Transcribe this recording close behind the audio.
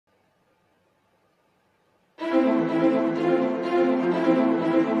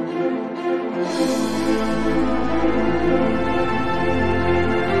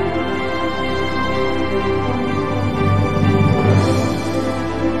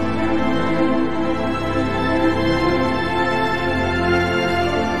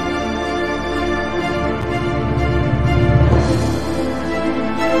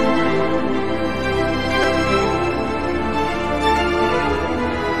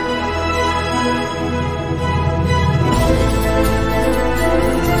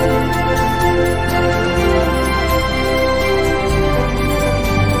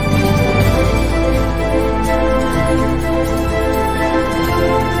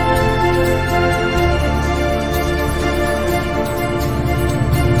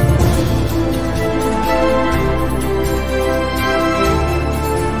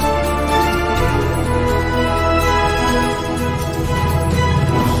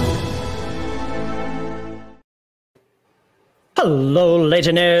Hello,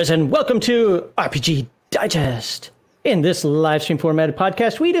 Legionnaires, and welcome to RPG Digest. In this live stream formatted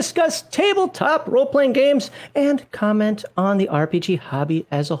podcast, we discuss tabletop role-playing games and comment on the RPG hobby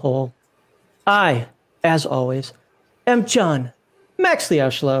as a whole. I, as always, am John Max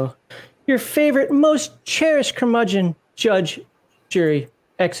Liauschlo, your favorite, most cherished curmudgeon, judge, jury,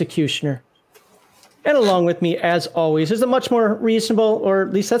 executioner. And along with me, as always, is a much more reasonable, or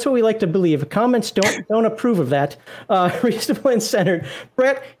at least that's what we like to believe. Comments don't approve of that. Reasonable and centered,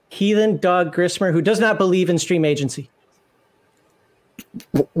 Brett Heathen Dog Grismer, who does not believe in stream agency.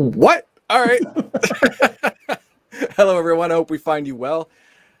 What? All right. Hello, everyone. I hope we find you well.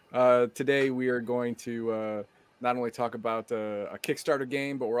 Today, we are going to not only talk about a Kickstarter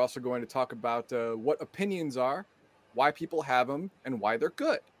game, but we're also going to talk about what opinions are, why people have them, and why they're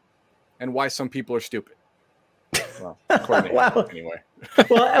good. And why some people are stupid. Well, according to him, anyway.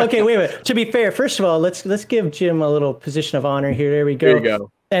 Well, okay, wait a minute. To be fair, first of all, let's give Jim a little position of honor here. There we go. There you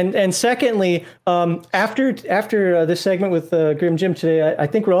go. And secondly, after this segment with Grim Jim today, I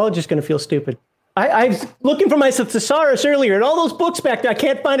think we're all just going to feel stupid. I was looking for my thesaurus earlier, and all those books back there, I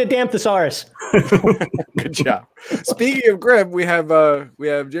can't find a damn thesaurus. Good job. Speaking of Grim, we have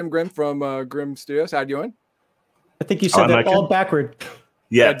Jim Grim from Grim Studios. How you doing? I think you said that all backward.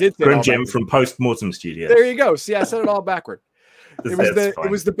 Yeah, I did say Grim Jim from Postmortem Studios. There you go. See, I said it all backward. It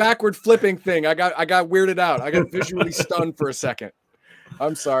was the backward flipping thing. I got weirded out. I got visually stunned for a second.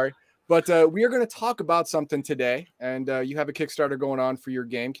 I'm sorry. But we are going to talk about something today, and you have a Kickstarter going on for your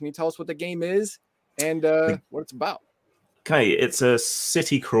game. Can you tell us what the game is and what it's about? Okay, it's a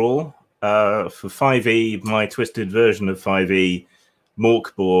city crawl for 5e, my twisted version of 5e,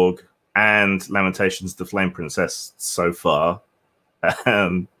 Morkborg, and Lamentations, the Flame Princess so far.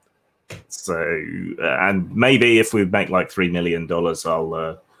 And maybe if we make like $3 million,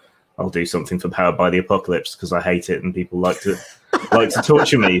 I'll do something for Powered by the Apocalypse because I hate it and people like to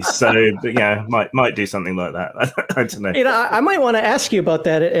torture me. So yeah, might do something like that. I don't know. I might want to ask you about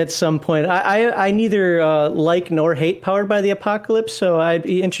that at some point. I neither like nor hate Powered by the Apocalypse, so I'd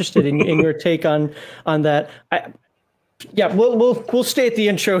be interested in your take on that. We'll stay at the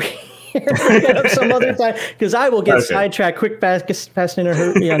intro here. Some other time because I will get sidetracked quick, fast, and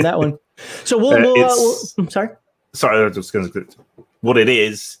hurry on that one. So I'm sorry. Sorry, I was just going to. What it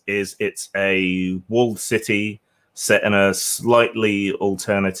is it's a walled city set in a slightly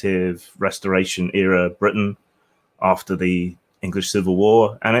alternative Restoration era Britain after the English Civil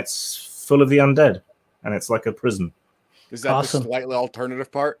War, and it's full of the undead, and it's like a prison. Is that awesome. The slightly alternative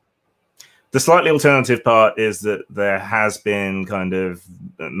part? The slightly alternative part is that there has been kind of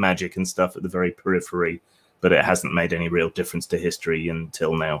magic and stuff at the very periphery, but it hasn't made any real difference to history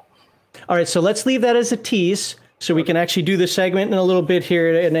until now. All right, so let's leave that as a tease so we can actually do the segment in a little bit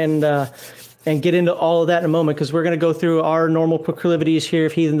here and get into all of that in a moment because we're going to go through our normal proclivities here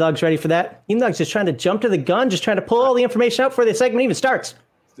if Heathen Dog's ready for that. Heathen Dog's just trying to jump to the gun, just trying to pull all the information out before the segment even starts.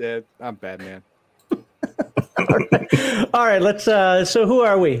 Yeah, I'm bad, man. All right, let's. So who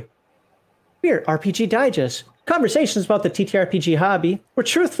are we? We're RPG Digest. Conversations about the TTRPG hobby. We're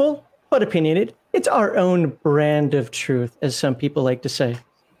truthful, but opinionated. It's our own brand of truth, as some people like to say.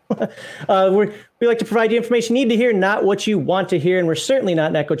 We like to provide you information you need to hear, not what you want to hear, and we're certainly not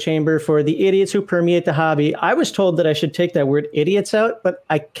an echo chamber for the idiots who permeate the hobby. I was told that I should take that word idiots out, but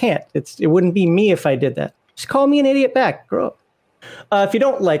I can't. It wouldn't be me if I did that. Just call me an idiot back. Grow up. If you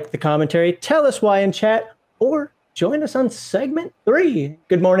don't like the commentary, tell us why in chat, or join us on segment 3.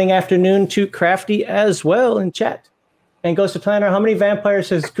 Good morning, afternoon to Crafty as well in chat. And Ghost of Planner, how many vampires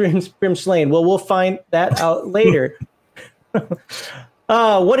has Grim slain? Well, we'll find that out later.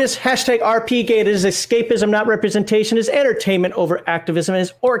 What is hashtag RPGate? It is escapism, not representation. It is entertainment over activism. It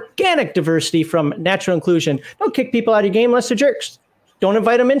is organic diversity from natural inclusion. Don't kick people out of your game unless they're jerks. Don't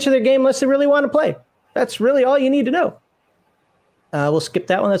invite them into their game unless they really want to play. That's really all you need to know. We'll skip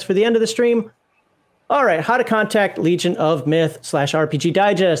that one. That's for the end of the stream. All right, how to contact Legion of Myth / RPG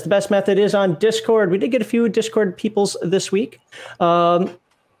Digest. The best method is on Discord. We did get a few Discord peoples this week.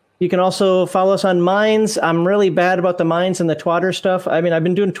 You can also follow us on Minds. I'm really bad about the Minds and the Twitter stuff. I mean, I've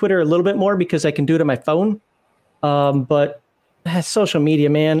been doing Twitter a little bit more because I can do it on my phone. But social media,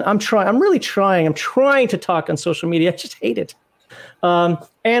 man, I'm really trying. I'm trying to talk on social media. I just hate it.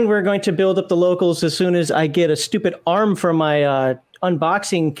 And we're going to build up the locals as soon as I get a stupid arm for my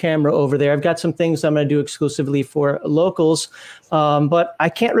unboxing camera over there. I've got some things I'm going to do exclusively for locals, but I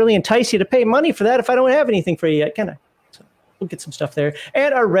can't really entice you to pay money for that if I don't have anything for you yet, can I? So we'll get some stuff there.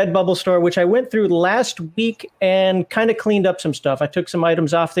 And our Redbubble store, which I went through last week and kind of cleaned up some stuff. I took some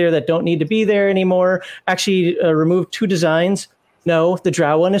items off there that don't need to be there anymore. Actually removed 2 designs. No, the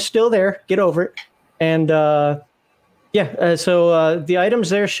Drow one is still there. Get over it. And so the items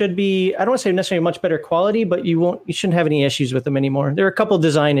there should be, I don't want to say necessarily much better quality, but you shouldn't have any issues with them anymore. There are a couple of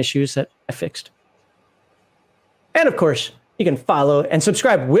design issues that I fixed. And of course, you can follow and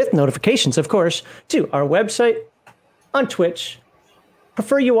subscribe with notifications, of course, to our website, on Twitch.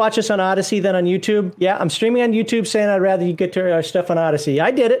 Prefer you watch us on Odyssey than on YouTube. Yeah, I'm streaming on YouTube saying I'd rather you get to our stuff on Odyssey. I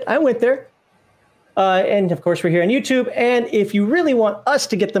did it. I went there. And of course, we're here on YouTube. And if you really want us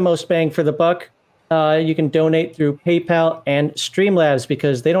to get the most bang for the buck, you can donate through PayPal and Streamlabs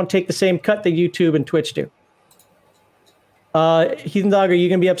because they don't take the same cut that YouTube and Twitch do. Heathen Dog, are you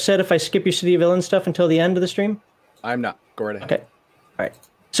going to be upset if I skip your City of Villain stuff until the end of the stream? I'm not. Go right ahead. Okay. All right.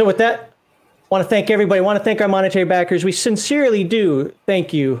 So with that, I want to thank everybody. I want to thank our monetary backers. We sincerely do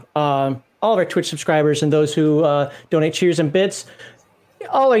thank you, all of our Twitch subscribers and those who donate cheers and bits,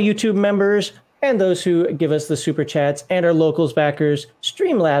 all our YouTube members, and those who give us the super chats, and our locals backers,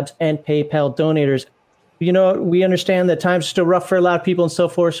 Streamlabs, and PayPal donators. You know, we understand that times are still rough for a lot of people and so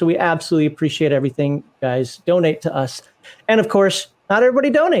forth, so we absolutely appreciate everything guys donate to us. And of course, not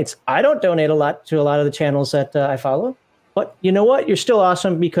everybody donates. I don't donate a lot to a lot of the channels that I follow. But you know what? You're still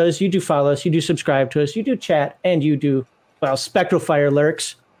awesome because you do follow us, you do subscribe to us, you do chat, and you do, well, Spectral Fire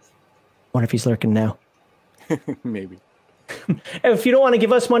lurks. Wonder if he's lurking now. Maybe. If you don't want to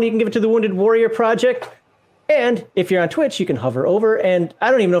give us money, you can give it to the Wounded Warrior Project. And if you're on Twitch, you can hover over. And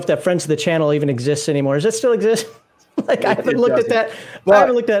I don't even know if that Friends of the Channel even exists anymore. Does that still exist? Like, I haven't looked at that. I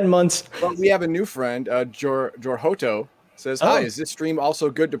haven't looked at that in months. Well, we have a new friend, Jorhoto, says, hi, is this stream also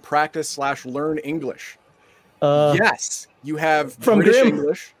good to practice / learn English? Yes, you have from British Grim.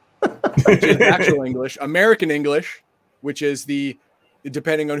 English, which is actual English, American English, which is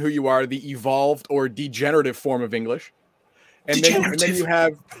depending on who you are, the evolved or degenerative form of English. And then you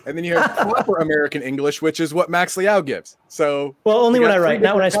have proper American English, which is what Max Liao gives. So only when I write,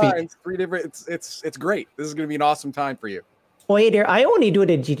 not when I speak. 3 different. It's great. This is going to be an awesome time for you. Wait there, I only do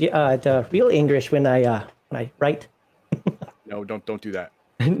the real English when I write. No, don't do that.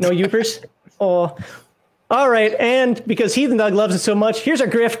 No youpers. Oh, all right. And because Heathen Dog loves it so much, here's our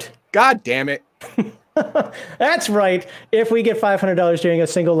grift. God damn it. That's right. If we get $500 during a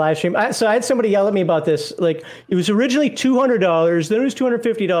single live stream. So I had somebody yell at me about this. Like, it was originally $200, then it was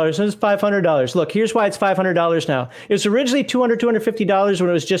 $250, then it's $500. Look, here's why it's $500 now. It was originally $250 when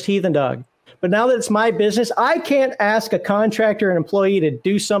it was just Heathen Dog. But now that it's my business, I can't ask a contractor or an employee to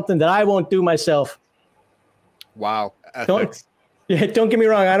do something that I won't do myself. Wow. Don't get me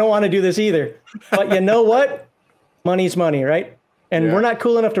wrong. I don't want to do this either. But you know what? Money's money, right? And we're not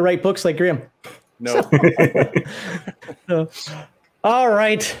cool enough to write books like Grim. No. All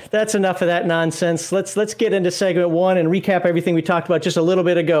right, that's enough of that nonsense. Let's get into segment 1 and recap everything we talked about just a little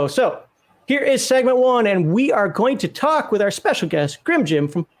bit ago. So here is segment 1, and we are going to talk with our special guest, Grim Jim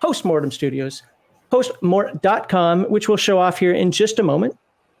from Postmortem Studios, postmort.com, which we'll show off here in just a moment.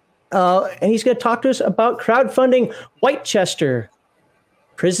 And he's going to talk to us about crowdfunding Whitechester,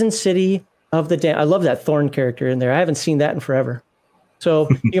 Prison City of the Damned. I love that Thorn character in there. I haven't seen that in forever. So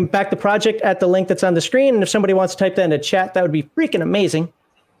you can back the project at the link that's on the screen. And if somebody wants to type that into chat, that would be freaking amazing.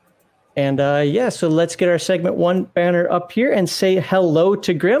 And so let's get our segment 1 banner up here and say hello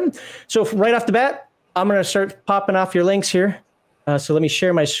to Grim. So right off the bat, I'm going to start popping off your links here. So let me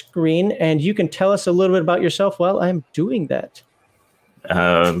share my screen and you can tell us a little bit about yourself while I'm doing that.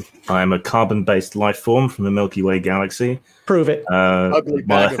 I'm a carbon-based life form from the Milky Way galaxy. Prove it. Ugly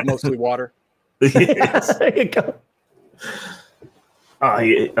bag of mostly water. Yes, there you go.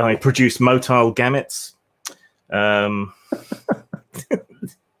 I produce motile gametes.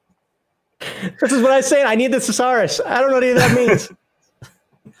 This is what I say. I need the thesaurus. I don't know what any of that means.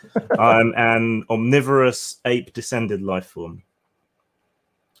 I'm an omnivorous ape-descended life form.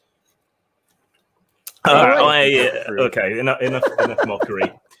 Okay, enough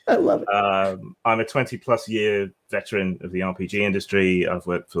mockery. I love it. I'm a 20-plus year veteran of the RPG industry. I've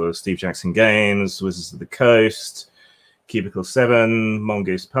worked for Steve Jackson Games, Wizards of the Coast, Cubicle 7,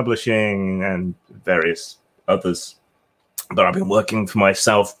 Mongoose Publishing, and various others. But I've been working for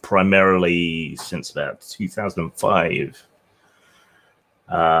myself primarily since about 2005.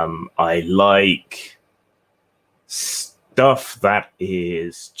 I like stuff that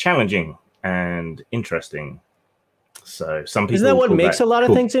is challenging and interesting. So some people isn't that what makes a lot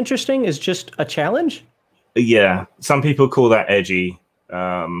of things interesting? Is just a challenge? Yeah, some people call that edgy.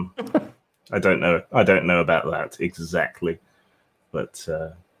 I don't know about that exactly, but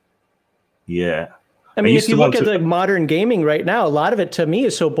yeah. I mean, if you look at the modern gaming right now, a lot of it to me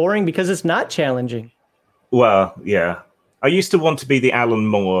is so boring because it's not challenging. Well, yeah. I used to want to be the Alan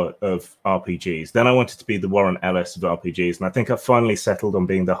Moore of RPGs. Then I wanted to be the Warren Ellis of RPGs, and I think I finally settled on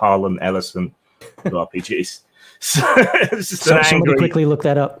being the Harlan Ellison of RPGs. So it's just somebody quickly look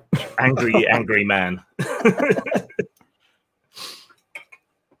that up. angry man.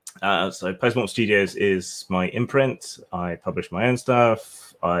 So Postmortem Studios is my imprint. I publish my own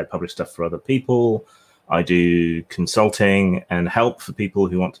stuff. I publish stuff for other people. I do consulting and help for people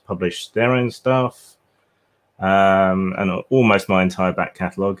who want to publish their own stuff. And almost my entire back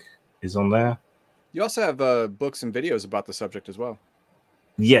catalog is on there. You also have books and videos about the subject as well.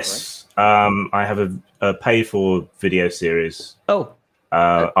 Yes. Right? I have a pay-for video series. Oh.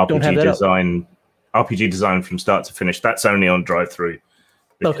 RPG design from start to finish. That's only on drive-through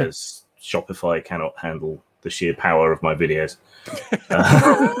because Shopify cannot handle the sheer power of my videos.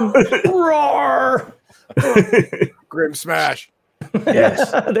 Roar! Grim Smash.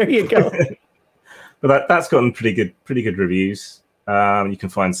 Yes. There you go. But that's gotten pretty good reviews. You can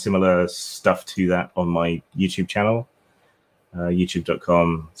find similar stuff to that on my YouTube channel,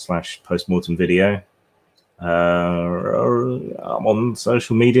 youtube.com/postmortemvideo. I'm on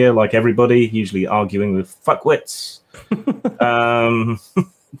social media like everybody, usually arguing with fuckwits.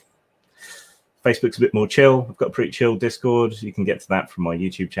 Facebook's a bit more chill. I've got a pretty chill Discord. You can get to that from my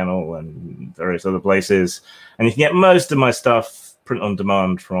YouTube channel and various other places. And you can get most of my stuff print on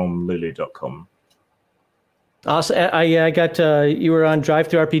demand from lulu.com. Awesome. I got you were on Drive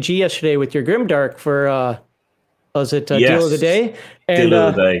Through RPG yesterday with your Grimdark for was it yes. Deal of the Day? And, Deal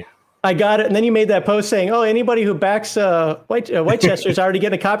of the Day. I got it, and then you made that post saying, "Oh, anybody who backs Whitechester is already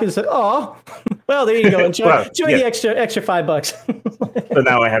getting a copy." And said, "Oh, well, there you go. Enjoy the extra $5." But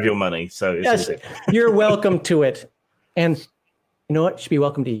now I have your money, so it's yes, you're welcome to it. And you know what? You should be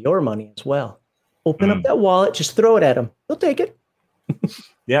welcome to your money as well. Open up that wallet, just throw it at him. He'll take it.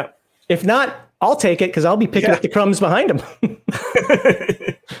 Yeah. If not, I'll take it because I'll be picking up the crumbs behind him.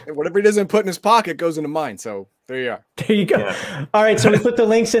 Whatever he doesn't put in his pocket goes into mine. So there you are. There you go. Yeah. All right. So we put the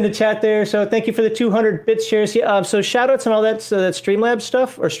links in the chat there. So thank you for the 200 bits shares. So shout outs and all that, that Streamlabs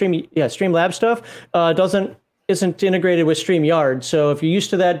stuff or Streamlabs stuff isn't integrated with StreamYard. So if you're used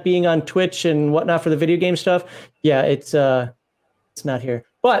to that being on Twitch and whatnot for the video game stuff, yeah, it's not here.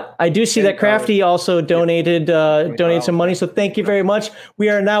 But I do see that Crafty also donated some money. So thank you very much. We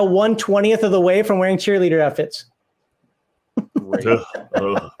are now 1/20th of the way from wearing cheerleader outfits.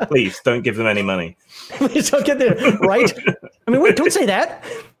 Please don't give them any money. Please don't get there, right? I mean, wait, don't say that.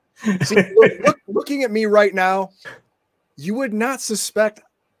 See, looking at me right now, you would not suspect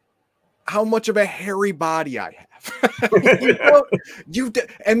how much of a hairy body I have.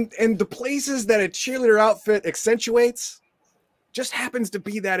 And the places that a cheerleader outfit accentuates just happens to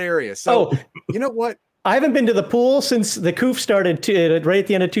be that area. So you know what? I haven't been to the pool since the coof started right at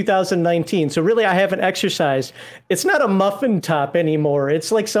the end of 2019. So really, I haven't exercised. It's not a muffin top anymore.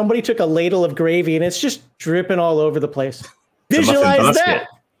 It's like somebody took a ladle of gravy and it's just dripping all over the place. Visualize that.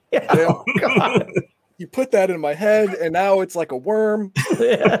 Yeah. Oh, God. You put that in my head and now it's like a worm.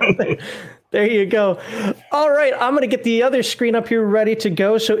 Yeah, there you go. All right. I'm going to get the other screen up here ready to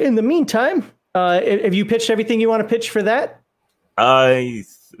go. So in the meantime, have you pitched everything you want to pitch for that? I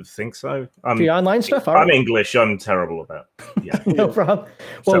think so. For your online stuff? I'm English. I'm terrible about it. Yeah. No problem.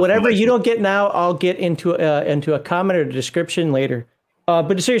 Well, whatever you don't get now, I'll get into a comment or a description later.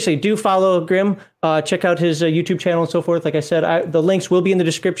 But seriously, do follow Grim. Check out his YouTube channel and so forth. Like I said, the links will be in the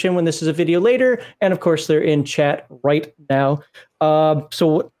description when this is a video later. And of course, they're in chat right now.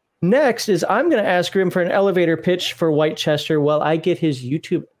 So next is I'm going to ask Grim for an elevator pitch for Whitechester while I get his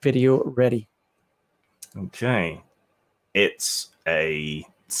YouTube video ready. Okay. It's a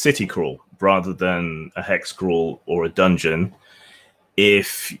city crawl rather than a hex crawl or a dungeon.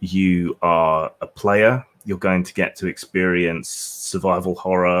 If you are a player you're going to get to experience survival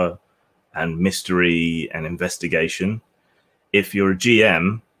horror and mystery and investigation. If you're a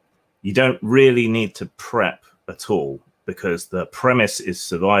GM, you don't really need to prep at all because the premise is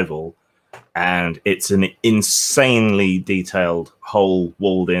survival, and it's an insanely detailed whole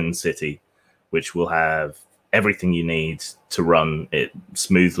walled-in city, which will have everything you need to run it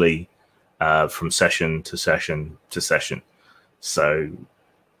smoothly from session to session to session. So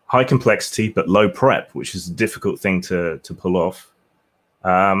high complexity, but low prep, which is a difficult thing to pull off.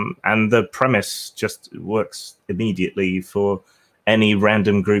 And the premise just works immediately for any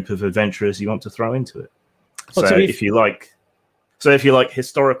random group of adventurers you want to throw into it. Well, so if you like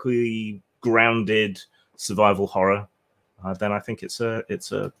historically grounded survival horror, then I think it's a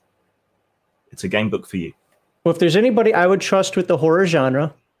game book for you. Well, if there's anybody I would trust with the horror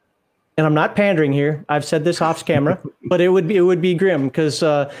genre, and I'm not pandering here, I've said this off camera, but it would be Grim, because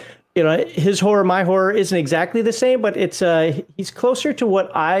his horror, my horror isn't exactly the same, but it's he's closer to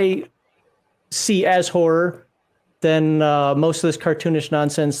what I see as horror than most of this cartoonish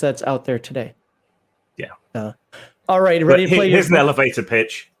nonsense that's out there today. Yeah. All right, ready to play? Here's an elevator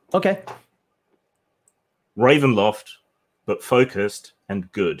pitch. Okay. Ravenloft, but focused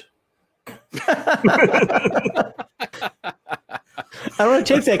and good. I don't want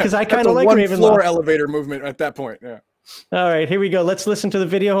to take that because I kind of like Ravenloft. Floor elevator movement at that point. Yeah. All right, here we go. Let's listen to the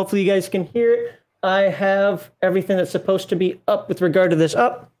video. Hopefully you guys can hear it. I have everything that's supposed to be up with regard to this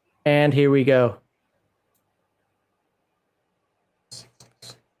up, and here we go.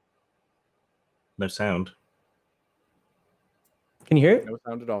 No sound. Can you hear it? No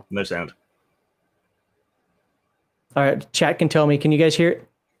sound at all. No sound. All right, chat can tell me. Can you guys hear it?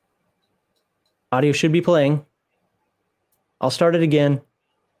 Audio should be playing. I'll start it again.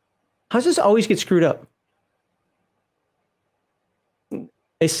 How does this always get screwed up?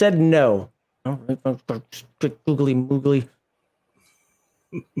 They said no. Googly moogly.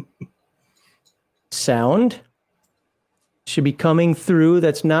 Sound should be coming through.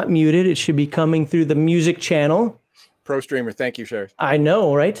 That's not muted. It should be coming through the music channel. Pro streamer, thank you, Sherry. I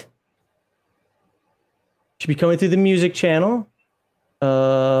know, right? Should be coming through the music channel.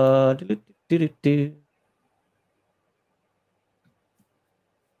 What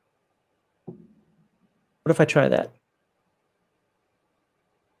if I try that?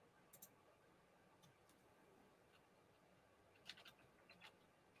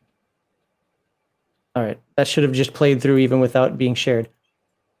 All right, that should have just played through even without being shared.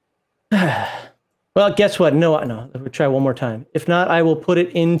 Well, guess what? No. We'll try one more time. If not, I will put it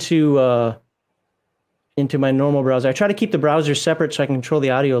into my normal browser. I try to keep the browser separate so I can control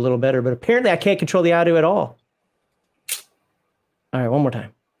the audio a little better, but apparently I can't control the audio at all. All right, one more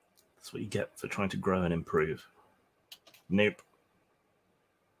time. That's what you get for trying to grow and improve. Nope.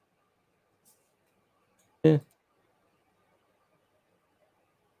 Yeah.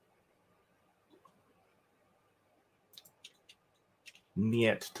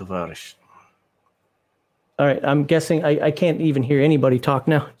 Niet, tovarищ. All right, I'm guessing I can't even hear anybody talk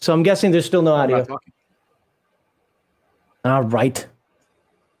now. So I'm guessing there's still no audio. All right.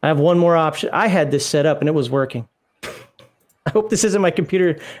 I have one more option. I had this set up and it was working. I hope this isn't my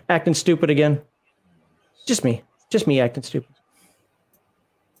computer acting stupid again. Just me acting stupid.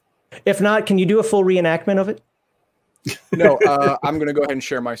 If not, can you do a full reenactment of it? No, I'm going to go ahead and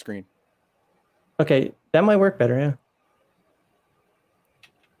share my screen. Okay, that might work better, yeah.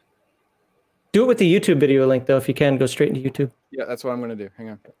 Do it with the YouTube video link, though, if you can. Go straight into YouTube. Yeah, that's what I'm going to do. Hang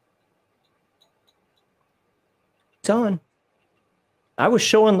on. It's on. I was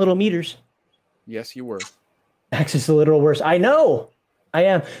showing little meters. Yes, you were. Max is a little worse. I know. I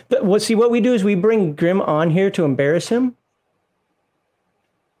am. But what we do is we bring Grim on here to embarrass him.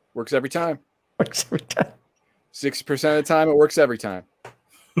 Works every time. Works every time. 60% of the time, it works every time.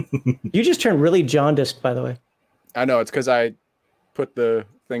 You just turned really jaundiced, by the way. I know. It's because I put the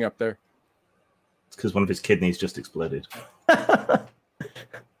thing up there. It's because one of his kidneys just exploded. There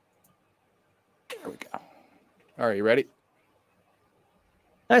we go. All right, you ready?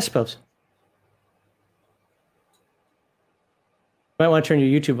 I suppose. Might want to turn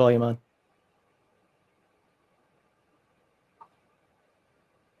your YouTube volume on.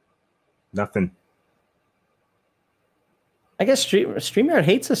 Nothing. I guess StreamYard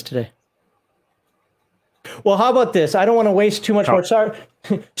hates us today. Well, how about this? I don't want to waste too much more.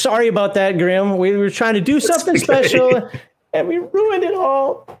 Sorry about that, Grim. We were trying to do something special, and we ruined it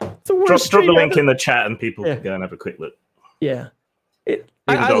all. It's the worst. Drop the link in the chat, and people can go and have a quick look. Yeah,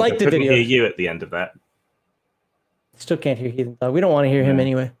 I like the video. Hear you at the end of that. Still can't hear Heathen Dog. We don't want to hear him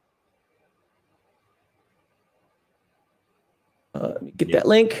anyway. Let me get that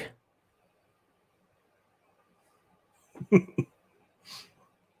link.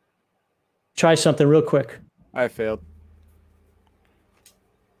 Try something real quick. I failed.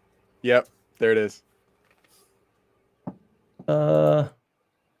 Yep, there it is. Is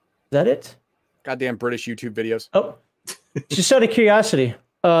that it? Goddamn British YouTube videos. Oh, just out of curiosity,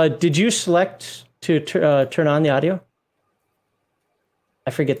 did you select to turn on the audio?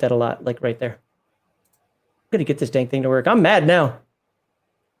 I forget that a lot, like right there. I'm gonna get this dang thing to work. I'm mad now.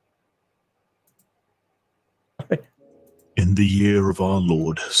 In the year of our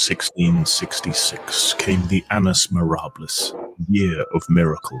Lord, 1666, came the Annus Mirabilis, year of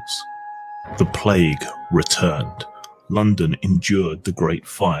miracles. The plague returned. London endured the Great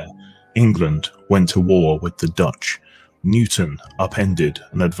Fire. England went to war with the Dutch. Newton upended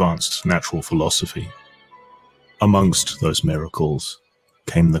and advanced natural philosophy. Amongst those miracles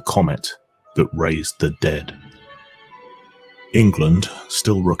came the comet that raised the dead. England,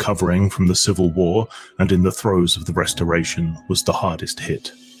 still recovering from the Civil War and in the throes of the Restoration, was the hardest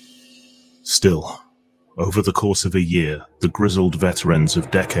hit. Still, over the course of a year, the grizzled veterans of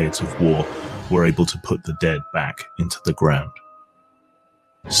decades of war were able to put the dead back into the ground.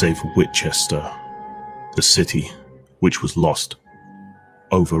 Save Winchester, the city which was lost,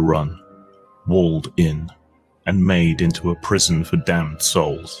 overrun, walled in, and made into a prison for damned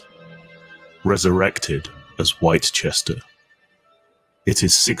souls. Resurrected as Whitechester. It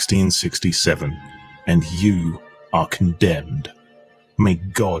is 1667, and you are condemned. May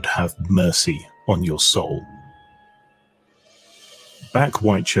God have mercy on your soul. Back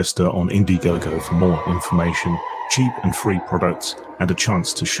Whitechester on Indiegogo for more information, cheap and free products, and a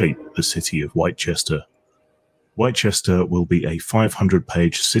chance to shape the city of Whitechester. Whitechester will be a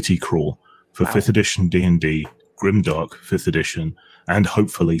 500-page city crawl for 5th edition D&D, Grimdark 5th edition, and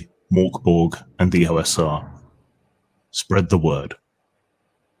hopefully Morkborg and the OSR. Spread the word.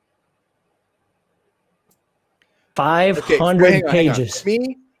 500 hang on. pages. For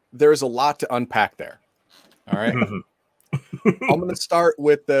me, there's a lot to unpack there. All right. I'm going to start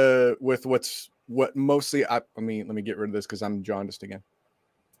with what mostly. Let me get rid of this because I'm jaundiced again.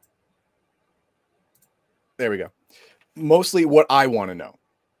 There we go. Mostly what I want to know.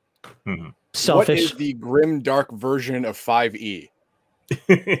 Selfish. What is the grim dark version of 5e?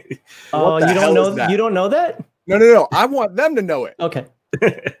 Oh, you don't know? You don't know that? No. I want them to know it. Okay.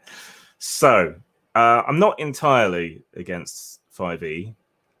 So, I'm not entirely against 5e.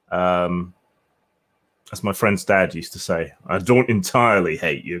 As my friend's dad used to say, I don't entirely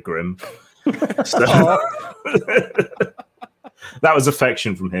hate you, Grim. So, that was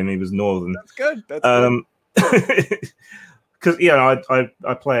affection from him. He was northern. That's good. That's good. Because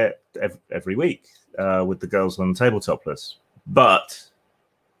I play it every week with the girls on Tabletopless, but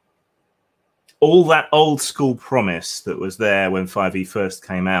all that old school promise that was there when 5e first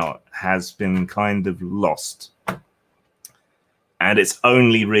came out has been kind of lost, and it's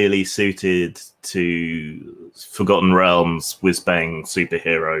only really suited to Forgotten Realms whiz-bang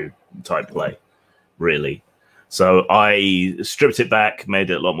superhero type play, really. So I stripped it back, made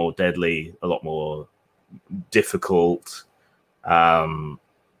it a lot more deadly, a lot more difficult,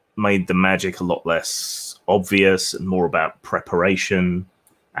 made the magic a lot less obvious and more about preparation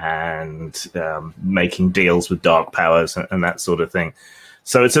and making deals with dark powers and that sort of thing.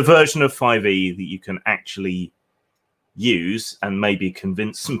 So it's a version of 5e that you can actually use and maybe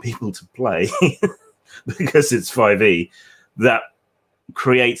convince some people to play because it's 5e that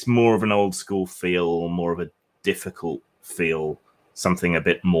creates more of an old school feel, more of a difficult feel, something a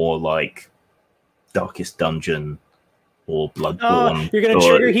bit more like Darkest Dungeon or Bloodborne. Oh, you're going to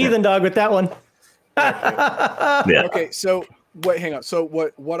trigger Heathen Dog with that one. Yeah. Okay, so wait, hang on. So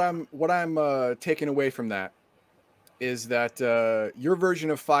what I'm taking away from that is that your version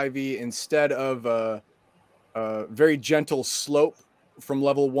of 5e, instead of a very gentle slope from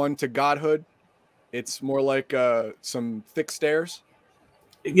level 1 to godhood, it's more like some thick stairs.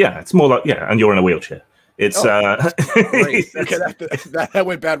 Yeah, it's more like, and you're in a wheelchair. It's great. Okay, that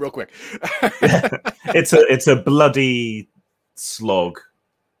went bad real quick. it's a bloody slog,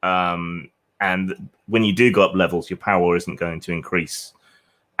 and when you do go up levels, your power isn't going to increase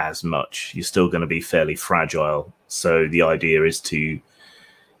as much. You're still going to be fairly fragile. So the idea is to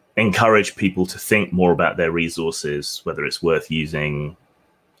encourage people to think more about their resources, whether it's worth using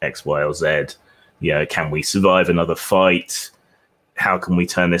X, Y, or Z. Can we survive another fight? How can we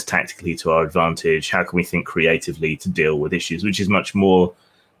turn this tactically to our advantage? How can we think creatively to deal with issues, which is much more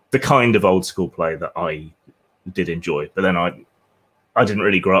the kind of old school play that I did enjoy. But then I didn't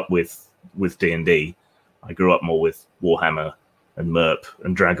really grow up with D&D. I grew up more with Warhammer and MERP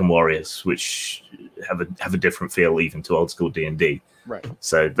and Dragon Warriors, which have a different feel even to old school D&D. Right.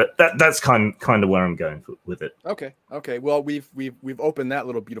 So that's kind of where I'm going with it. Okay. Okay. Well, we've opened that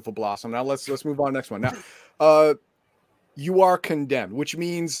little beautiful blossom. Now let's move on to the next one. Now, you are condemned, which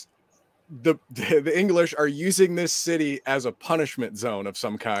means the English are using this city as a punishment zone of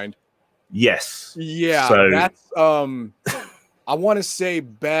some kind. Yes. Yeah. So, that's I want to say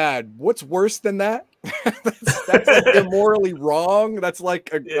bad. What's worse than that? that's like immorally wrong. That's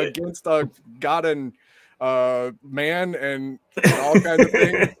like against God and man and all kinds of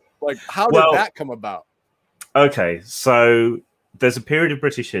things. Like, how did that come about? Okay, so there's a period of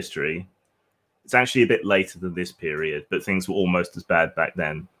British history. It's actually a bit later than this period, but things were almost as bad back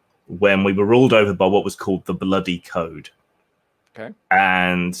then, when we were ruled over by what was called the Bloody Code. Okay.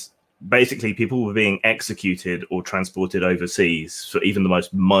 And basically people were being executed or transported overseas for even the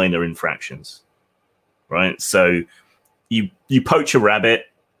most minor infractions. Right? So you poach a rabbit,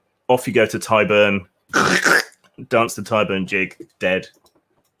 off you go to Tyburn, dance the Tyburn jig, dead,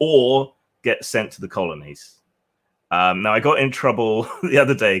 or get sent to the colonies. Now, I got in trouble the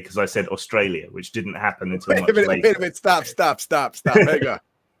other day because I said Australia, which didn't happen until much later. Wait a minute. Stop. Hang on.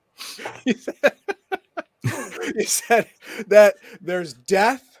 You said that there's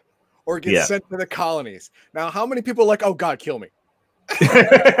death or get sent to the colonies. Now, how many people are like, oh, God, kill me?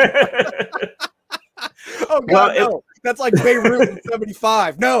 Oh, God, no. That's like Beirut in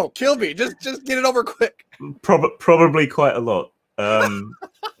 75. No, kill me. Just get it over quick. Probably quite a lot.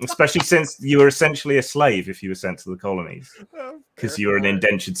 Especially since you were essentially a slave if you were sent to the colonies, because you were an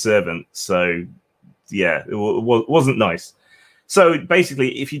indentured servant. So, yeah, it wasn't nice. So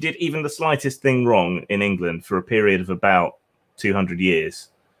basically, if you did even the slightest thing wrong in England for a period of about 200 years,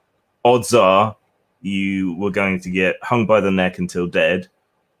 odds are you were going to get hung by the neck until dead,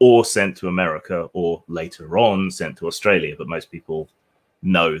 or sent to America, or later on sent to Australia. But most people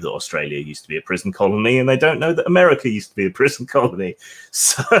know that Australia used to be a prison colony, and they don't know that America used to be a prison colony.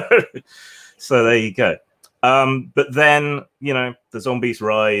 So there you go. But then, the zombies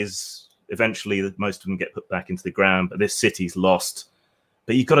rise. Eventually, most of them get put back into the ground, but this city's lost.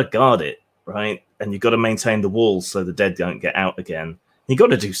 But you've got to guard it, right? And you've got to maintain the walls so the dead don't get out again. You've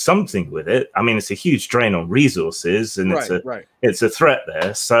got to do something with it. I mean, it's a huge drain on resources, and it's a threat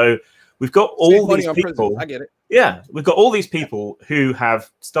there. So we've got all these people. I get it. Yeah, we've got all these people who have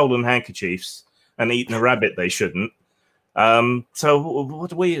stolen handkerchiefs and eaten a rabbit they shouldn't. So what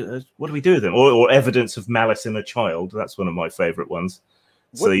do we do with them? Or evidence of malice in a child. That's one of my favorite ones.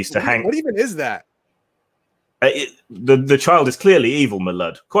 So they used to hang. What even is that? The child is clearly evil, my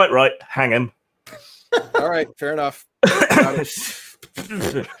lord. Quite right. Hang him. All right, fair enough.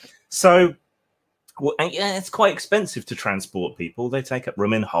 So, it's quite expensive to transport people. They take up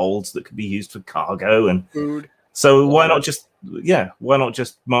room in holds that could be used for cargo and food. So why not just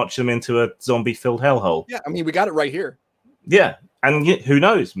march them into a zombie-filled hellhole? Yeah, I mean, we got it right here. Yeah, and who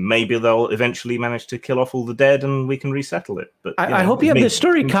knows? Maybe they'll eventually manage to kill off all the dead, and we can resettle it. But I hope you have this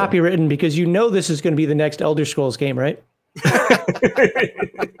story copywritten, because this is going to be the next Elder Scrolls game, right?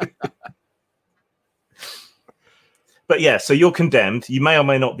 But yeah, so you're condemned. You may or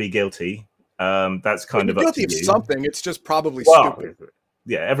may not be guilty. That's kind of up to you. Guilty of something. It's just probably stupid.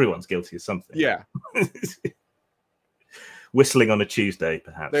 Yeah, everyone's guilty of something. Yeah. Whistling on a Tuesday,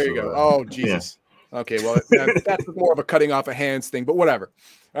 perhaps. There you go. Oh, Jesus. Yeah. Okay, well, that's more of a cutting off of hands thing, but whatever.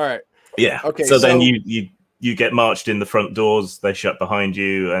 All right. Yeah. Okay. So then you get marched in the front doors. They shut behind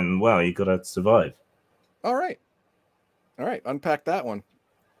you, and you got to survive. All right. Unpack that one.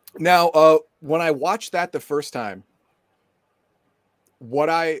 Now, when I watched that the first time, what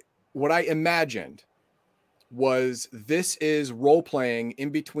I imagined was this is role playing in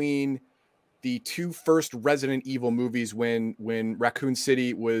between the two first Resident Evil movies when Raccoon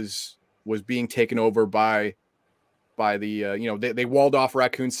City was being taken over by the they walled off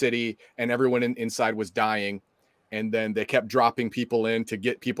Raccoon City and everyone inside was dying, and then they kept dropping people in to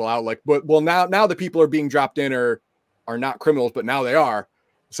get people out. Now the people are being dropped in are not criminals, but now they are.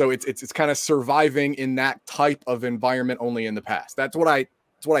 So it's kind of surviving in that type of environment only in the past. That's what I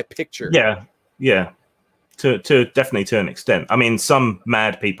picture. Yeah. To definitely to an extent. I mean, some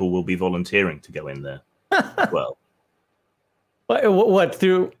mad people will be volunteering to go in there as well. What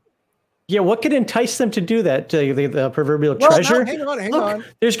through? Yeah, what could entice them to do that? The proverbial treasure? No, hang on.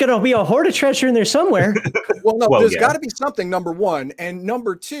 There's going to be a hoard of treasure in there somewhere. There's got to be something, number one. And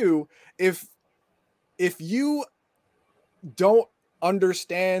number two, if you don't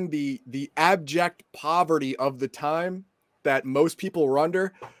understand the abject poverty of the time that most people were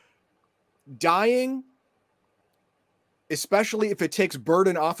under, dying, especially if it takes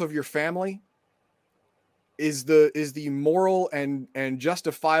burden off of your family, is the moral and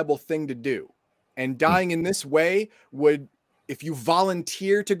justifiable thing to do. And dying in this way would, if you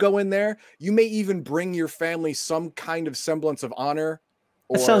volunteer to go in there, you may even bring your family some kind of semblance of honor.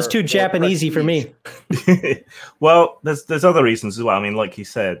 That sounds too Japanesey for me. Well, there's other reasons as well. I mean, like you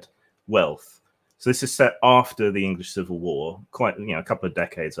said, wealth. So this is set after the English Civil War, quite, you know, a couple of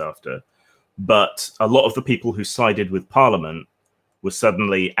decades after. But a lot of the people who sided with Parliament were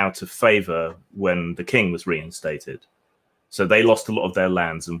suddenly out of favor when the king was reinstated. So they lost a lot of their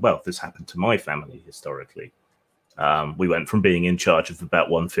lands and wealth. This happened to my family historically. We went from being in charge of about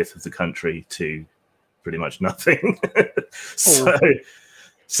 1/5 of the country to pretty much nothing. So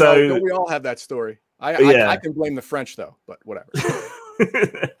don't we all have that story? I can blame the French though, but whatever.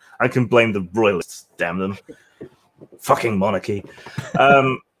 I can blame the royalists, damn them. Fucking monarchy.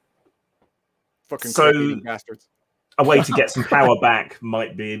 Fucking so bastards. A way to get some power back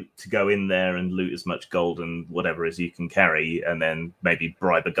might be to go in there and loot as much gold and whatever as you can carry, and then maybe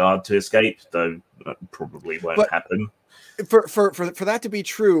bribe a guard to escape, though that probably won't happen. For that to be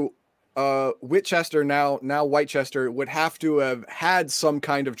true, Winchester, now Whitechester, would have to have had some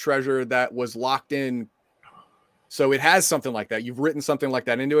kind of treasure that was locked in. So it has something like that. You've written something like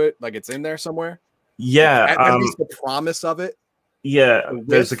that into it, like it's in there somewhere. Yeah, at least the promise of it. Yeah,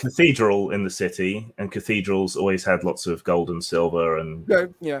 there's a cathedral in the city, and cathedrals always had lots of gold and silver, and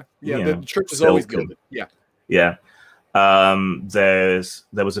the church is always gilded. Yeah. There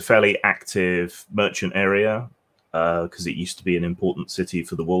was a fairly active merchant area because it used to be an important city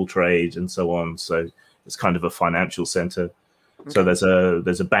for the wool trade and so on. So it's kind of a financial center. Okay. So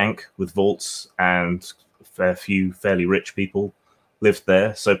there's a bank with vaults, and a fair few fairly rich people lived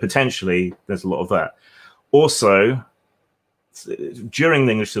there. So potentially there's a lot of that. Also, during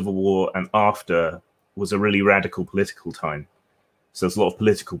the English Civil War and after was a really radical political time. So there's a lot of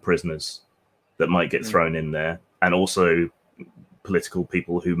political prisoners that might get thrown in there, and also political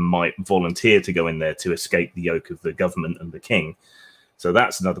people who might volunteer to go in there to escape the yoke of the government and the king. So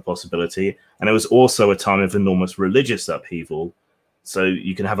that's another possibility. And it was also a time of enormous religious upheaval. So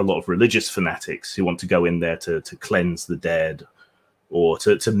you can have a lot of religious fanatics who want to go in there to cleanse the dead, or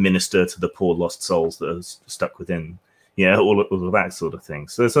to minister to the poor lost souls that are stuck within. Yeah, all of that sort of thing.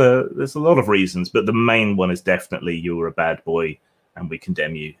 So there's a lot of reasons, but the main one is definitely you were a bad boy and we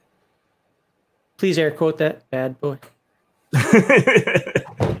condemn you. Please air quote that, bad boy.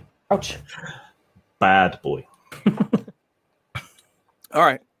 Ouch. Bad boy. All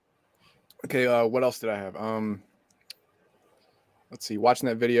right. Okay, what else did I have? Let's see. Watching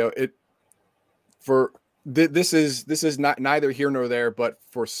that video, this is not neither here nor there, but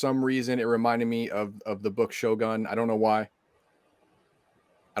for some reason it reminded me of the book Shogun. I don't know why.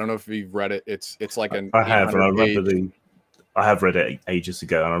 I don't know if you've read it. It's like an I have, and I have read it ages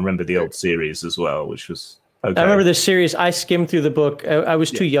ago, and I remember the old series as well, which was okay. I remember this series. I skimmed through the book. I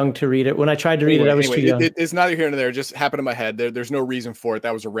was too young to read it. When I tried to read it, I was too young. It's neither here nor there. It just happened in my head. There's no reason for it.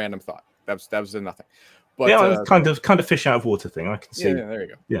 That was a random thought. That was nothing. But yeah, kind of fish out of water thing. I can see. Yeah, there you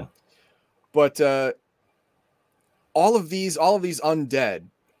go. Yeah, but all of these undead,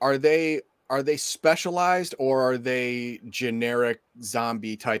 are they specialized, or are they generic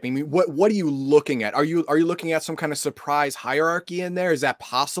zombie type? I mean, what are you looking at? Are you looking at some kind of surprise hierarchy in there? Is that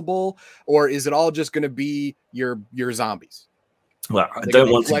possible, or is it all just going to be your zombies? Well, I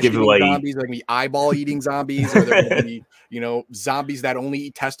don't want to give away zombies. Are they going to be eyeball eating zombies? Are there going to be zombies that only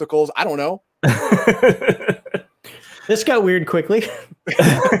eat testicles? I don't know. This got weird quickly.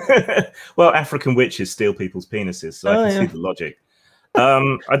 Well, African witches steal people's penises, so I can see the logic.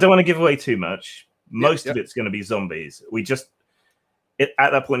 I don't want to give away too much. Most of it's going to be zombies.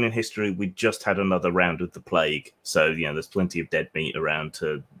 At that point in history, we just had another round of the plague. So, there's plenty of dead meat around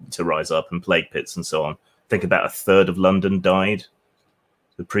to rise up, and plague pits and so on. I think about 1/3 of London died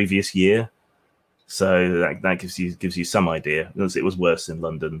the previous year. So that gives you some idea. It was worse in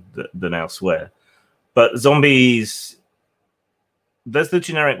London than elsewhere. But zombies, there's the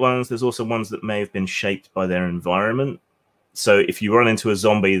generic ones. There's also ones that may have been shaped by their environment. So if you run into a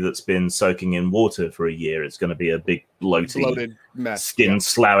zombie that's been soaking in water for a year, it's going to be a big bloated mess, skin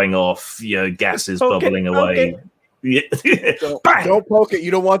sloughing off, gases bubbling away. Don't poke it.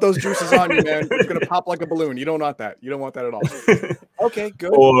 You don't want those juices on you, man. It's going to pop like a balloon. You don't want that. You don't want that at all. Okay,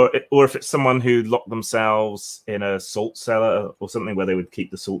 good. Or if it's someone who locked themselves in a salt cellar or something where they would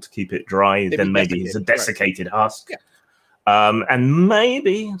keep the salt to keep it dry, then maybe he's a desiccated husk. Yeah. And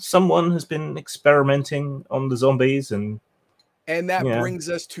maybe someone has been experimenting on the zombies, and that brings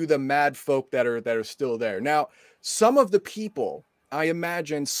us to the mad folk that are still there. Now, some of the people I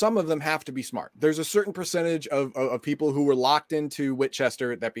imagine some of them have to be smart. There's a certain percentage of people who were locked into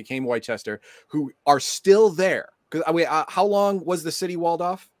Winchester that became Whitechester who are still there. Because how long was the city walled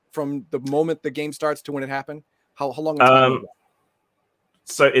off from the moment the game starts to when it happened? How long?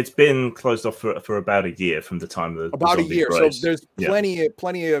 So it's been closed off for about a year from the time about a year. Rose. So there's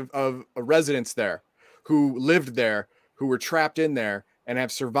plenty of residents there who lived there, who were trapped in there and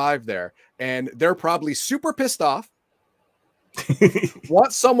have survived there, and they're probably super pissed off.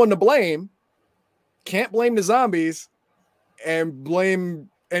 Want someone to blame, can't blame the zombies, and blame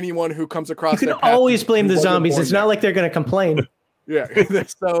anyone who comes across. You can always blame the zombies. It's not like they're going to complain. Yeah.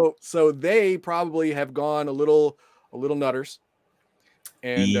 So they probably have gone a little nutters,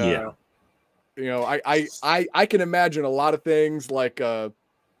 and you know, I can imagine a lot of things like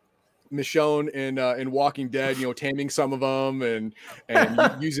Michonne in Walking Dead, you know, taming some of them and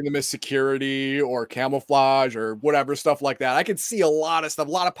using them as security or camouflage or whatever, stuff like that. I could see a lot of stuff,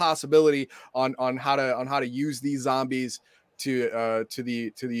 a lot of possibility on how to use these zombies to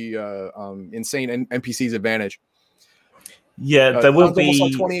the insane NPC's advantage. Yeah, there will be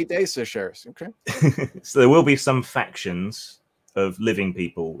like 28 days to shares. Okay, so there will be some factions of living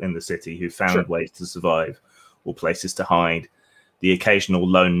people in the city who found ways to survive or places to hide. The occasional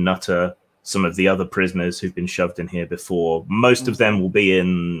lone nutter, some of the other prisoners who've been shoved in here before. Most of them will be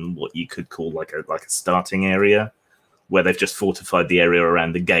in what you could call like a starting area, where they've just fortified the area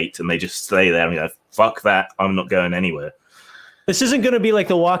around the gate and they just stay there and go, fuck that, I'm not going anywhere. This isn't going to be like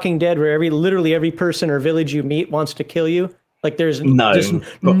The Walking Dead, where literally every person or village you meet wants to kill you. Like there's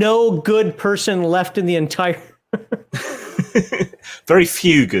no good person left in the entire. Very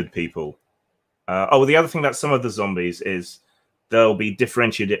few good people. The other thing about some of the zombies is they'll be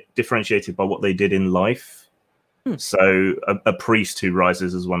differentiated by what they did in life. So a priest who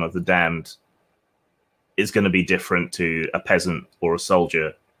rises as one of the damned is going to be different to a peasant or a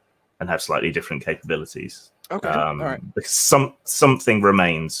soldier and have slightly different capabilities. Okay, all right. Something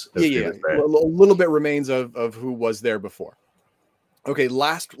remains. A little bit remains of who was there before. Okay,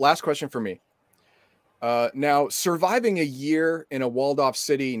 last question for me. Now, surviving a year in a walled-off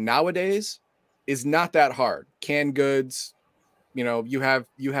city nowadays is not that hard. Canned goods, you know, you have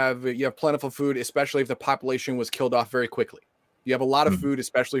plentiful food, especially if the population was killed off very quickly. You have a lot of food,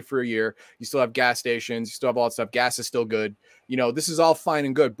 especially for a year. You still have gas stations. You still have all that stuff. Gas is still good. You know, this is all fine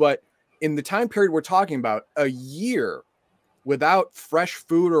and good. But in the time period we're talking about, a year without fresh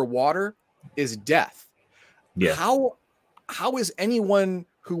food or water is death. Yeah. How is anyone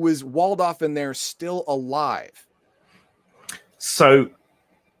who was walled off in there still alive? So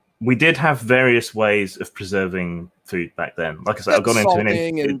we did have various ways of preserving food back then. Like I said, I've gone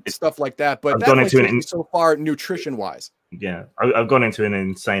into stuff like that, but I've gone into so far nutrition wise. Yeah, I've gone into an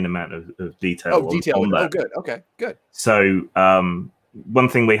insane amount of detail. On that. Oh, good. Okay, good. So one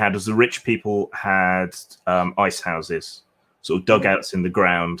thing we had was the rich people had ice houses, sort of dugouts in the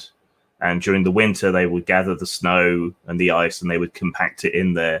ground. And during the winter, they would gather the snow and the ice and they would compact it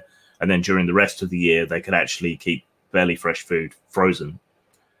in there. And then during the rest of the year, they could actually keep fairly fresh food frozen.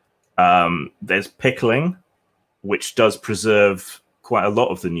 There's pickling, which does preserve quite a lot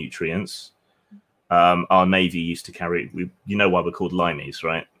of the nutrients. Our Navy used to carry, you know why we're called limeys,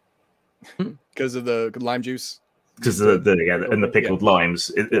 right? Because of the lime juice? Because the pickled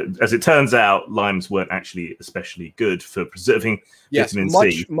limes. As it turns out, limes weren't actually especially good for preserving vitamin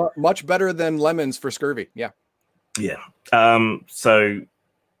C. Much better than lemons for scurvy. Yeah. Yeah. So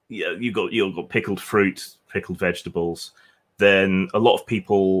yeah, you've got pickled fruit, pickled vegetables. Then a lot of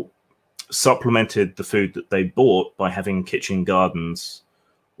people supplemented the food that they bought by having kitchen gardens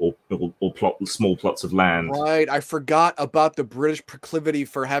or small plots of land. Right. I forgot about the British proclivity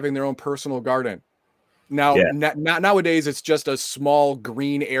for having their own personal garden. Now, nowadays, it's just a small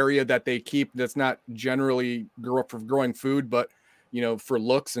green area that they keep that's not generally for growing food, but, you know, for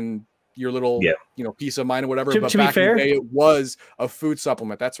looks and your little, you know, peace of mind or whatever. But back in the day, it was a food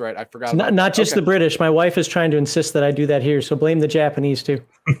supplement. That's right. I forgot. Not just the British. My wife is trying to insist that I do that here. So blame the Japanese, too.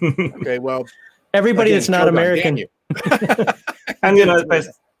 Okay, well. Everybody that's not American. And, you know,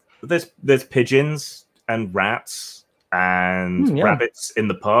 there's pigeons and rats and rabbits in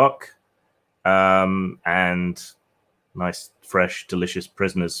the park. And nice, fresh, delicious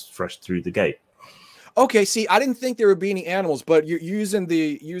prisoners fresh through the gate. Okay, see, I didn't think there would be any animals, but you're using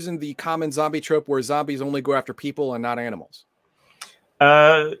the common zombie trope where zombies only go after people and not animals.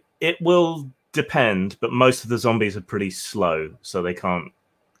 It will depend, but most of the zombies are pretty slow, so they can't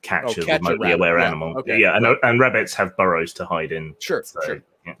catch a remotely aware animal. Okay. Yeah, and rabbits have burrows to hide in. Sure.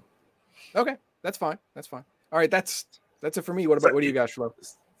 Yeah. Okay, that's fine. All right, that's it for me. What do you guys, Flo?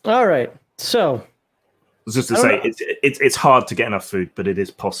 All right. So was just to say, it's hard to get enough food, but it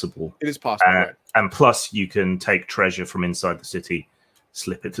is possible. It is possible, right. And plus, you can take treasure from inside the city,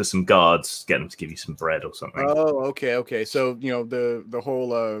 slip it to some guards, get them to give you some bread or something. Oh, okay. So the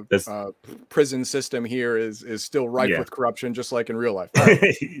whole prison system here is still rife with corruption, just like in real life.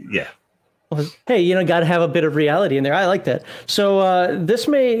 Right? Yeah. Well, hey, got to have a bit of reality in there. I like that. So this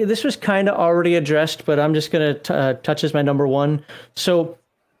was kind of already addressed, but I'm just going to touch as my number one. So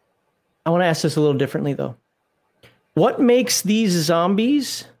I want to ask this a little differently, though. What makes these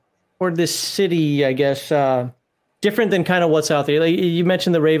zombies, or this city, I guess, different than kind of what's out there? Like you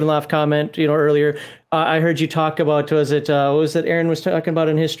mentioned the Ravenloft comment, earlier. I heard you talk about, what was it Aaron was talking about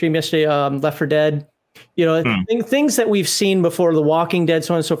in his stream yesterday, Left 4 Dead. Things that we've seen before, The Walking Dead,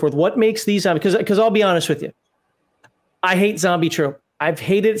 so on and so forth. What makes these zombies? Because I'll be honest with you, I hate zombie trope. I've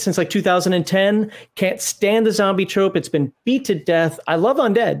hated it since like 2010. Can't stand the zombie trope. It's been beat to death. I love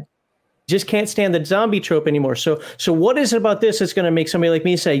undead. Just can't stand the zombie trope anymore. So what is it about this that's going to make somebody like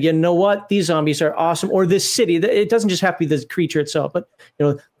me say, you know what, these zombies are awesome? Or this city, it doesn't just have to be the creature itself, but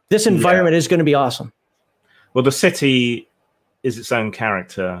this environment is going to be awesome. Well, the city is its own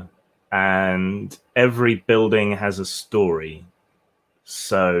character, and every building has a story.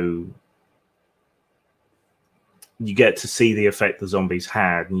 So you get to see the effect the zombies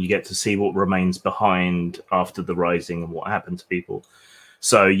had, and you get to see what remains behind after the rising and what happened to people.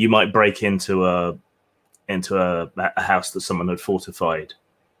 So you might break into a house that someone had fortified,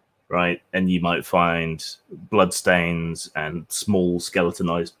 right? And you might find bloodstains and small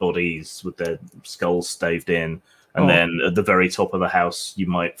skeletonized bodies with their skulls staved in. And then at the very top of the house, you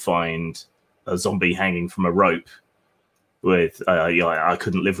might find a zombie hanging from a rope with I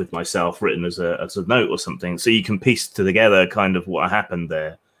couldn't live with myself written as a note or something. So you can piece together kind of what happened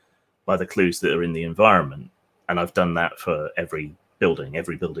there by the clues that are in the environment. And I've done that for every building.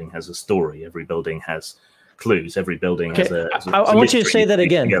 Every building has a story. Every building has clues. Every building has a I want you to say that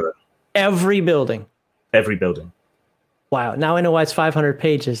again. Together. Every building. Every building. Wow. Now I know why it's 500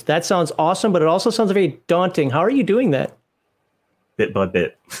 pages. That sounds awesome, but it also sounds very daunting. How are you doing that? Bit by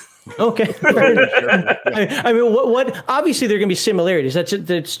bit. Okay. I mean, what? Obviously, there are going to be similarities.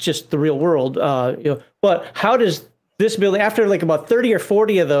 That's just the real world. But how does this building, after like about 30 or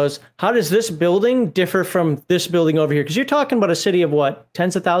 40 of those, how does this building differ from this building over here? Because you're talking about a city of what,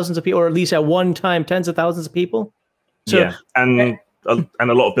 tens of thousands of people, or at least at one time, tens of thousands of people. So, yeah, and a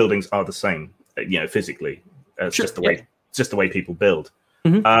lot of buildings are the same, physically. It's just the way people build.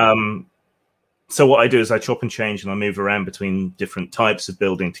 Mm-hmm. So what I do is I chop and change, and I move around between different types of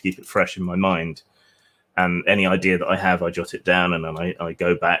building to keep it fresh in my mind. And any idea that I have, I jot it down, and then I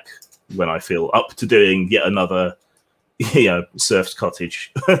go back when I feel up to doing yet another, serf's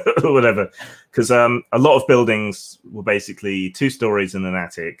cottage or whatever. Because a lot of buildings were basically 2 stories and an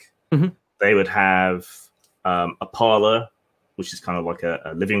attic. Mm-hmm. They would have a parlor, which is kind of like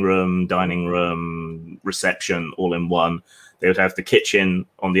a living room, dining room, reception, all in one. They would have the kitchen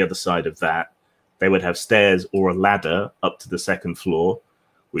on the other side of that. They would have stairs or a ladder up to the 2nd floor,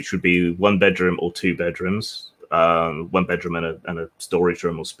 which would be 1 bedroom or 2 bedrooms, 1 bedroom and a storage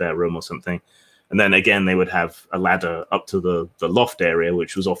room or spare room or something. And then again, they would have a ladder up to the loft area,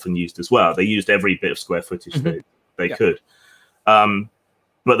 which was often used as well. They used every bit of square footage they could.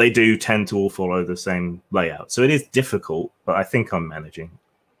 But they do tend to all follow the same layout. So it is difficult, but I think I'm managing.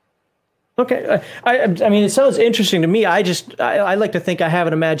 Okay. I mean, it sounds interesting to me. I like to think I have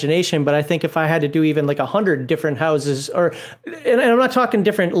an imagination, but I think if I had to do even like 100 different houses, and I'm not talking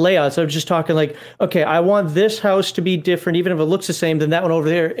different layouts, I'm just talking like, okay, I want this house to be different, even if it looks the same, than that one over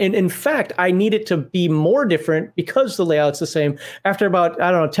there. And in fact, I need it to be more different because the layout's the same. After about, I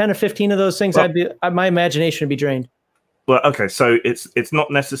don't know, 10 or 15 of those things, my imagination would be drained. Well, okay, so it's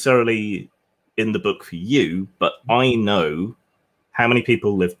not necessarily in the book for you, but I know how many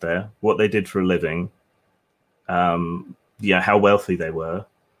people lived there, what they did for a living, how wealthy they were.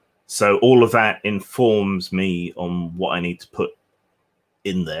 So all of that informs me on what I need to put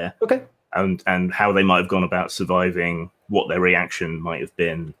in there. Okay. And how they might have gone about surviving, what their reaction might have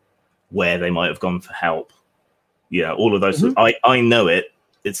been, where they might have gone for help. Yeah, all of those. Mm-hmm. I know it.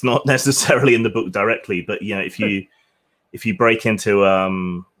 It's not necessarily in the book directly, but if you break into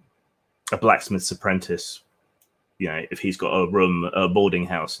a blacksmith's apprentice, if he's got a boarding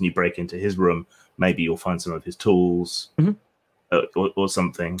house, and you break into his room, maybe you'll find some of his tools or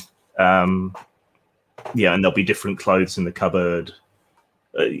something. And there'll be different clothes in the cupboard,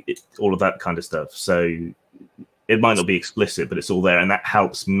 all of that kind of stuff. So it might not be explicit, but it's all there, and that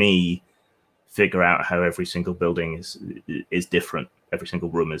helps me figure out how every single building is different. Every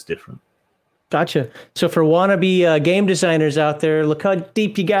single room is different. Gotcha. So for wannabe game designers out there, look how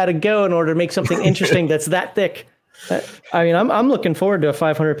deep you got to go in order to make something interesting that's that thick. I mean, I'm looking forward to a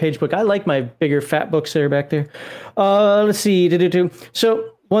 500-page book. I like my bigger fat books that are back there. Let's see.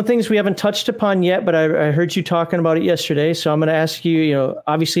 So one things we haven't touched upon yet, but I heard you talking about it yesterday. So I'm going to ask you,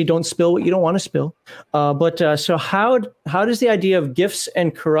 obviously don't spill what you don't want to spill. So how does the idea of gifts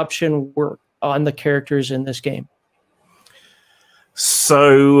and corruption work on the characters in this game?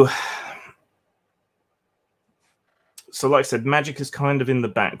 So like I said, magic is kind of in the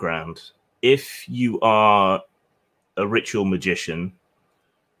background. If you are a ritual magician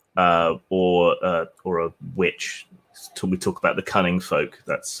or a witch, we talk about the cunning folk.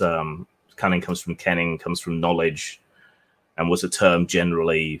 That's cunning comes from kenning, comes from knowledge, and was a term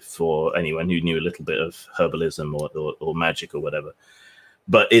generally for anyone who knew a little bit of herbalism or magic or whatever.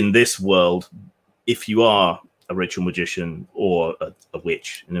 But in this world, if you are a ritual magician or a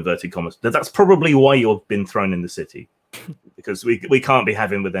witch, in inverted commas, that's probably why you've been thrown in the city, because we can't be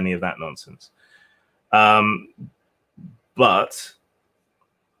having with any of that nonsense. But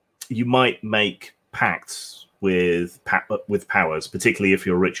you might make pacts with powers, particularly if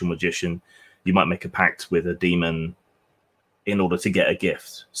you're a ritual magician. You might make a pact with a demon in order to get a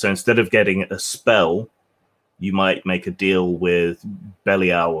gift. So instead of getting a spell, you might make a deal with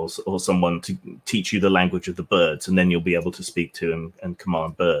Belial or someone to teach you the language of the birds, and then you'll be able to speak to and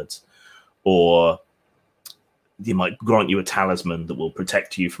command birds. Or you might grant you a talisman that will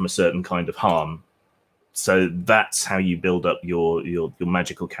protect you from a certain kind of harm. So that's how you build up your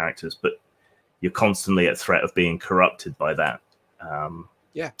magical characters, but you're constantly at threat of being corrupted by that.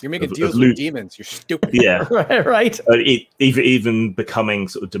 Yeah, you're making deals with demons. You're stupid. Yeah, right. Even becoming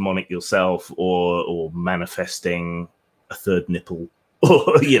sort of demonic yourself, or manifesting a third nipple,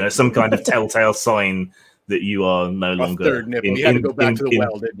 or some kind of telltale sign that you are no longer. Third nipple. You had to go back to the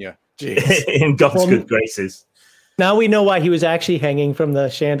well, didn't you? Jeez. In God's good graces. Now we know why he was actually hanging from the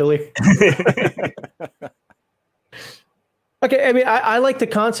chandelier. Okay, I mean, I like the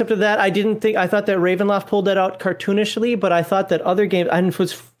concept of that. I thought that Ravenloft pulled that out cartoonishly, but I thought that other games, and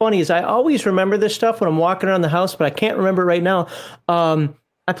what's funny is I always remember this stuff when I'm walking around the house, but I can't remember right now. I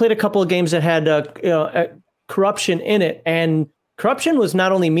played a couple of games that had corruption in it, and corruption was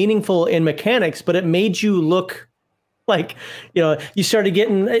not only meaningful in mechanics, but it made you look like, you started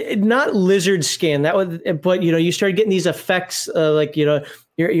getting not lizard skin but you started getting these effects like,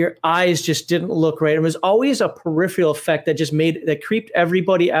 your eyes just didn't look right. It was always a peripheral effect that creeped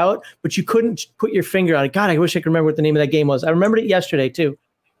everybody out, but you couldn't put your finger on it. God, I wish I could remember what the name of that game was. I remembered it yesterday too,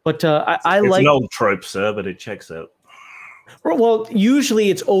 but it's an old trope, sir, but it checks out. Well, usually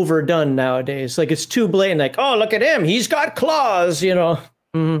it's overdone nowadays. Like it's too blatant. Like, oh, look at him, he's got claws.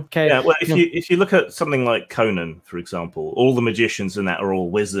 Okay. Yeah, well, if you look at something like Conan, for example, all the magicians in that are all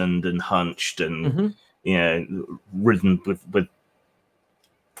wizened and hunched and ridden with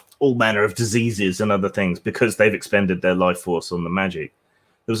all manner of diseases and other things because they've expended their life force on the magic.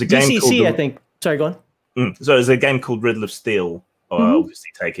 There was a game called I think. Sorry, go on. So there's a game called Riddle of Steel,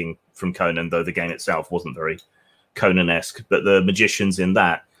 obviously taking from Conan, though the game itself wasn't very Conan-esque. But the magicians in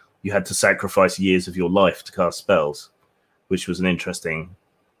that, you had to sacrifice years of your life to cast spells, which was an interesting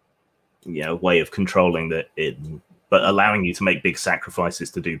way of controlling but allowing you to make big sacrifices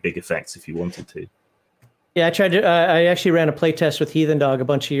to do big effects if you wanted to. Yeah, I tried to. I actually ran a playtest with Heathen Dog a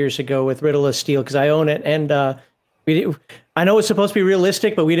bunch of years ago with Riddle of Steel because I own it, and I know it's supposed to be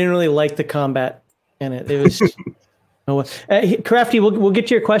realistic, but we didn't really like the combat in it. It was Crafty. We'll get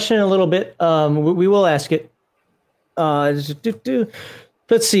to your question in a little bit. We will ask it.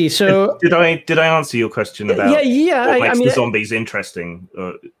 Let's see. So did I answer your question about what makes the zombies interesting?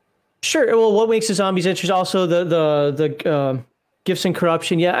 Sure. Well, what makes the zombies interesting? Also, the gifts and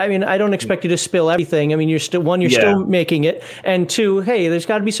corruption. Yeah. I mean, I don't expect you to spill everything. I mean, you're still making it, and two, hey, there's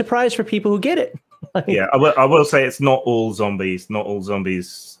got to be surprise for people who get it. Yeah, I will say it's not all zombies. Not all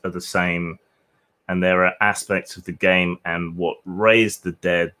zombies are the same, and there are aspects of the game and what Raise the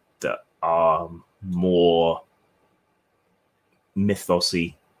Dead that are more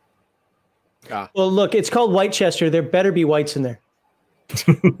mythosy. Well, look, it's called Whitechester. There better be whites in there.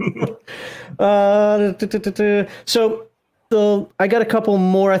 So I got a couple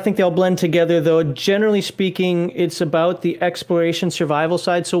more. I think they'll blend together, though. Generally speaking, it's about the exploration survival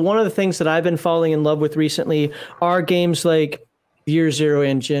side. So one of the things that I've been falling in love with recently are games like Year Zero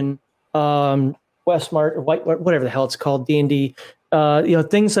Engine, Westmart, whatever the hell it's called, D&D,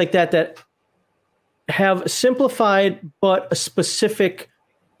 things like that have simplified but a specific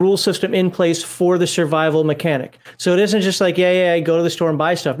rule system in place for the survival mechanic. So it isn't just like, yeah, go to the store and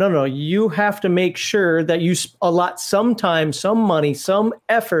buy stuff. No, you have to make sure that you allot some time, some money, some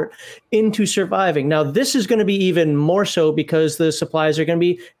effort into surviving. Now, this is going to be even more so because the supplies are going to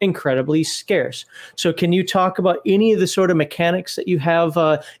be incredibly scarce. So can you talk about any of the sort of mechanics that you have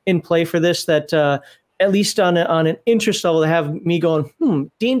in play for this that at least on an interest level, to have me going,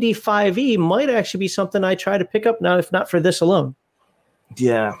 D&D 5e might actually be something I try to pick up now, if not for this alone?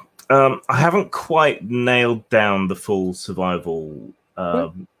 Yeah, I haven't quite nailed down the full survival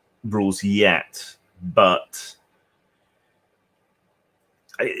rules yet, but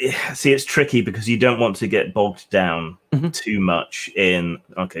see, it's tricky because you don't want to get bogged down too much in,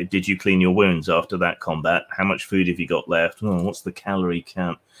 okay, did you clean your wounds after that combat? How much food have you got left? Oh, what's the calorie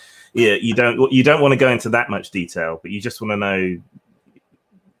count? Yeah, you don't want to go into that much detail, but you just want to know,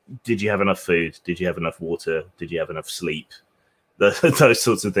 did you have enough food? Did you have enough water? Did you have enough sleep? Those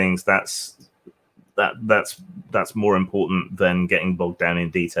sorts of things. That's more important than getting bogged down in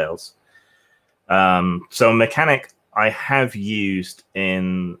details. So a mechanic I have used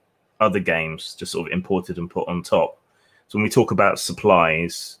in other games, just sort of imported and put on top. So when we talk about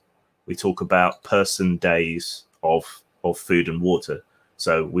supplies, we talk about person days of food and water.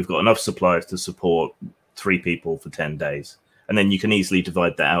 So we've got enough supplies to support 3 people for 10 days. And then you can easily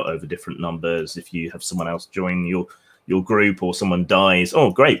divide that out over different numbers. If you have someone else join your group or someone dies, oh,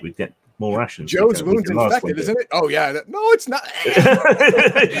 great, we get more rations. Joe's wound's infected, isn't it? Oh, yeah. No, it's not.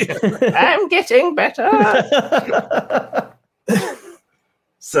 I'm getting better.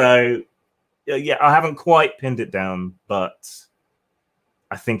 So, yeah, I haven't quite pinned it down, but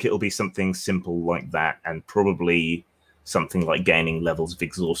I think it'll be something simple like that, and probably something like gaining levels of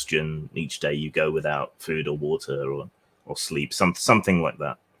exhaustion each day you go without food or water or sleep, something like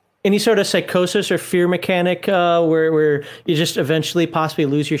that. Any sort of psychosis or fear mechanic where you just eventually possibly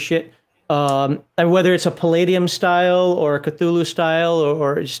lose your shit? And whether it's a Palladium style or a Cthulhu style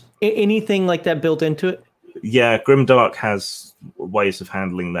or just anything like that built into it? Yeah, Grimdark has ways of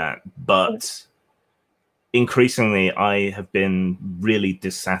handling that, but increasingly I have been really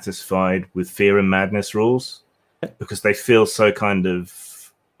dissatisfied with Fear and Madness rules because they feel so kind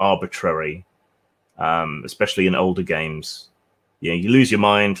of arbitrary, especially in older games. You know, you lose your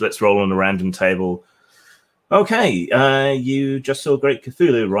mind, let's roll on a random table. Okay, you just saw Great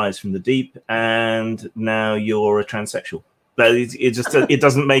Cthulhu rise from the deep, and now you're a transsexual. But it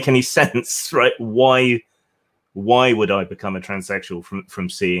doesn't make any sense, right? Why would I become a transsexual from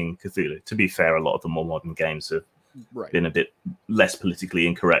seeing Cthulhu? To be fair, a lot of the more modern games have been a bit less politically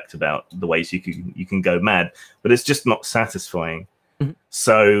incorrect about the ways you can go mad, but it's just not satisfying.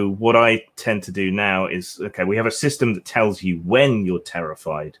 So what I tend to do now is, okay, we have a system that tells you when you're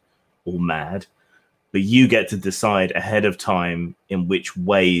terrified or mad, but you get to decide ahead of time in which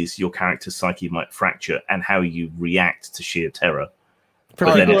ways your character's psyche might fracture and how you react to sheer terror. For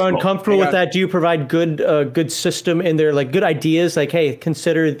people who are uncomfortable with that, do you provide good system in there, like good ideas, like, hey,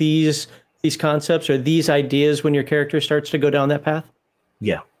 consider these concepts or these ideas when your character starts to go down that path?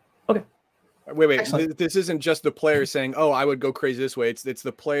 Yeah. Okay. Wait. Excellent. This isn't just the player saying, "Oh, I would go crazy this way." It's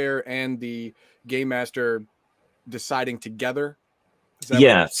the player and the game master deciding together.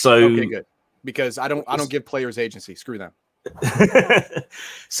 Yeah. So okay, good. Because I don't give players agency. Screw them.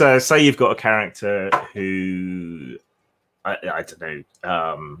 So say you've got a character who I don't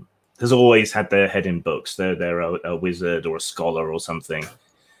know has always had their head in books. They're a wizard or a scholar or something.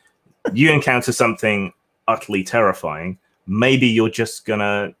 You encounter something utterly terrifying. Maybe you're just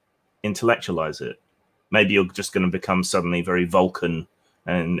gonna intellectualize it. Maybe you're just going to become suddenly very Vulcan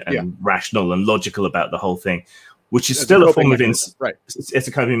and rational and logical about the whole thing, which is still a form of it's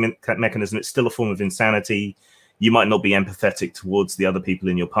a coping mechanism. It's still a form of insanity. You might not be empathetic towards the other people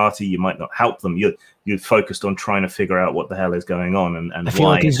in your party. You might not help them. You're focused on trying to figure out what the hell is going on and I feel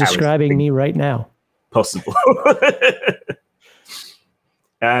like he's describing me right now. Possible.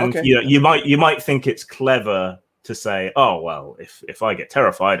 And you might think it's clever to say, oh, well, if I get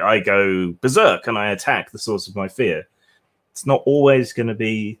terrified, I go berserk and I attack the source of my fear. It's not always going to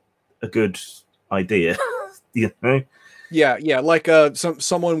be a good idea, you know? Yeah. Like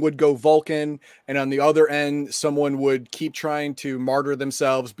someone would go Vulcan, and on the other end, someone would keep trying to martyr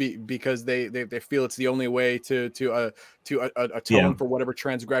themselves because they feel it's the only way to atone for whatever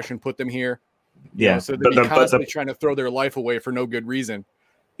transgression put them here. Yeah. You know, so they're constantly trying to throw their life away for no good reason.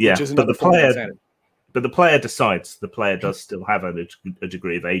 Yeah, but the player decides. The player does still have a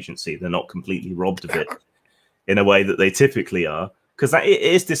degree of agency. They're not completely robbed of it in a way that they typically are, because it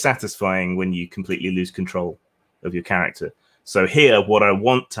is dissatisfying when you completely lose control of your character. So here, what I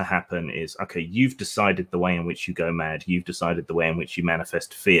want to happen is, okay, you've decided the way in which you go mad. You've decided the way in which you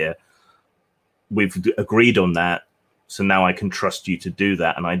manifest fear. We've agreed on that. So now I can trust you to do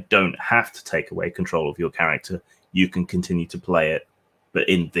that. And I don't have to take away control of your character. You can continue to play it, but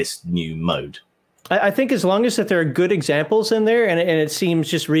in this new mode. I think as long as that there are good examples in there, and it seems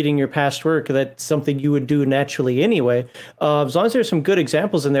just reading your past work, that's something you would do naturally anyway. As long as there's some good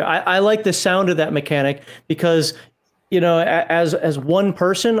examples in there, I like the sound of that mechanic because, you know, as one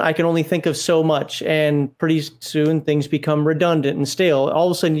person, I can only think of so much, and pretty soon things become redundant and stale. All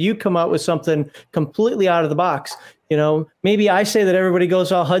of a sudden, you come out with something completely out of the box. You know, maybe I say that everybody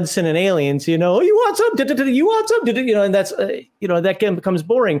goes all Hudson and Aliens. You know, you want some? You want some? You know, and that's you know, that game becomes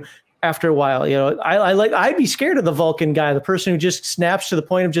boring after a while. You know, I'd be scared of the Vulcan guy, the person who just snaps to the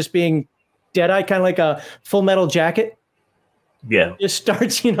point of just being dead-eyed, kind of like a Full Metal Jacket. Yeah, just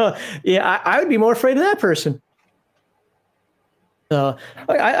starts. You know, yeah, I would be more afraid of that person.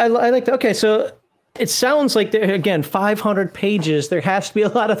 I like that. Okay, so it sounds like, again, 500 pages. There has to be a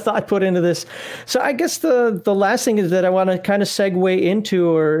lot of thought put into this. So I guess the last thing is that I want to kind of segue into,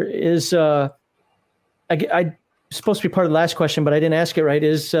 or is I supposed to be part of the last question, but I didn't ask it right.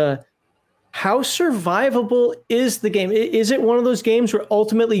 Is how survivable is the game? Is it one of those games where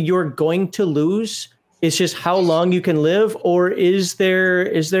ultimately you're going to lose? It's just how long you can live, or is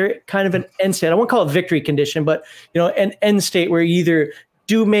there kind of an end state? I won't call it victory condition, but you know, an end state where you either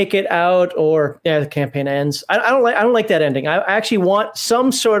do make it out or the campaign ends. I don't like that ending. I actually want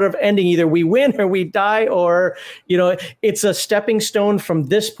some sort of ending. Either we win or we die, or you know, it's a stepping stone from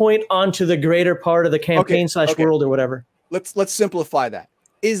this point onto the greater part of the campaign / world or whatever. Let's simplify that.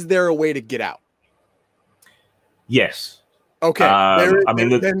 Is there a way to get out? Yes. Okay,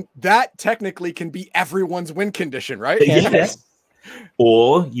 then that technically can be everyone's win condition, right? Yes.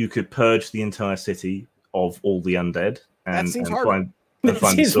 Or you could purge the entire city of all the undead and that seems and harder. find the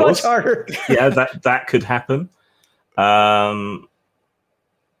Seems source. much harder. Yeah, that could happen. Yeah,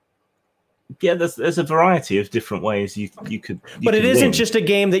 there's a variety of different ways you could. But it isn't just a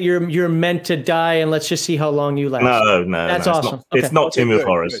game that you're meant to die and let's just see how long you last. No, that's awesome. It's not Tomb of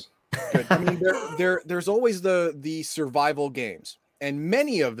Horrors. Good. I mean, there's always the survival games, and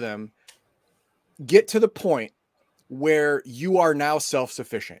many of them get to the point where you are now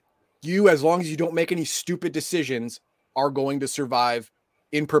self-sufficient. You, as long as you don't make any stupid decisions, are going to survive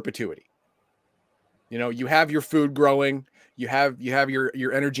in perpetuity. You know, you have your food growing, you have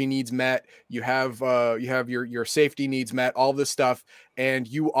your energy needs met, you have your safety needs met, all this stuff, and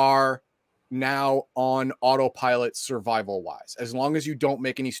you are now on autopilot survival wise. As long as you don't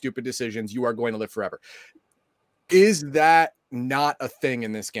make any stupid decisions, you are going to live forever. Is that not a thing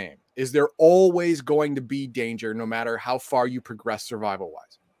in this game? Is there always going to be danger no matter how far you progress survival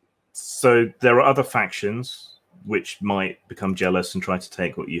wise? So there are other factions which might become jealous and try to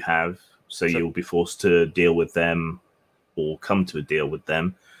take what you have. So you'll be forced to deal with them or come to a deal with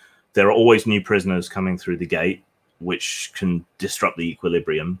them. There are always new prisoners coming through the gate, which can disrupt the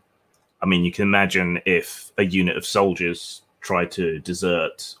equilibrium. I mean, you can imagine if a unit of soldiers tried to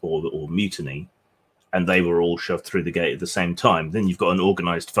desert or mutiny, and they were all shoved through the gate at the same time, then you've got an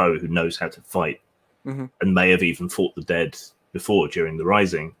organized foe who knows how to fight and may have even fought the dead before during the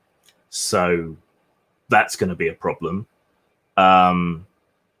Rising. So that's going to be a problem. I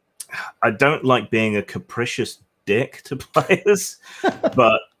don't like being a capricious dick to players,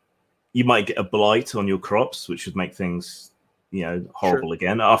 but you might get a blight on your crops, which would make things, you know, horrible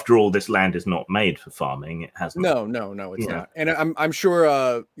again. After all, this land is not made for farming. It hasn't. No, it's not. And I'm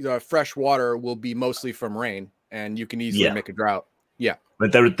sure fresh water will be mostly from rain, and you can easily make a drought. Yeah,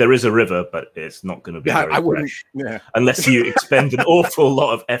 but there is a river, but it's not going to be very fresh unless you expend an awful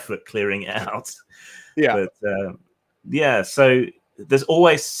lot of effort clearing it out. Yeah, but so there's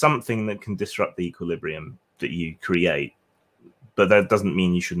always something that can disrupt the equilibrium that you create, but that doesn't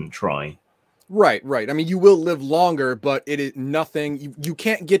mean you shouldn't try. Right. I mean, you will live longer, but it is nothing. You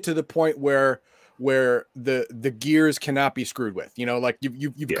can't get to the point where the gears cannot be screwed with. You know, like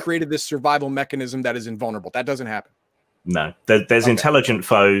you've created this survival mechanism that is invulnerable. That doesn't happen. No, there's intelligent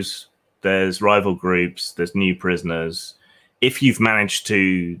foes. There's rival groups. There's new prisoners. If you've managed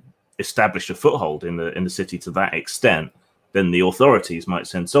to establish a foothold in the city to that extent, then the authorities might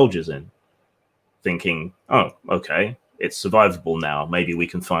send soldiers in, thinking, "Oh, okay, it's survivable now. Maybe we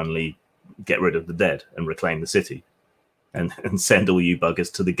can finally get rid of the dead and reclaim the city, and send all you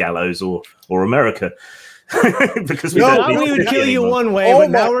buggers to the gallows or America." Because we would kill you one way, but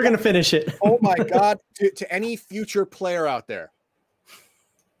now we're going to finish it. Oh my God! To any future player out there,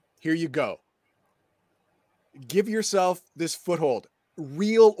 here you go. Give yourself this foothold.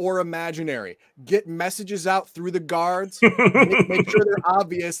 real or imaginary. Get messages out through the guards. Make sure they're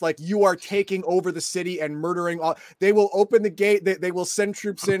obvious, like you are taking over the city and murdering all. They will open the gate. They will send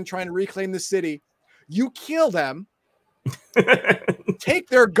troops in trying to reclaim the city. You kill them, take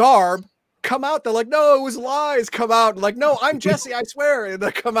their garb, come out. They're like, no, it was lies. Come out. Like, no, I'm Jesse, I swear. And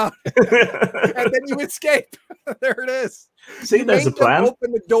they come out. And then you escape. There it is. See, you there's a plan.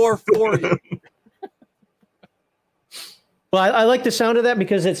 Open the door for you. Well, I like the sound of that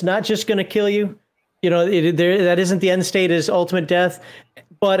because it's not just going to kill you. You know, that isn't the end state is ultimate death.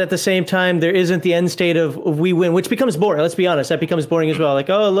 But at the same time, there isn't the end state of we win, which becomes boring. Let's be honest. That becomes boring as well. Like,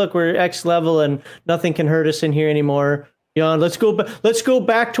 oh, look, we're X level and nothing can hurt us in here anymore. You know, let's go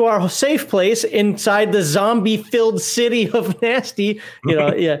back to our safe place inside the zombie-filled city of Nasty. You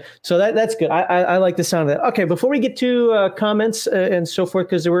know, yeah. So that's good. I like the sound of that. Okay, before we get to comments and so forth,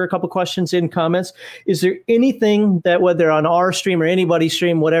 because there were a couple questions in comments, is there anything that whether on our stream or anybody's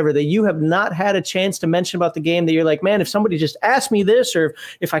stream, whatever, that you have not had a chance to mention about the game that you're like, man, if somebody just asked me this, or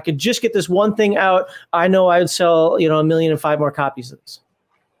if I could just get this one thing out, I know I would sell 1,000,005 more copies of this.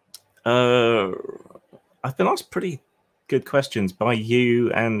 I've been asked pretty good questions by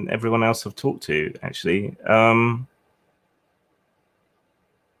you and everyone else I've talked to, actually. I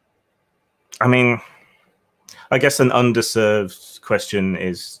mean, I guess an underserved question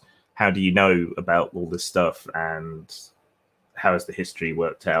is, how do you know about all this stuff and how has the history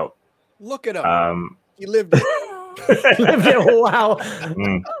worked out? Look at him. He lived it. Lived it. Wow.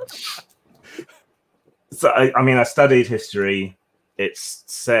 So, I mean, I studied history. It's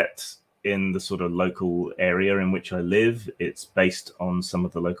set in the sort of local area in which I live. It's based on some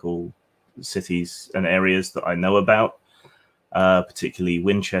of the local cities and areas that I know about, particularly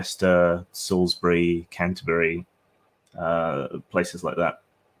Winchester, Salisbury, Canterbury, places like that.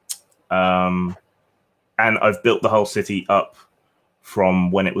 And I've built the whole city up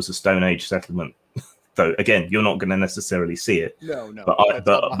from when it was a Stone Age settlement. Though again, you're not going to necessarily see it. No. But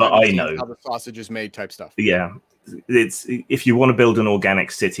I know how the sausage is made, type stuff. Yeah. It's if you want to build an organic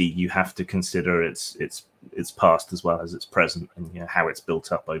city, you have to consider its past as well as its present, and how it's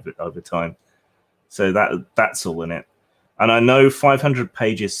built up over time. So that's all in it. And I know 500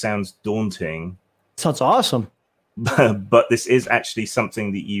 pages sounds daunting. Sounds awesome. But this is actually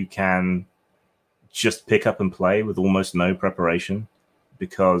something that you can just pick up and play with almost no preparation,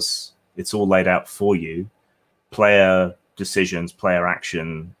 because it's all laid out for you. Player decisions, player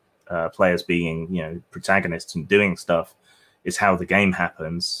action, players being, protagonists and doing stuff is how the game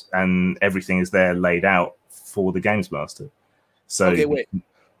happens, and everything is there laid out for the games master. So, okay, wait.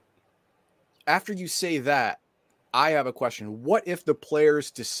 After you say that, I have a question. What if the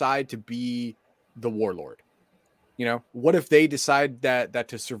players decide to be the warlord? What if they decide that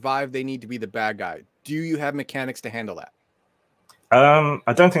to survive, they need to be the bad guy? Do you have mechanics to handle that?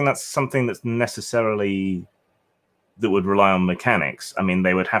 I don't think that's something that's necessarily that would rely on mechanics. I mean,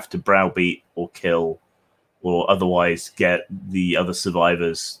 they would have to browbeat or kill or otherwise get the other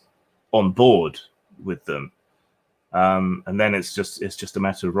survivors on board with them. And then it's just a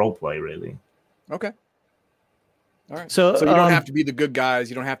matter of role play, really. Okay. All right. So you don't have to be the good guys.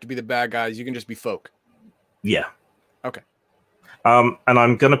 You don't have to be the bad guys. You can just be folk. Yeah. Okay. And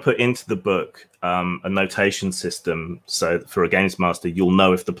I'm going to put into the book a notation system, so for a games master, you'll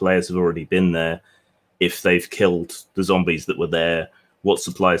know if the players have already been there, if they've killed the zombies that were there, what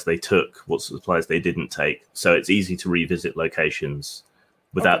supplies they took, what supplies they didn't take. So it's easy to revisit locations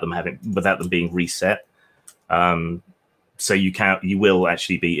without them being reset. So you will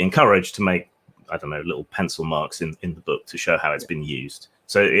actually be encouraged to make, I don't know, little pencil marks in the book to show how it's been used.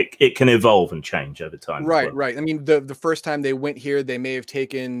 So it can evolve and change over time. Right, right. I mean, the first time they went here, they may have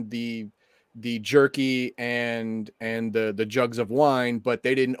taken the jerky and the jugs of wine, but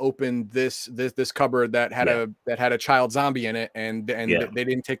they didn't open this cupboard that had a child zombie in it, and they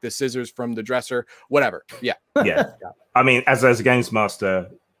didn't take the scissors from the dresser, whatever. Yeah. Yeah. I mean, as a games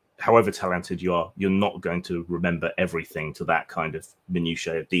master, however talented you are, you're not going to remember everything to that kind of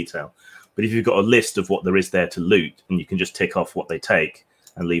minutiae of detail. But if you've got a list of what there is there to loot, and you can just tick off what they take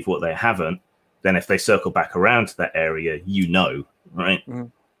and leave what they haven't, then if they circle back around to that area, right? Mm-hmm.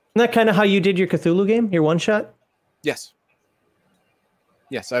 Isn't that kind of how you did your Cthulhu game, your one shot? Yes.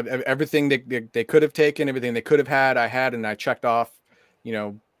 Yes, everything they could have taken, everything they could have had, I had, and I checked off,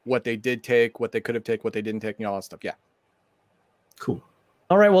 what they did take, what they could have taken, what they didn't take, all that stuff. Yeah. Cool.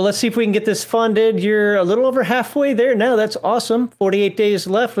 All right, well, let's see if we can get this funded. You're a little over halfway there now. That's awesome. 48 days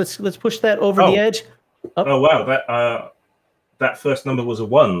left. Let's push that over the edge. Oh wow, that first number was a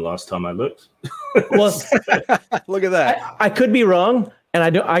 1 last time I looked. Well, look at that. I could be wrong. and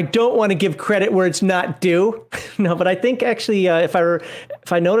I don't want to give credit where it's not due. No, but I think actually, if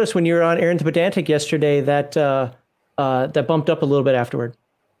I noticed when you were on Aaron the Pedantic yesterday, that that bumped up a little bit afterward.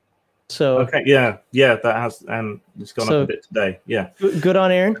 So okay, yeah, that has, and it's gone up a bit today. Yeah, good on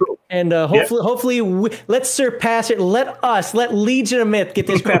Aaron, cool. And hopefully, let's let Legion of Myth get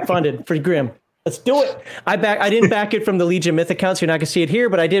this crap funded for Grim. Let's do it. I didn't back it from the Legion Myth account, so you're not gonna see it here,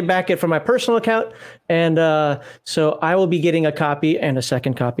 but I did back it from my personal account, and so I will be getting a copy and a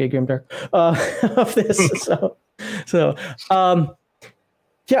second copy of Grimdark of this.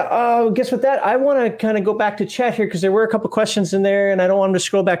 Guess with that, I want to kind of go back to chat here because there were a couple questions in there, and I don't want them to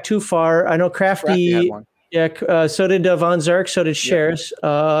scroll back too far. I know Crafty had one. Yeah, so did Von Zark, so did Sheris.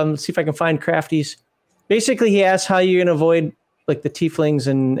 Let's see if I can find Crafty's. Basically, he asked how you're gonna avoid like the tieflings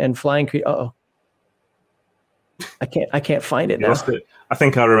and flying creatures. Uh-oh. I can't find it now. I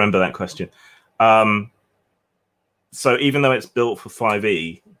think I remember that question. So even though it's built for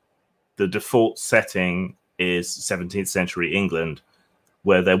 5e, the default setting is 17th century England,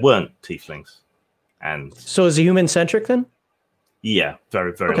 where there weren't tieflings. And so is it human centric then? Yeah,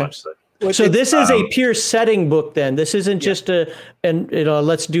 very much so. So this is a pure setting book then. This isn't just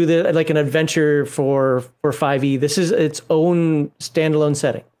let's do like an adventure for 5e. This is its own standalone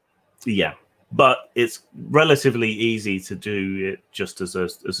setting. Yeah. But it's relatively easy to do it just as a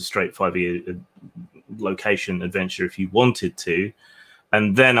straight 5e location adventure if you wanted to.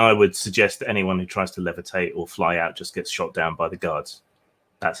 And then I would suggest that anyone who tries to levitate or fly out just gets shot down by the guards.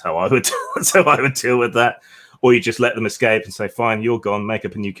 That's how I would deal with that. Or you just let them escape and say, fine, you're gone, make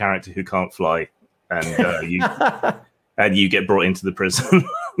up a new character who can't fly. And you get brought into the prison.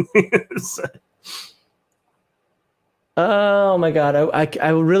 So. Oh my God. I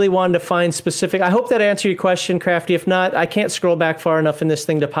really wanted to find specific. I hope that answered your question, Crafty. If not, I can't scroll back far enough in this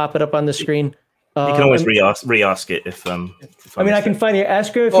thing to pop it up on the screen. You can always re-ask it if I can find it.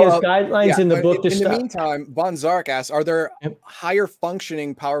 Ask her if he has guidelines in the book to stop. In the meantime, Von Zark asks, are there higher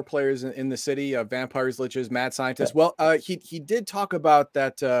functioning power players in the city of vampires, liches, mad scientists? Well, he did talk about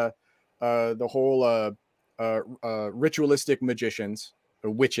that the whole ritualistic magicians, or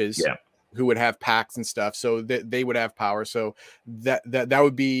witches, who would have pacts and stuff, so that they would have power. So that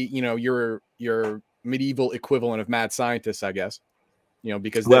would be, your medieval equivalent of mad scientists, I guess.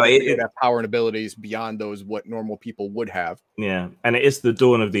 Because they have power and abilities beyond those what normal people would have. Yeah, and it is the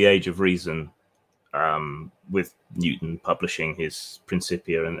dawn of the Age of Reason, with Newton publishing his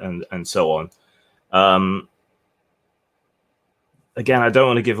Principia and so on. Again, I don't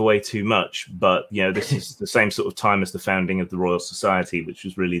want to give away too much, but this is the same sort of time as the founding of the Royal Society, which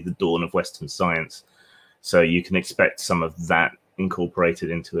was really the dawn of Western science. So you can expect some of that incorporated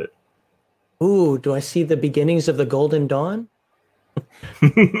into it. Ooh, do I see the beginnings of the Golden Dawn?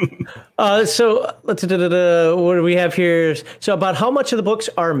 So what do we have here? So about how much of the books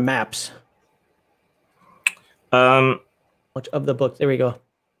are maps? Much of the book. There we go.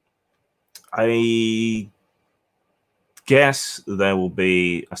 I guess there will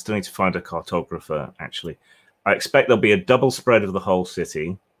be. I still need to find a cartographer. Actually, I expect there'll be a double spread of the whole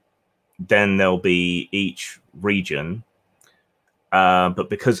city. Then there'll be each region. But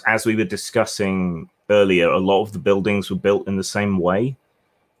because, as we were discussing earlier, a lot of the buildings were built in the same way.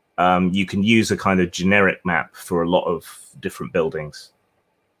 You can use a kind of generic map for a lot of different buildings.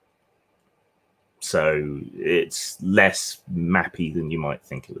 So it's less mappy than you might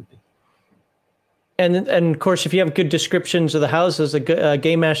think it would be. And of course, if you have good descriptions of the houses, a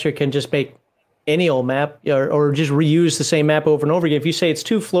game master can just make any old map or just reuse the same map over and over again. If you say it's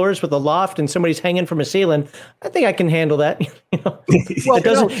 2 floors with a loft and somebody's hanging from a ceiling, I think I can handle that. Well,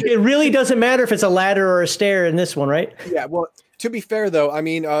 it really doesn't matter if it's a ladder or a stair in this one, right? Yeah. Well, to be fair, though, I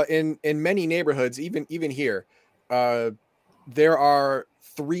mean, in many neighborhoods, even here, there are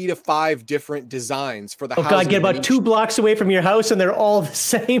 3 to 5 different designs for the house. Oh God, get about 2 blocks away from your house and they're all the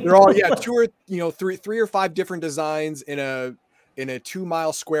same. They're all 2 or 3 or 5 different designs in a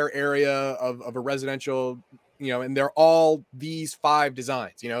 2-mile square area of a residential, and they're all these 5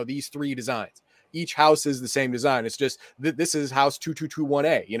 designs, these 3 designs. Each house is the same design. It's just this is house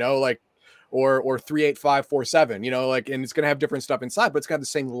 2221A, or 38547, and it's going to have different stuff inside, but it's going to have the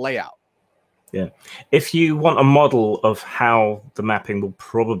same layout. Yeah. If you want a model of how the mapping will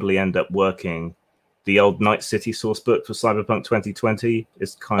probably end up working, the old Night City source book for Cyberpunk 2020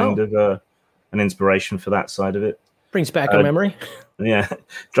 is kind of an inspiration for that side of it. Brings back a memory. Yeah.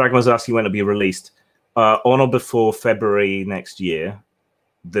 Dragon was asking when it'll be released. On or before February next year.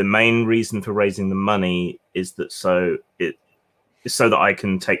 The main reason for raising the money is that so that I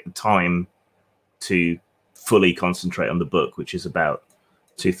can take the time to fully concentrate on the book, which is about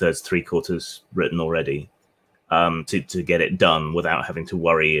 2/3, 3/4 written already. to get it done without having to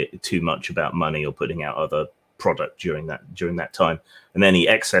worry too much about money or putting out other product during that time. And any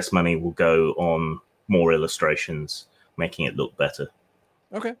excess money will go on more illustrations, making it look better.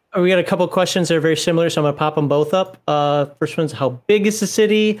 Okay. We got a couple of questions that are very similar, so I'm going to pop them both up. First one's how big is the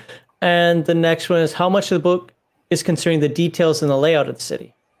city? And the next one is how much of the book is concerning the details and the layout of the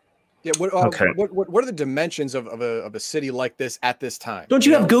city? Yeah. What are the dimensions of a city like this at this time? Don't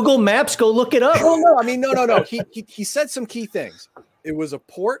you have Google Maps? Go look it up. Oh no, I mean no. He said some key things. It was a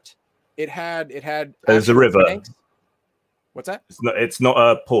port. It had. There's a river. Banks. What's that? It's not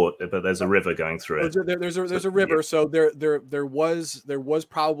a port, but there's a river going through it. There's a river, yeah. So there was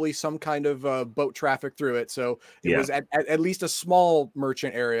probably some kind of boat traffic through it. So it was at least a small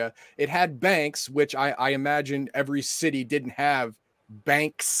merchant area. It had banks, which I imagine every city didn't have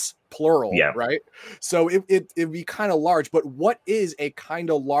banks plural, right? So it'd be kind of large. But what is a kind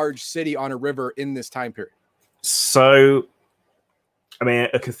of large city on a river in this time period? So, I mean,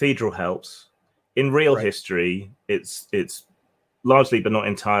 a cathedral helps. In real history, it's largely, but not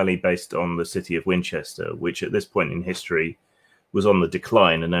entirely, based on the city of Winchester, which at this point in history was on the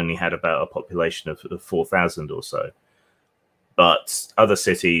decline and only had about a population of 4,000 or so. But other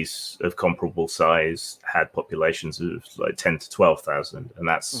cities of comparable size had populations of like 10 to 12,000, and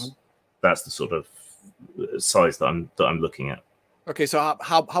that's the sort of size that I'm looking at. Okay, so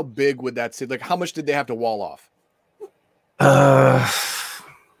how big would that city? Like, how much did they have to wall off?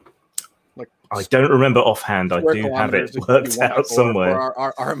 I don't remember offhand. I do have it worked out somewhere.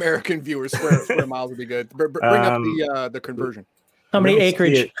 For our American viewers, square miles would be good. Bring up the conversion. How many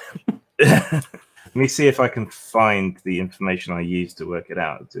acreage? Let me see if I can find the information I used to work it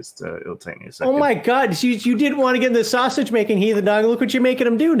out. Just it'll take me a second. Oh my God! You didn't want to get in the sausage making, heathen dog. Look what you're making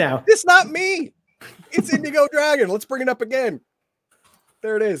him do now. It's not me. It's Indigo Dragon. Let's bring it up again.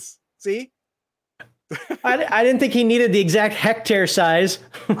 There it is. See? I didn't think he needed the exact hectare size.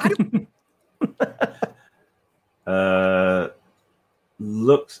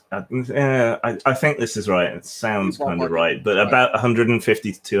 Looks. I think this is right. It sounds kind of right, but about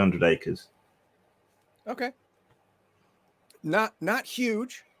 150 to 200 acres. Okay. Not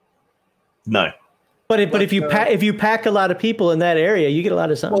huge. No. But if you pack a lot of people in that area, you get a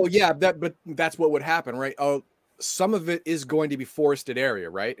lot of sun. Well, yeah, but that's what would happen, right? Some of it is going to be forested area,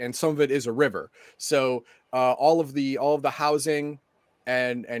 right? And some of it is a river. So all of the housing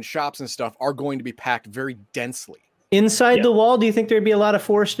and shops and stuff are going to be packed very densely. Inside the wall, do you think there'd be a lot of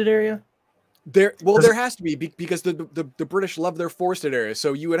forested area? There has to be because the British love their forested areas.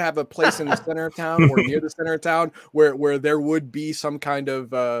 So you would have a place in the center of town or near the center of town where there would be some kind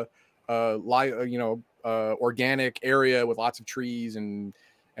of organic area with lots of trees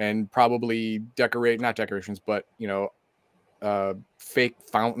and probably not decorations, but fake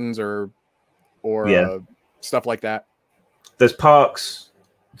fountains or stuff like that. There's parks.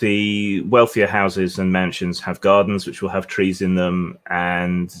 The wealthier houses and mansions have gardens which will have trees in them,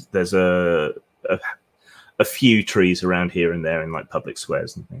 and there's a few trees around here and there in like public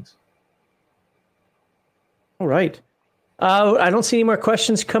squares and things. All right. I don't see any more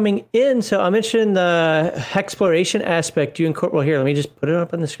questions coming in, so I'm interested in the exploration aspect. Do you incorporate? Well, here, let me just put it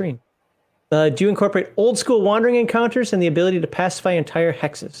up on the screen. Do you incorporate old school wandering encounters and the ability to pacify entire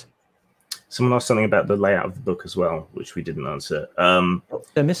hexes? Someone asked something about the layout of the book as well, which we didn't answer. Did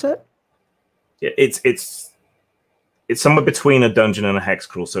I miss that? Yeah, it's somewhere between a dungeon and a hex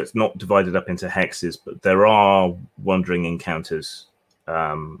crawl, so it's not divided up into hexes, but there are wandering encounters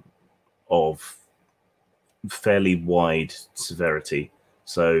of fairly wide severity.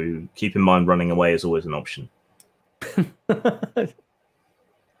 So keep in mind, running away is always an option.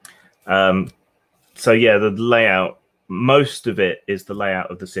 So yeah, the layout. Most of it is the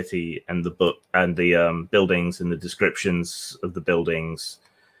layout of the city and the book and the buildings and the descriptions of the buildings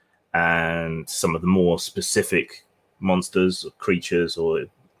and some of the more specific monsters or creatures or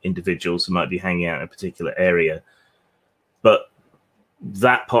individuals who might be hanging out in a particular area. But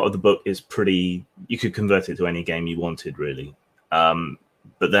that part of the book is pretty, you could convert it to any game you wanted, really. But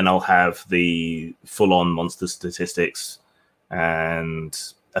then I'll have the full-on monster statistics and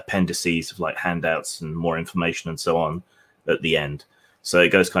appendices of like handouts and more information and so on at the end. So it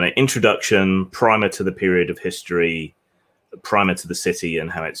goes kind of introduction, primer to the period of history, primer to the city and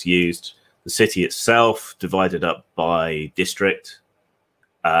how it's used, the city itself divided up by district,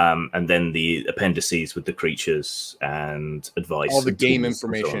 and then the appendices with the creatures and advice. All the game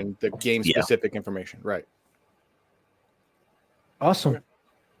information, the game specific information, right? Awesome.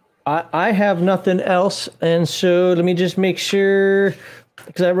 I have nothing else, and so let me just make sure,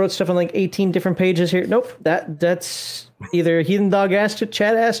 because I wrote stuff on like 18 different pages here. Nope, that's either Heathen Dog asked it,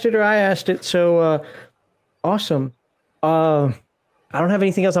 Chad asked it, or I asked it. So Awesome. I don't have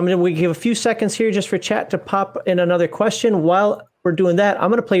anything else. We give a few seconds here just for chat to pop in another question. While we're doing that, I'm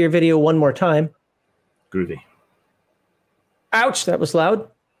going to play your video one more time. Groovy. Ouch, that was loud.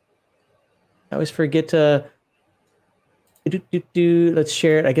 I always forget to let's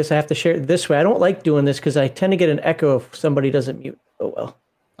share it. I guess I have to share it this way. I don't like doing this because I tend to get an echo if somebody doesn't mute. Oh well.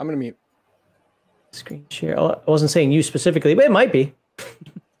 I'm gonna mute. Screen share. Oh, I wasn't saying you specifically, but it might be.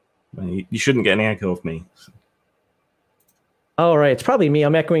 You shouldn't get any echo of me. All right, it's probably me.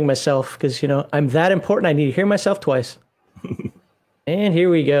 I'm echoing myself because, I'm that important. I need to hear myself twice. And here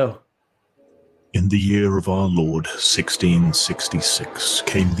we go. In the year of our Lord, 1666,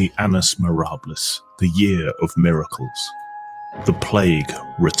 came the Annus Mirabilis, the year of miracles. The plague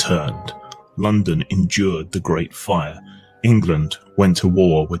returned. London endured the Great Fire. England went to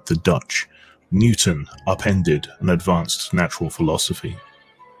war with the Dutch. Newton upended and advanced natural philosophy.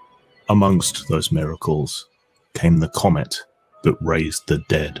 Amongst those miracles came the comet that raised the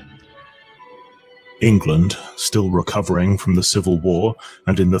dead. England, still recovering from the Civil War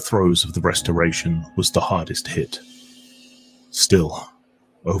and in the throes of the Restoration, was the hardest hit. Still,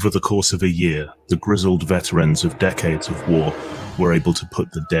 over the course of a year, the grizzled veterans of decades of war were able to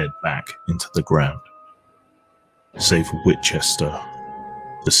put the dead back into the ground. Save Winchester,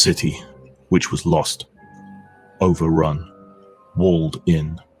 the city which was lost, overrun, walled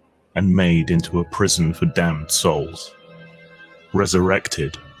in, and made into a prison for damned souls.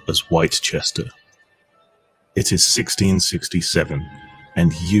 Resurrected as Whitechester. It is 1667,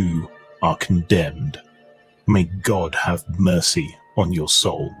 and you are condemned. May God have mercy on your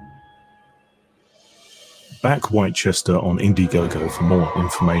soul. Back Whitechester on Indiegogo for more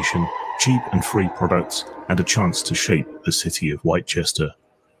information, cheap and free products, and a chance to shape the city of Whitechester.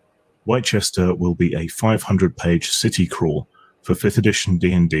 Whitechester will be a 500-page city crawl for 5th edition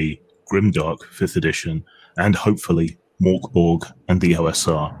D&D, Grimdark 5th edition, and hopefully Morkborg and the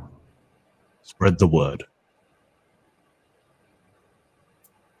OSR. Spread the word.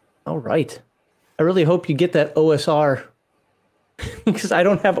 All right. I really hope you get that OSR because I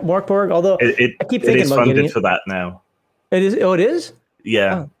don't have Morkborg, although I keep thinking about getting it. It is funded for that now. It is? Oh, it is?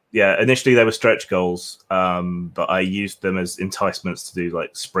 Yeah. Oh. Yeah. Initially, they were stretch goals, but I used them as enticements to do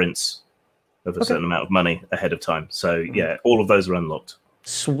like sprints of a certain amount of money ahead of time. So, yeah, all of those are unlocked.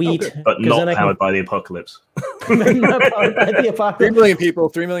 Sweet. Okay. But not powered by the apocalypse. Not powered by the apocalypse. 3 million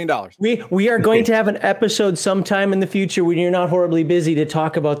people, $3 million. We are going to have an episode sometime in the future when you're not horribly busy to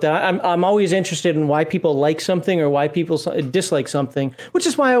talk about that. I'm always interested in why people like something or why people dislike something, which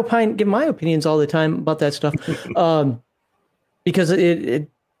is why I give my opinions all the time about that stuff. Because I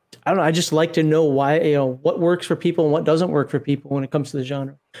don't know, I just like to know why, what works for people and what doesn't work for people when it comes to the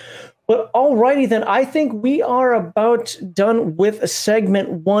genre. But alrighty then, I think we are about done with segment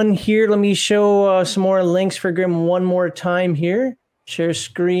 1 here. Let me show some more links for Grim one more time here. Share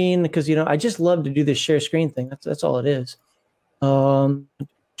screen, because I just love to do this share screen thing. That's all it is.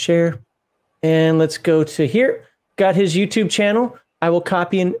 Share, and let's go to here. Got his YouTube channel. I will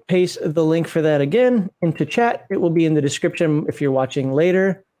copy and paste the link for that again into chat. It will be in the description if you're watching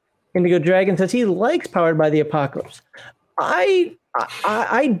later. Indigo Dragon says he likes Powered by the Apocalypse. I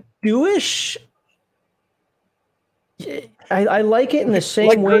do-ish. I like it in the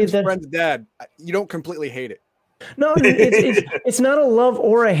same way that friend's dad. You don't completely hate it. No, it's not a love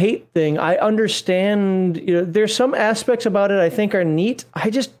or a hate thing. I understand. There's some aspects about it I think are neat. I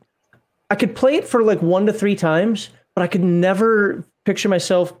could play it for like 1 to 3 times, but I could never picture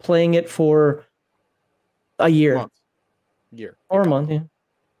myself playing it for a year. Or a month. Yeah.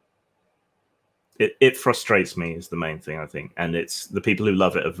 It frustrates me is the main thing, I think. And it's the people who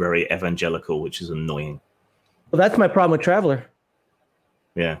love it are very evangelical, which is annoying. Well, that's my problem with Traveler.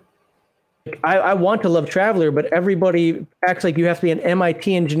 Yeah. I want to love Traveler, but everybody acts like you have to be an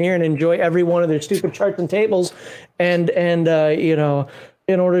MIT engineer and enjoy every one of their stupid charts and tables and in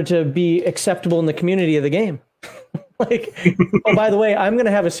order to be acceptable in the community of the game. Oh, by the way, I'm going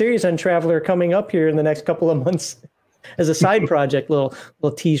to have a series on Traveler coming up here in the next couple of months. As a side project, little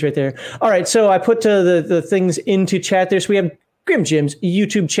tease right there. All right, so I put the things into chat there. So we have Grim Jim's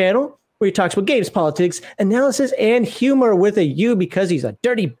YouTube channel where he talks about games, politics, analysis, and humor with a U because he's a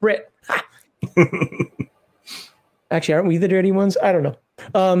dirty Brit. Actually, aren't we the dirty ones? I don't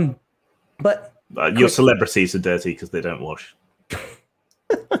know. But your celebrities are dirty because they don't wash.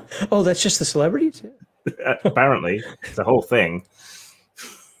 Oh, that's just the celebrities? Apparently, it's the whole thing.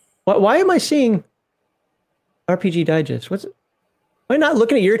 Why am I seeing RPG Digest? Am I not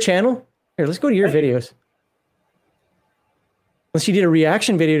looking at your channel? Here, let's go to your videos. Unless you did a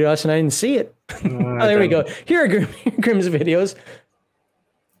reaction video to us and I didn't see it. Oh, there we go. Here are Grim's videos.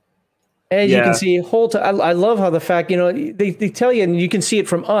 As you Yeah. can see, I love how the fact, they tell you, and you can see it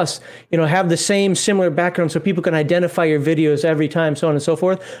from us, have the same similar background so people can identify your videos every time, so on and so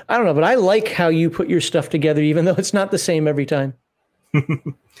forth. I don't know, but I like how you put your stuff together, even though it's not the same every time.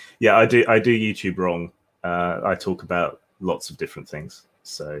 Yeah, I do YouTube wrong. I talk about lots of different things.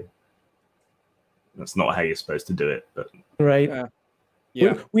 So that's not how you're supposed to do it. But Right.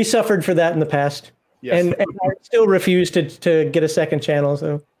 Yeah. We suffered for that in the past. Yes. And I still refuse to get a second channel,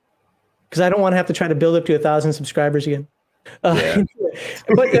 so because I don't want to have to try to build up to 1,000 subscribers again. Yeah.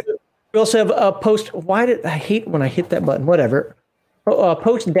 But we also have a post. Why did I hate when I hit that button? Whatever.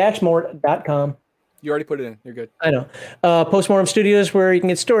 Post-more.com. You already put it in. You're good. I know. Postmortem Studios, where you can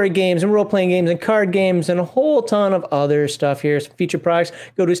get story games and role-playing games and card games and a whole ton of other stuff here. Some featured products.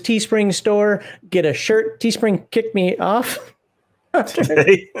 Go to his Teespring store, get a shirt. Teespring kicked me off.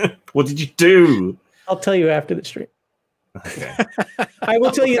 What did you do? I'll tell you after the stream. Okay. I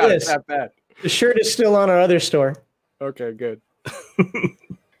will tell you God, this. it's that bad. The shirt is still on our other store. Okay, good.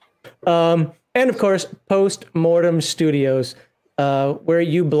 And of course, Postmortem Studios, where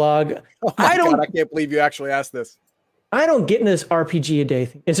you blog. Oh my God, I can't believe you actually asked this. I don't get in this RPG a day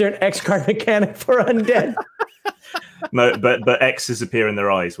thing. Is there an X card mechanic for undead? No, but X's appear in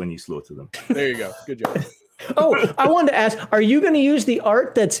their eyes when you slaughter them. There you go. Good job. Oh, I wanted to ask: are you going to use the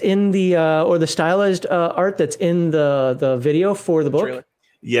art that's in the or the stylized art that's in the video for the book? Trailer.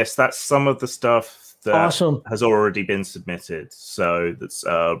 Yes, that's some of the stuff that Awesome. has already been submitted. So that's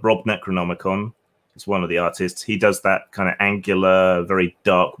Rob Necronomicon is one of the artists. He does that kind of angular, very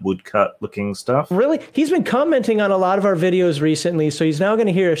dark woodcut looking stuff. Really? He's been commenting on a lot of our videos recently, so he's now going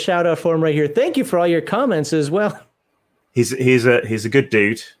to hear a shout out for him right here. Thank you for all your comments as well. He's a good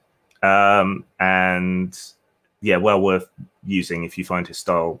dude, and yeah, well worth using if you find his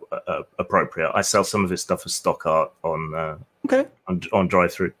style appropriate. I sell some of his stuff as stock art on Okay. on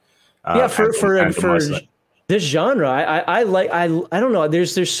drive-through. Yeah, for and on my site. this genre, I don't know.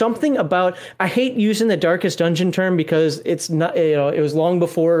 There's something about, I hate using the Darkest Dungeon term because it's not, it was long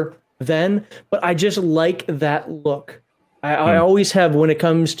before then, but I just like that look. I always have when it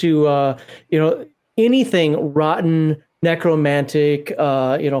comes to anything rotten, necromantic,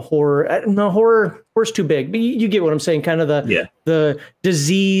 horror. No, horror's too big, but you get what I'm saying. Kind of the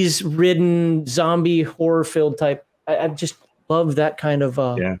disease-ridden zombie horror-filled type. I just love that kind of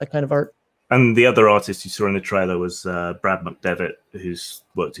art. And the other artist you saw in the trailer was Brad McDevitt, who's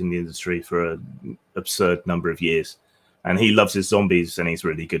worked in the industry for an absurd number of years, and he loves his zombies and he's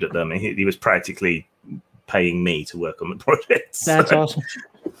really good at them. He was practically paying me to work on the project. That's awesome.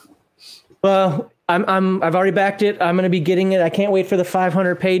 Well, I've already backed it. I'm going to be getting it. I can't wait for the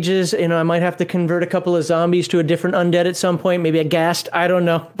 500 pages. I might have to convert a couple of zombies to a different undead at some point, maybe a ghast. I don't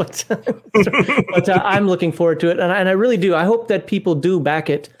know, but I'm looking forward to it, and I really do. I hope that people do back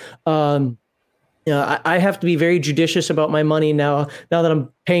it. I have to be very judicious about my money now that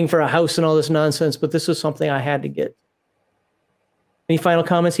I'm paying for a house and all this nonsense. But this was something I had to get. Any final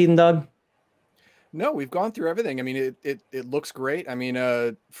comments, Heathen Dog? No, we've gone through everything. I mean, it looks great. I mean,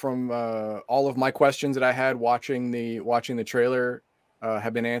 from all of my questions that I had watching the trailer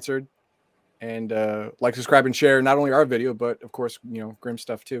have been answered. And like, subscribe, and share not only our video, but of course, Grim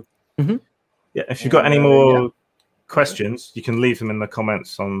stuff too. Mm-hmm. Yeah, if you've got any more questions, you can leave them in the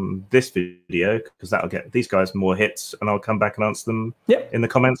comments on this video because that'll get these guys more hits, and I'll come back and answer them in the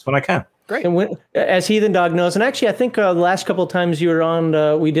comments when I can. Great. And as Heathen Dog knows, and actually I think the last couple of times you were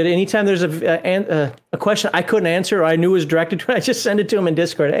on, we did it. Anytime there's a question I couldn't answer or I knew was directed to, I just send it to him in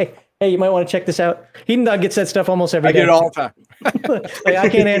Discord. Hey, you might want to check this out. Heathen Dog gets that stuff almost every day. I get it all the time. Like, I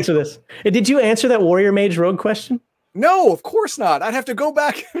can't answer this. Did you answer that Warrior Mage Rogue question? No, of course not. I'd have to go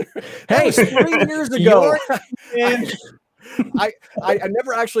back. That was 3 years ago. I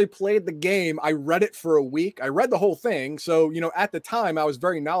never actually played the game. I read it for a week. I read the whole thing. So, at the time I was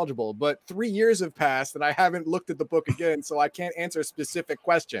very knowledgeable, but 3 years have passed and I haven't looked at the book again. So I can't answer specific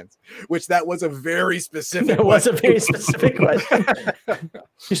questions, which that was a very specific It was a very specific question.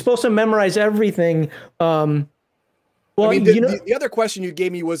 You're supposed to memorize everything. Well, I mean, the other question you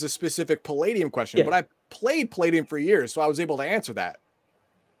gave me was a specific Palladium question, but I played Palladium for years, so I was able to answer that.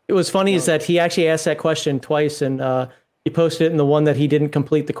 It was funny is that he actually asked that question twice, and he posted it in the one that he didn't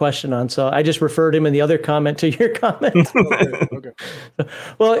complete the question on. So I just referred him in the other comment to your comment. Okay.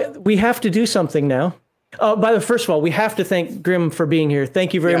 Well, we have to do something now. First of all, we have to thank Grim for being here.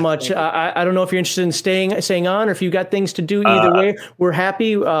 Thank you very much. I don't know if you're interested in staying on or if you've got things to do. Either way, we're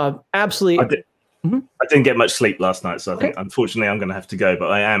happy. Absolutely. I didn't get much sleep last night, so I think unfortunately I'm going to have to go. But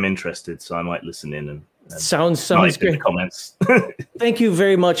I am interested, so I might listen in and Sounds Type in the great. comments. Thank you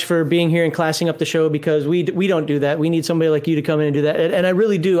very much for being here and classing up the show, because we don't do that. We need somebody like you to come in and do that. And I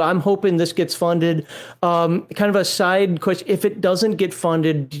really do. I'm hoping this gets funded. Kind of a side question: if it doesn't get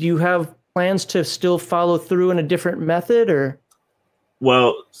funded, do you have plans to still follow through in a different method, or?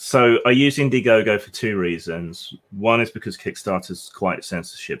 Well, so I use Indiegogo for two reasons. One is because Kickstarter's quite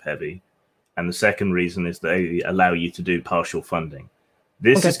censorship heavy, and the second reason is they allow you to do partial funding.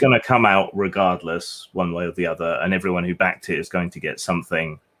 This is going to come out regardless, one way or the other, and everyone who backed it is going to get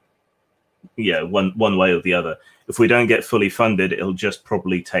something, one way or the other. If we don't get fully funded, it'll just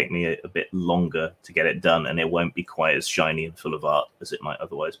probably take me a bit longer to get it done, and it won't be quite as shiny and full of art as it might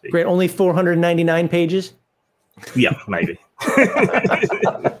otherwise be. Great, only 499 pages? Yeah, maybe.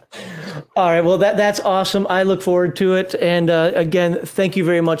 All right, well, that's awesome. I look forward to it. And again, thank you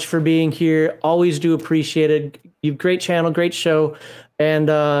very much for being here. Always do appreciate it. You've great channel, great show. And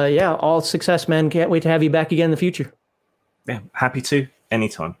all success, man. Can't wait to have you back again in the future. Yeah, happy to.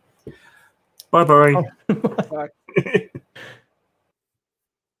 Anytime. Bye-bye. Bye.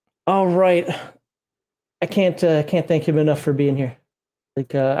 All right. I can't thank him enough for being here.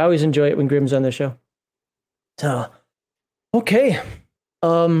 I always enjoy it when Grim's on the show. So, okay.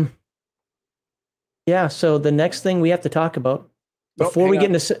 So the next thing we have to talk about before we get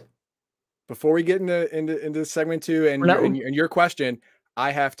into segment 2 and your question,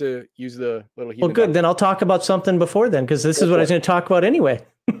 I have to use the little. Well, good. Then I'll talk about something before then, because this is what I was going to talk about anyway.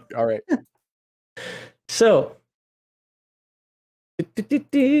 All right. So,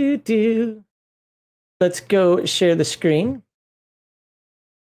 let's go share the screen,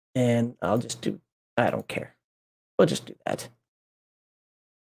 and I'll just do. I don't care. We'll just do that.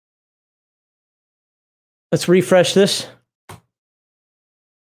 Let's refresh this.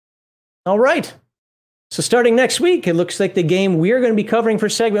 All right. So starting next week, it looks like the game we're going to be covering for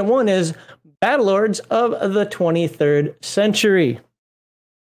segment 1 is Battlelords of the 23rd Century.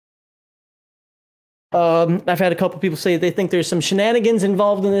 I've had a couple people say they think there's some shenanigans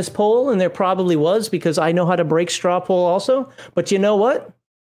involved in this poll, and there probably was, because I know how to break straw poll also. But you know what?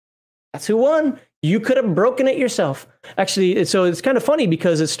 That's who won. You could have broken it yourself. Actually, so it's kind of funny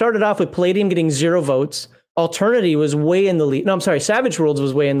because it started off with Palladium getting 0 votes. Alternity was way in the lead. No, I'm sorry. Savage Worlds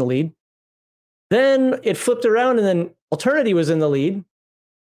was way in the lead. Then it flipped around, and then Alternity was in the lead.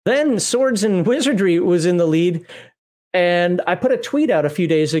 Then Swords and Wizardry was in the lead. And I put a tweet out a few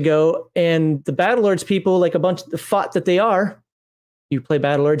days ago, and the Battlelords people, like a bunch of the fought that they are, you play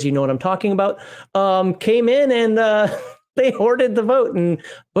Battlelords, you know what I'm talking about, came in and they hoarded the vote. And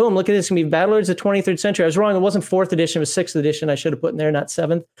boom, look at this. It's going to be Battlelords of the 23rd Century. I was wrong. It wasn't 4th edition. It was 6th edition. I should have put in there, not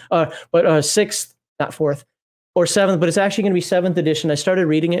 7th. But 6th, not 4th. Or 7th, but it's actually going to be 7th edition. I started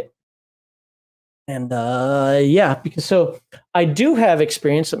reading it. And because so I do have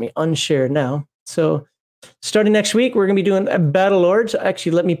experience. Let me unshare now. So starting next week, we're going to be doing Battlelords.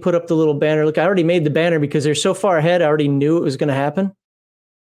 Actually, let me put up the little banner. Look, I already made the banner because they're so far ahead. I already knew it was going to happen.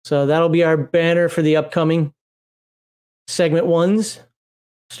 So that'll be our banner for the upcoming segment 1s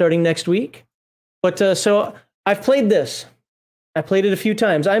starting next week. But so I've played this. I played it a few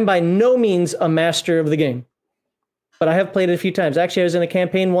times. I'm by no means a master of the game, but I have played it a few times. Actually, I was in a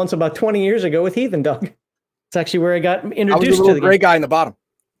campaign once about 20 years ago with Heathen Dog. It's actually where I got introduced to the gray game. Guy in the bottom.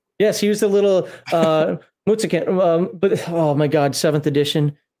 Yes, he was the little Mutsukan. But oh my God, 7th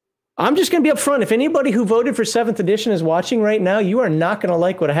edition. I'm just going to be upfront. If anybody who voted for 7th edition is watching right now, you are not going to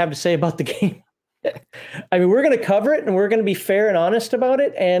like what I have to say about the game. I mean, we're going to cover it and we're going to be fair and honest about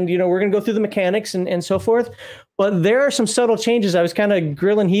it. And, we're going to go through the mechanics and so forth. But there are some subtle changes. I was kind of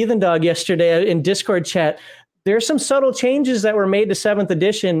grilling Heathen Dog yesterday in Discord chat. There are some subtle changes that were made to 7th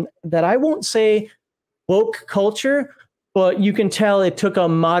edition that I won't say woke culture, but you can tell it took a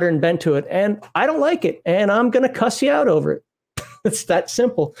modern bent to it. And I don't like it. And I'm going to cuss you out over it. It's that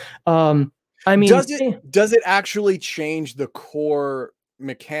simple. I mean, does it actually change the core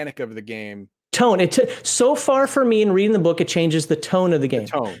mechanic of the game? Tone. So far for me in reading the book, it changes the tone of the game.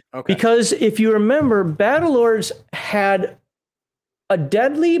 The tone. Okay. Because if you remember, Battlelords had a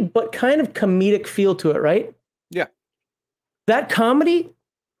deadly but kind of comedic feel to it, right? Yeah. That comedy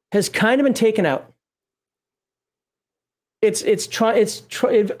has kind of been taken out.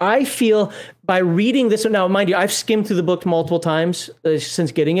 I feel by reading this now, mind you, I've skimmed through the book multiple times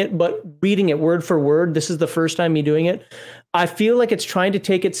since getting it, but reading it word for word, this is the first time me doing it. I feel like it's trying to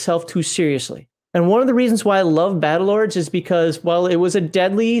take itself too seriously. And one of the reasons why I love Battlelords is because while it was a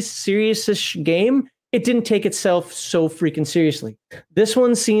deadly, serious-ish game, it didn't take itself so freaking seriously. This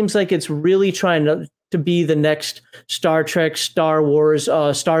one seems like it's really trying to be the next Star Trek, Star Wars,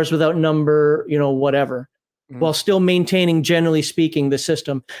 Stars Without Number, whatever. while still maintaining, generally speaking, the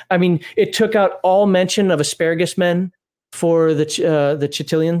system. I mean, it took out all mention of asparagus men for the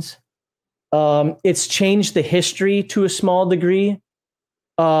Ch'tillians. It's changed the history to a small degree.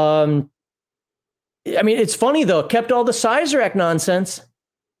 I mean, it's funny though. It kept all the Scissorak nonsense,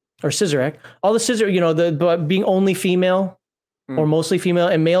 or Scissorak, all the Scissor, the being only female or mostly female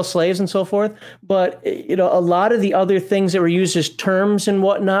and male slaves and so forth. But a lot of the other things that were used as terms and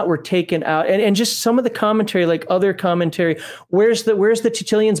whatnot were taken out, and just some of the commentary, like other commentary. Where's the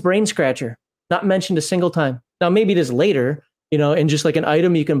Ch'tillian's brain scratcher? Not mentioned a single time. Now maybe it is later, and just like an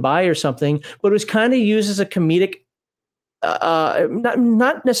item you can buy or something. But it was kind of used as a comedic,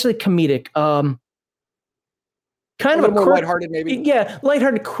 not necessarily comedic. Kind of a more lighthearted, maybe. Yeah,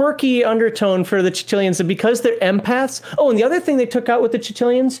 lighthearted, quirky undertone for the Ch'tillians, and because they're empaths. Oh, and the other thing they took out with the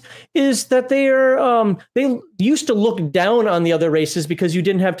Ch'tillians is that they used to look down on the other races because you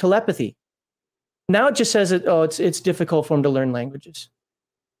didn't have telepathy. Now it just says it's difficult for them to learn languages.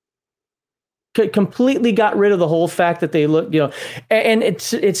 Completely got rid of the whole fact that they look, and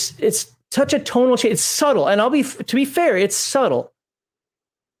it's such a tonal change. It's subtle, and to be fair, it's subtle.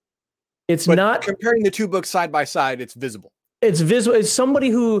 It's not comparing the two books side by side. It's visible. It's visible. It's somebody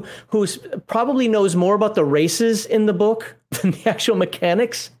who's probably knows more about the races in the book than the actual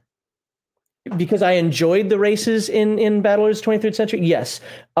mechanics. Because I enjoyed the races in Battlelords 23rd Century. Yes.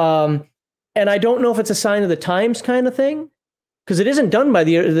 And I don't know if it's a sign of the times kind of thing, because it isn't done by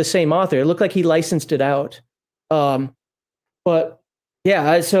the same author. It looked like he licensed it out. But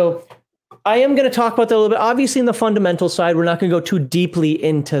yeah, so I am going to talk about that a little bit. Obviously, in the fundamental side, we're not going to go too deeply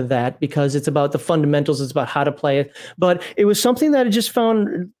into that because it's about the fundamentals. It's about how to play it. But it was something that I just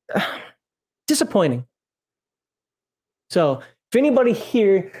found disappointing. So if anybody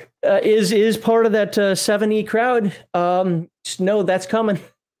here is part of that 7E crowd, just know that's coming.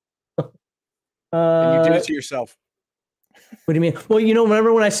 And you did it to yourself. What do you mean? Well,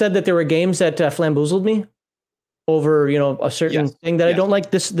 remember when I said that there were games that flamboozled me over, a certain thing that I don't like?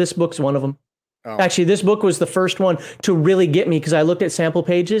 This book's one of them. Oh. Actually, this book was the first one to really get me because I looked at sample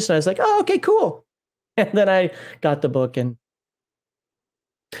pages and I was like, oh, okay, cool. And then I got the book and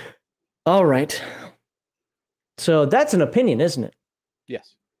all right. So that's an opinion, isn't it?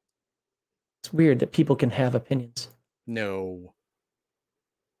 Yes. It's weird that people can have opinions. No.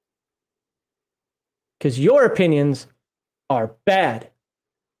 Because your opinions are bad.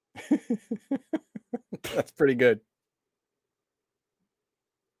 That's pretty good.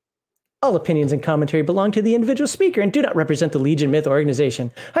 All opinions and commentary belong to the individual speaker and do not represent the Legion Myth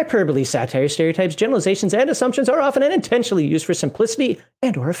organization. Hyperbole, satire, stereotypes, generalizations, and assumptions are often unintentionally used for simplicity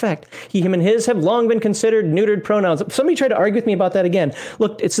and or effect. He, him, and his have long been considered neutered pronouns. Somebody tried to argue with me about that again.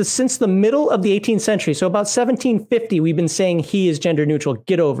 Look, it's since the middle of the 18th century, so about 1750, we've been saying he is gender neutral.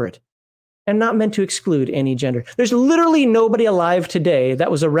 Get over it. And not meant to exclude any gender. There's literally nobody alive today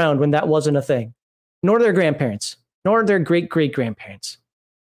that was around when that wasn't a thing. Nor their grandparents, nor their great-great-grandparents.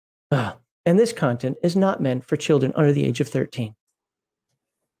 And this content is not meant for children under the age of 13.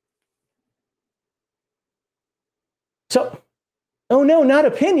 So, oh no, not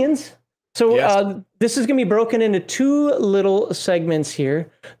opinions. So yes. This is going to be broken into two little segments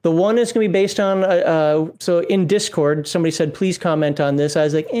here. The one is going to be based on, so in Discord, somebody said, please comment on this. I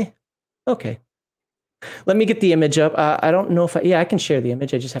was like, okay. Let me get the image up. I don't know if I can share the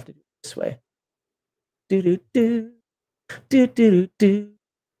image. I just have to do it this way. Do-do-do. Do-do-do-do.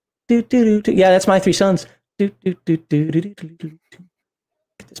 Yeah, that's my three sons. Get this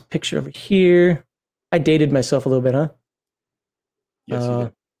picture over here. I dated myself a little bit, huh? Yes, you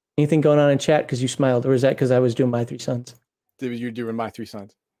did. Anything going on in chat because you smiled, or is that because I was doing my three sons? You're doing my three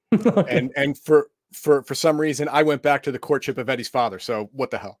sons. Okay. And for some reason, I went back to the courtship of Eddie's father. So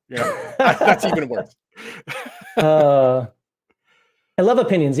what the hell? That's even worse. I love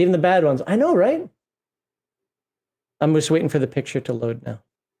opinions, even the bad ones. I know, right? I'm just waiting for the picture to load now.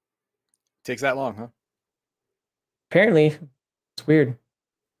 Takes that long, huh? Apparently, it's weird.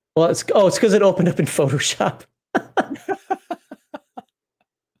 Well, it's because it opened up in Photoshop.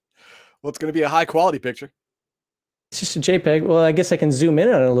 Well, it's going to be a high quality picture. It's just a JPEG. Well, I guess I can zoom in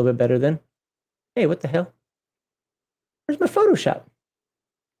on it a little bit better then. Hey, what the hell? Where's my Photoshop?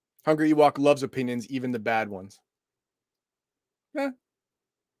 Hungry Ewok loves opinions, even the bad ones. Yeah.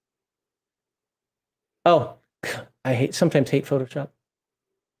 Oh, I sometimes hate Photoshop.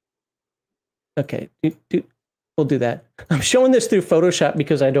 Okay, we'll do that. I'm showing this through Photoshop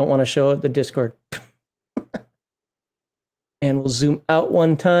because I don't want to show the Discord. And we'll zoom out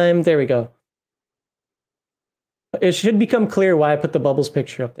one time. There we go. It should become clear why I put the Bubbles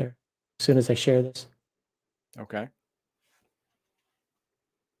picture up there as soon as I share this. Okay.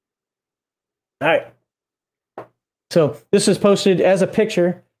 All right. So this is posted as a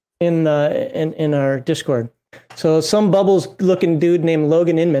picture in our Discord. So some bubbles looking dude named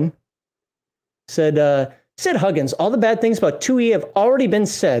Logan Inman said Huggins, all the bad things about 2E have already been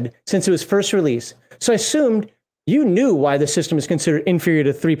said since it was first released. So I assumed you knew why the system is considered inferior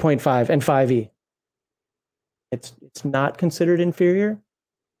to 3.5 and 5E. It's not considered inferior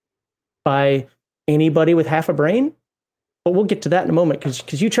by anybody with half a brain. But we'll get to that in a moment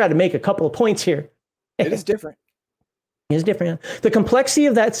because you tried to make a couple of points here. It is different. It's different. The complexity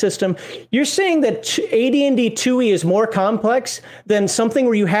of that system. You're saying that AD&D 2E is more complex than something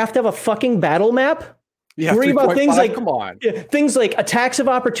where you have to have a fucking battle map? Yeah, worry about things like, come on. Things like attacks of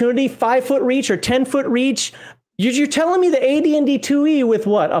opportunity, 5-foot reach or 10-foot reach. You're telling me the AD&D 2E with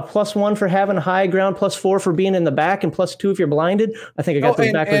what? A +1 for having high ground, +4 for being in the back, and +2 if you're blinded? I think I got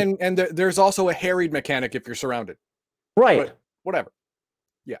this backwards. And there's also a harried mechanic if you're surrounded. Right. But whatever.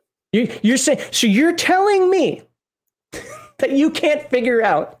 Yeah. You're saying, so you're telling me that you can't figure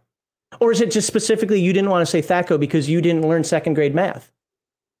out, or is it just specifically you didn't want to say THAC0 because you didn't learn second grade math?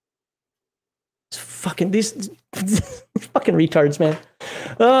 It's fucking these fucking retards, man.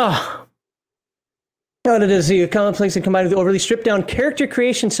 Oh. What it is, the complex and combined with the overly stripped down character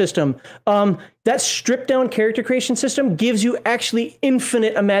creation system. That stripped down character creation system gives you actually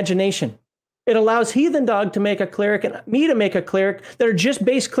infinite imagination. It allows Heathen Dog to make a cleric and me to make a cleric that are just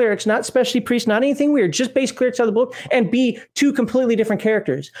base clerics, not specialty priests, not anything weird, just base clerics out of the book, and be two completely different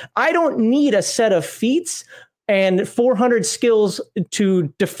characters. I don't need a set of feats and 400 skills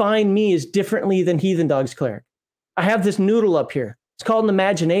to define me as differently than Heathen Dog's cleric. I have this noodle up here. It's called an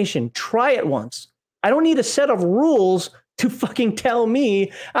imagination. Try it once. I don't need a set of rules to fucking tell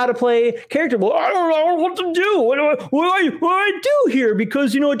me how to play character. Well, I don't know what to do. What do I do here?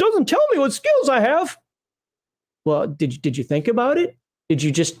 Because, it doesn't tell me what skills I have. Well, did you think about it? Did you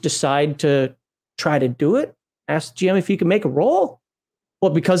just decide to try to do it? Ask GM if you can make a roll?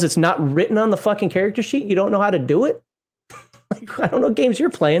 Well, because it's not written on the fucking character sheet, you don't know how to do it? Like, I don't know what games you're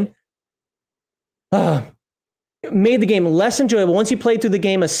playing. Made the game less enjoyable once you played through the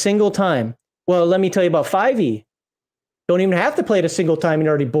game a single time. Well, let me tell you about 5e. Don't even have to play it a single time and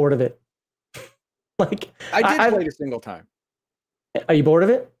you're already bored of it. Like I did play it a single time. Are you bored of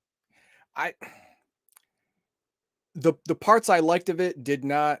it? The parts I liked of it did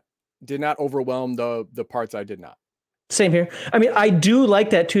not overwhelm the parts I did not. Same here. I mean, I do like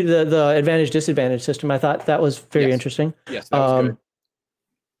that too, the advantage disadvantage system. I thought that was very interesting. Yes, that was good.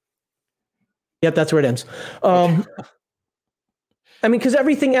 Yep, that's where it ends. I mean, because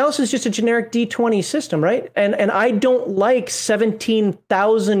everything else is just a generic D20 system, right? And I don't like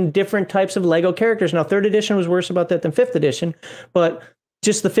 17,000 different types of Lego characters. Now, 3rd edition was worse about that than 5th edition, but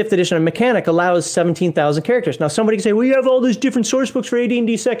just the 5th edition of Mechanic allows 17,000 characters. Now, somebody can say, well, you have all these different source books for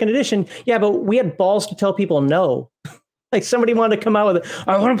AD&D 2nd edition. Yeah, but we had balls to tell people no. Like somebody wanted to come out with it.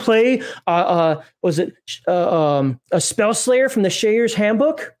 I want to play, was it a Spell Slayer from the Shayer's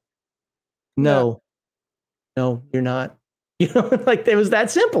Handbook? No, you're not. Like it was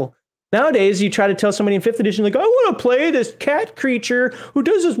that simple. Nowadays, you try to tell somebody in 5th edition, like, I want to play this cat creature who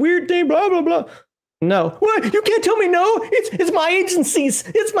does this weird thing, blah, blah, blah. No. What? You can't tell me no. It's my agencies.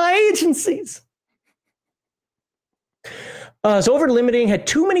 It's my agencies. So over-limiting had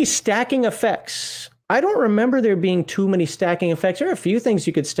too many stacking effects. I don't remember there being too many stacking effects. There are a few things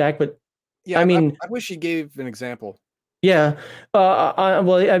you could stack, but yeah, I mean, I wish you gave an example. Yeah.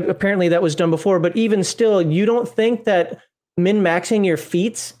 Well, apparently that was done before, but even still, you don't think that min-maxing your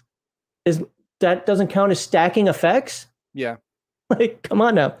feats that doesn't count as stacking effects? Yeah. Like, come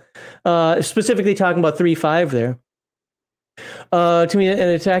on now. Specifically talking about 3.5 there. To me, an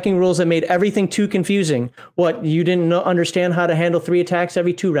attacking rules that made everything too confusing. What, you didn't understand how to handle 3 attacks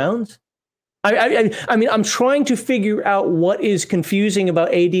every 2 rounds? I mean, I'm trying to figure out what is confusing about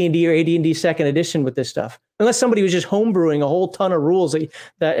AD&D or AD&D 2nd edition with this stuff. Unless somebody was just homebrewing a whole ton of rules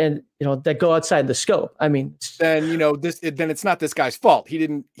that go outside the scope. I mean, then then it's not this guy's fault. He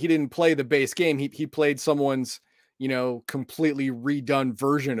didn't play the base game. He played someone's completely redone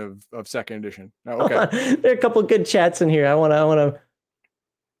version of 2nd edition. Oh, okay. There are a couple of good chats in here. I want to.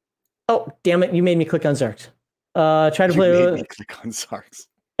 Oh, damn it! You made me click on Zarks. Try to play. Made me click on Zarks.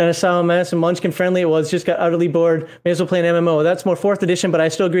 And I saw Mass and Munchkin friendly. It was just got utterly bored. May as well play an MMO. That's more 4th edition, but I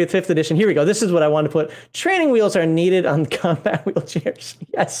still agree with 5th edition. Here we go. This is what I wanted to put. Training wheels are needed on combat wheelchairs.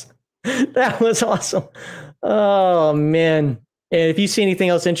 Yes, that was awesome. Oh man. And if you see anything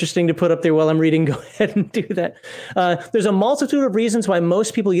else interesting to put up there while I'm reading, go ahead and do that. There's a multitude of reasons why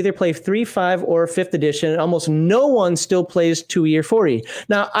most people either play 3.5 or 5th edition, and almost no one still plays 2E or 4E.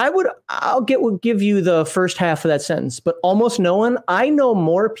 Now, I'll give you the first half of that sentence, but almost no one. I know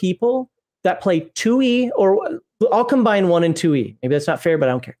more people that play 2E, or I'll combine 1 and 2E. Maybe that's not fair, but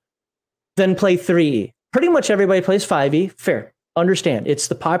I don't care. Then play 3E. Pretty much everybody plays 5E. Fair. Understand. It's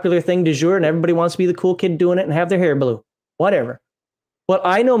the popular thing du jour, and everybody wants to be the cool kid doing it and have their hair blue. Whatever. But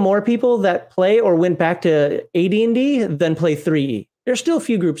I know more people that play or went back to AD&D than play 3E. There's still a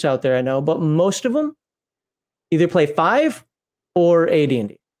few groups out there I know, but most of them either play 5 or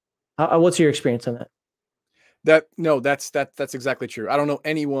AD&D. What's your experience on that? That's exactly true. I don't know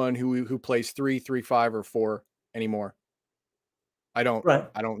anyone who plays 3, 3, 5, or 4 anymore. I don't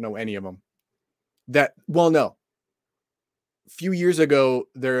know any of them. No. A few years ago,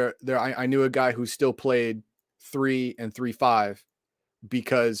 I knew a guy who still played 3 and 3, 5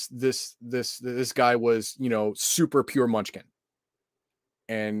 because this guy was, super pure munchkin.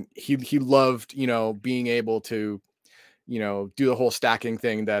 And he loved, being able to, do the whole stacking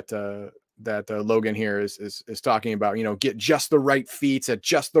thing that Logan here is talking about, get just the right feats at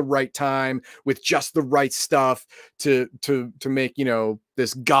just the right time with just the right stuff to make,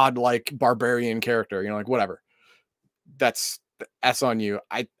 this godlike barbarian character, like whatever. That's on you.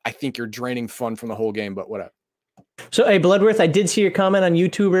 I think you're draining fun from the whole game, but whatever. So, hey, Bloodworth, I did see your comment on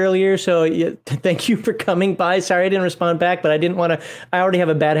YouTube earlier, so thank you for coming by. Sorry I didn't respond back, but I didn't want to. I already have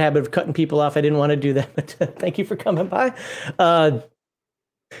a bad habit of cutting people off. I didn't want to do that, but thank you for coming by.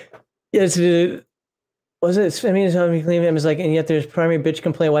 Yes, was it? I mean, it's like, and yet there's primary bitch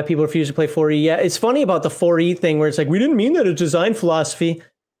complaint why people refuse to play 4E. Yeah, it's funny about the 4E thing where it's like, we didn't mean that, it's design philosophy.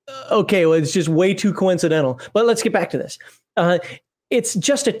 Okay, well, it's just way too coincidental. But let's get back to this. It's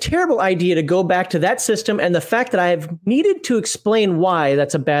just a terrible idea to go back to that system, and the fact that I have needed to explain why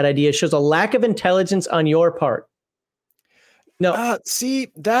that's a bad idea shows a lack of intelligence on your part. No,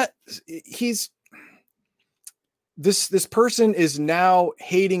 see that this person is now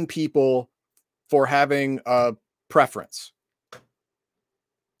hating people for having a preference.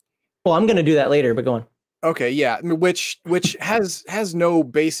 Well, I'm going to do that later, but go on. Okay, yeah, which has no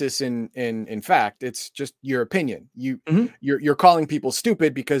basis in fact. It's just your opinion. You're calling people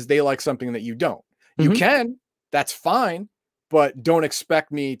stupid because they like something that you don't. You can, that's fine, but don't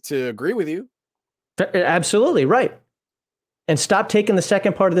expect me to agree with you. Absolutely right. And stop taking the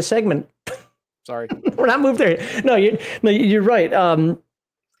second part of the segment. Sorry, we're not moved there. No, you're right.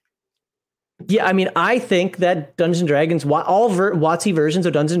 Yeah, I mean, I think that Dungeons and Dragons, all WotC versions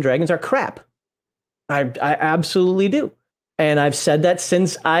of Dungeons and Dragons are crap. I absolutely do. And I've said that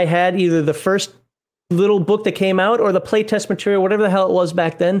since I had either the first little book that came out or the playtest material, whatever the hell it was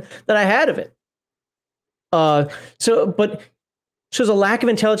back then that I had of it. But shows a lack of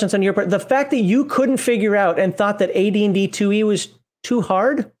intelligence on your part. The fact that you couldn't figure out and thought that AD&D 2E was too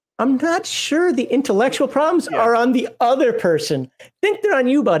hard, I'm not sure the intellectual problems are on the other person. I think they're on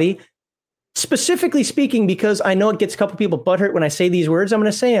you, buddy. Specifically speaking, because I know it gets a couple people butthurt when I say these words, I'm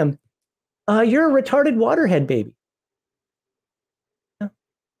going to say them. You're a retarded waterhead, baby.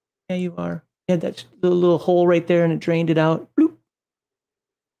 Yeah, you are. You had that little hole right there, and it drained it out. Bloop.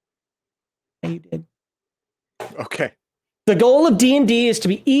 Yeah, you did. Okay. The goal of D&D is to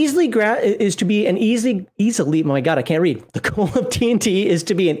be easily. My God, I can't read. The goal of D&D is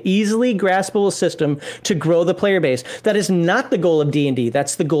to be an easily graspable system to grow the player base. That is not the goal of D&D.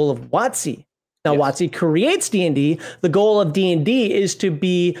 That's the goal of WotC. Now, WotC creates D&D. The goal of D&D is to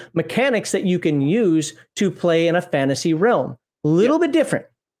be mechanics that you can use to play in a fantasy realm. A little bit different.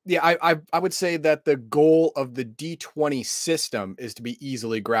 Yeah, I would say that the goal of the D20 system is to be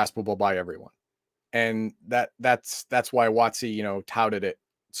easily graspable by everyone. And that's why WotC, touted it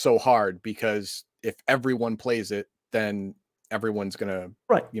so hard, because if everyone plays it, then everyone's gonna,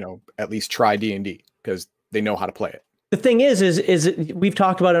 at least try D&D because they know how to play it. The thing is we've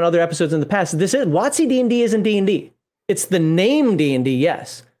talked about in other episodes in the past. This is WotC D&D isn't D&D. It's the name D&D,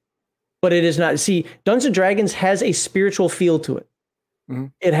 yes, but it is not. See, Dungeons and Dragons has a spiritual feel to it. Mm-hmm.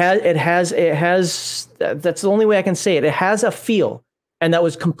 It has. That's the only way I can say it. It has a feel. And that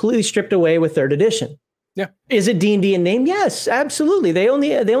was completely stripped away with 3rd edition. Yeah. Is it D&D in name? Yes, absolutely. They own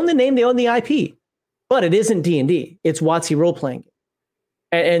the name, they own the IP. But it isn't D&D. It's WotC role-playing.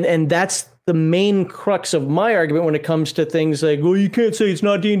 And that's the main crux of my argument when it comes to things like, well, you can't say it's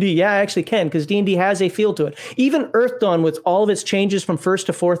not D&D. Yeah, I actually can, because D&D has a feel to it. Even Earthdawn, with all of its changes from 1st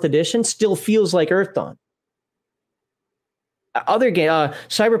to 4th edition, still feels like Earthdawn. Other game,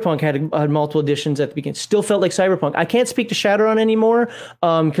 Cyberpunk had multiple editions at the beginning. Still felt like Cyberpunk. I can't speak to Shadowrun anymore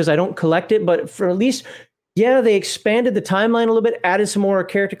because I don't collect it. But for at least, they expanded the timeline a little bit, added some more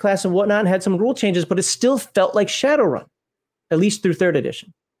character class and whatnot, and had some rule changes. But it still felt like Shadowrun, at least through 3rd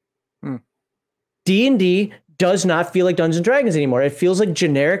edition. D&D does not feel like Dungeons and Dragons anymore. It feels like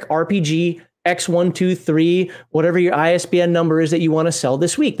generic RPG X123, whatever your ISBN number is that you want to sell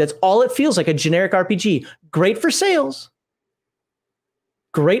this week. That's all it feels like, a generic RPG. Great for sales.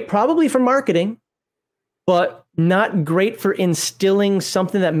 Great probably for marketing, but not great for instilling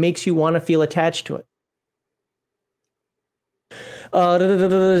something that makes you want to feel attached to it.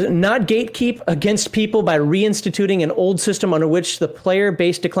 Not gatekeep against people by reinstituting an old system under which the player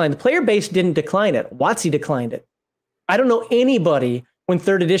base declined. The player base didn't decline it. WotC declined it. I don't know anybody when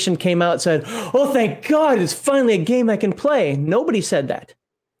 3rd edition came out said, oh, thank God, it's finally a game I can play. Nobody said that.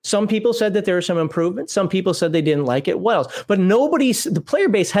 Some people said that there were some improvements. Some people said they didn't like it. What else? But the player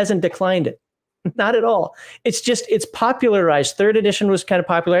base hasn't declined it. Not at all. It's just, it's popularized. 3rd edition was kind of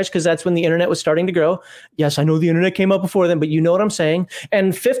popularized because that's when the internet was starting to grow. Yes, I know the internet came up before then, but you know what I'm saying.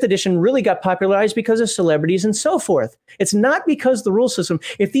 And 5th edition really got popularized because of celebrities and so forth. It's not because the rule system.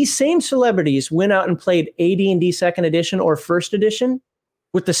 If these same celebrities went out and played AD&D 2nd edition or 1st edition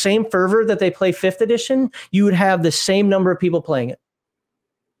with the same fervor that they play 5th edition, you would have the same number of people playing it.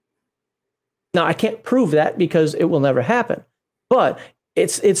 Now, I can't prove that because it will never happen, but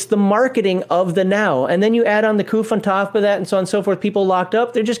it's the marketing of the now. And then you add on the coof on top of that and so on and so forth. People locked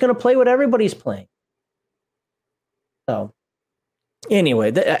up, they're just going to play what everybody's playing. So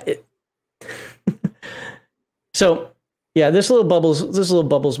anyway, so yeah, this little bubbles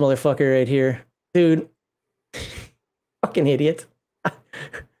motherfucker right here, dude, fucking idiot.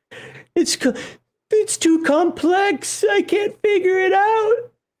 It's too complex. I can't figure it out.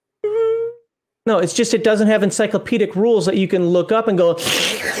 No, it's just it doesn't have encyclopedic rules that you can look up and go,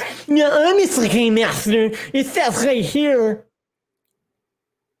 no, honestly, master, it says right here.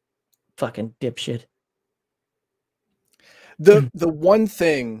 Fucking dipshit. The one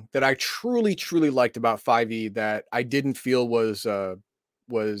thing that I truly liked about 5e that I didn't feel was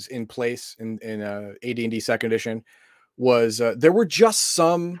in place in AD&D 2nd edition was there were just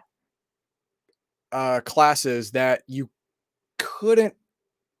some classes that you couldn't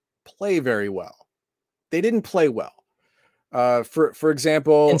play very well. They didn't play well. For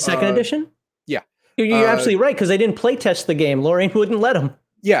example, in 2nd edition? Yeah. You're absolutely right, because they didn't play test the game. Lorraine wouldn't let them.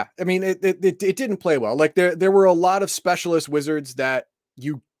 Yeah, I mean, it didn't play well. Like there were a lot of specialist wizards that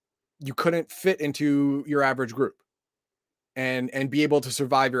you couldn't fit into your average group and be able to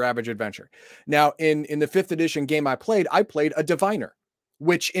survive your average adventure. Now, in the 5th edition game I played a diviner,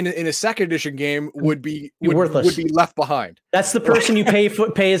 which in a 2nd edition game would be worthless, would be left behind. That's the person you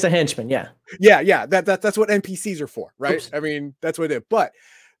pay as a henchman. Yeah. Yeah. That's what NPCs are for, right? Oops. I mean, that's what it is. But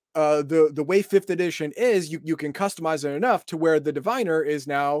the way 5th edition is, you can customize it enough to where the diviner is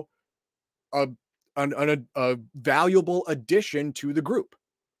now a valuable addition to the group.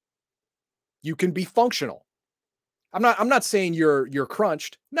 You can be functional. I'm not saying you're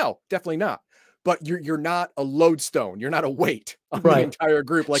crunched. No, definitely not. But you're not a lodestone. You're not a weight on the entire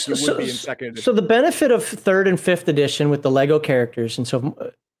group like you would be in 2nd edition. So the benefit of 3rd and 5th edition with the Lego characters and so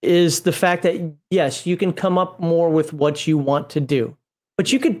is the fact that, yes, you can come up more with what you want to do.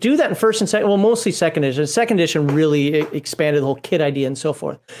 But you could do that in 1st and 2nd, well, mostly 2nd edition. 2nd edition really expanded the whole kit idea and so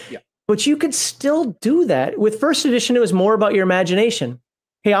forth. Yeah. But you could still do that. With 1st edition, it was more about your imagination.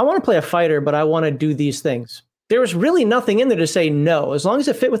 Hey, I want to play a fighter, but I want to do these things. There was really nothing in there to say no. As long as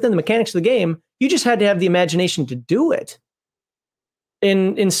it fit within the mechanics of the game, you just had to have the imagination to do it.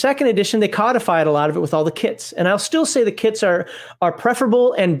 In 2nd edition, they codified a lot of it with all the kits. And I'll still say the kits are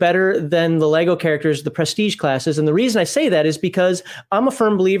preferable and better than the Lego characters, the prestige classes. And the reason I say that is because I'm a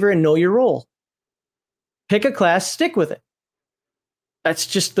firm believer in know your role. Pick a class, stick with it. That's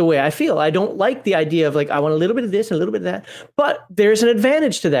just the way I feel. I don't like the idea of like, I want a little bit of this and a little bit of that, but there's an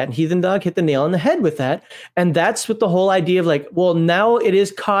advantage to that. And Heathen Dog hit the nail on the head with that. And that's what the whole idea of like, well, now it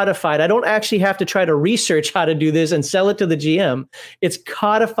is codified. I don't actually have to try to research how to do this and sell it to the GM. It's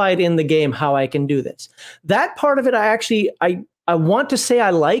codified in the game how I can do this. That part of it, I want to say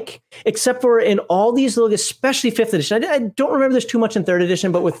I like, except for in all these little, especially 5th edition. I don't remember this too much in 3rd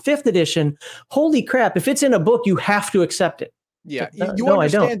edition, but with 5th edition, holy crap, if it's in a book, you have to accept it. Yeah, you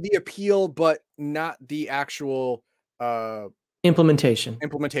understand the appeal, but not the actual implementation of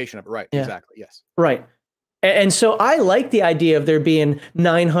it. Right. Yeah. Exactly. Yes. Right. And so I like the idea of there being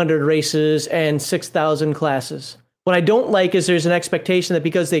 900 races and 6,000 classes. What I don't like is there's an expectation that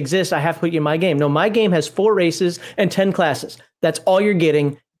because they exist, I have to put you in my game. No, my game has 4 races and 10 classes. That's all you're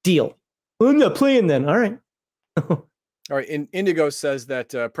getting. Deal. Well, I'm not playing then. All right. All right. Indigo says that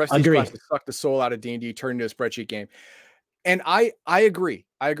prestige classes suck the soul out of D&D, turn into a spreadsheet game. And I agree.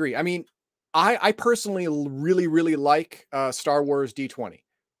 I mean, I personally really like Star Wars D20.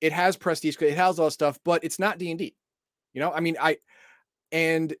 It has prestige, it has all that stuff, but it's not D&D. You know, I mean,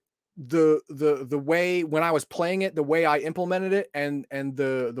 and the way when I was playing it, the way I implemented it, and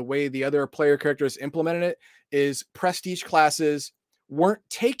the way the other player characters implemented it is prestige classes weren't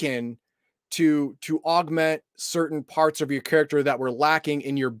taken to augment certain parts of your character that were lacking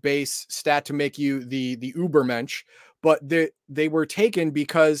in your base stat to make you the Ubermensch, but they were taken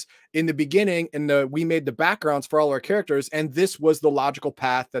because in the beginning we made the backgrounds for all our characters, and this was the logical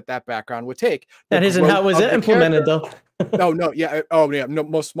path that background would take. That isn't how it was implemented though. No, yeah. Oh, yeah. No,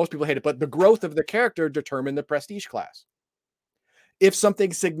 most people hate it, but the growth of the character determined the prestige class. If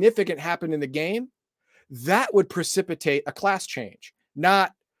something significant happened in the game, that would precipitate a class change.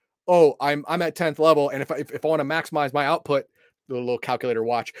 Not, oh, I'm at 10th level, and if I want to maximize my output, the little calculator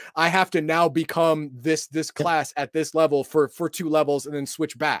watch, I have to now become this class at this level for 2 levels and then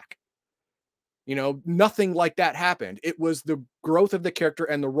switch back. You know, nothing like that happened. It was the growth of the character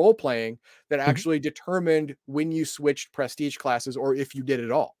and the role playing that actually determined when you switched prestige classes or if you did at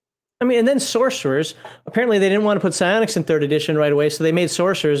all. I mean, and then sorcerers. Apparently, they didn't want to put psionics in 3rd edition right away, so they made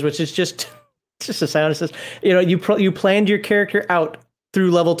sorcerers, which is just a psionic system. You know, you planned your character out through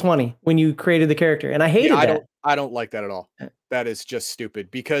level 20 when you created the character, and I hated that. I don't like that at all. That is just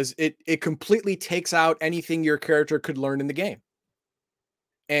stupid because it completely takes out anything your character could learn in the game.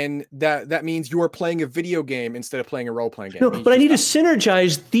 And that means you are playing a video game instead of playing a role-playing game. No, but I need to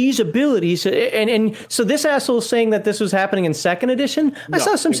synergize these abilities. And so this asshole is saying that this was happening in 2nd edition. I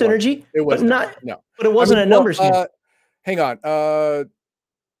saw some synergy. It was but not. No, but it wasn't a numbers game. Hang on.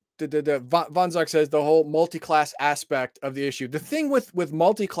 Von Zark says the whole multi-class aspect of the issue. The thing with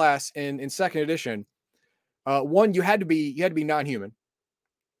multi-class in 2nd edition, one, you had to be non-human.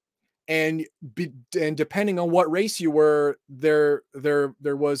 And depending on what race you were, there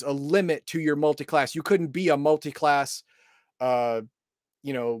was a limit to your multi-class. You couldn't be a multi-class,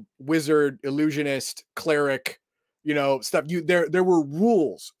 wizard, illusionist, cleric, stuff. There were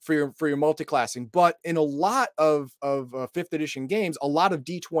rules for your multi-classing. But in a lot of 5th edition games, a lot of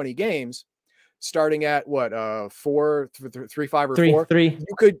D20 games, starting at what 4, 3, 5, or 4, 3,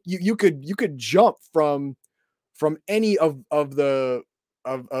 you could jump from any of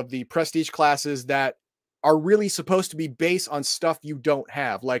the prestige classes that are really supposed to be based on stuff you don't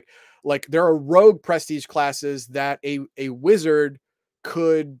have. Like there are rogue prestige classes that a wizard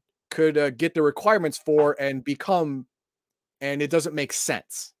could get the requirements for and become, and it doesn't make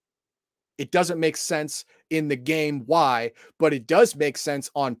sense. It doesn't make sense in the game. Why? But it does make sense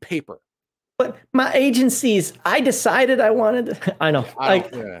on paper. But my agencies, I decided I wanted. I know.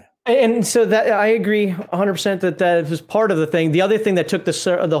 Yeah. And so that I agree 100% that was part of the thing. The other thing that took the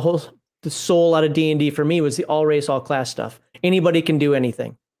soul out of D&D for me was the all race, all class stuff. Anybody can do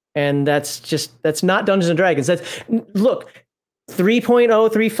anything, and that's not Dungeons and Dragons. Look, 3.0, 3.5,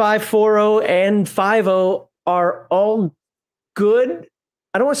 4.0, and 5.0 are all good.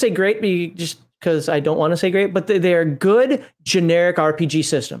 I don't want to say great, just because I don't want to say great, but they are good generic RPG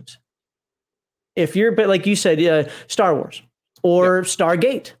systems. If you're, but like you said, Star Wars or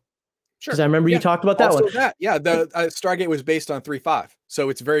Stargate. Because I remember you talked about that one. The Stargate was based on 3.5, so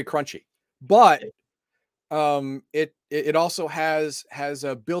it's very crunchy. But it also has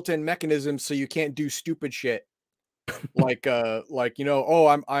a built-in mechanism so you can't do stupid shit. I'm a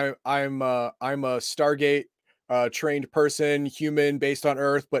Stargate trained person, human based on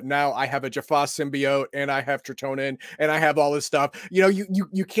Earth, but now I have a Jaffa symbiote and I have Tritonin and I have all this stuff.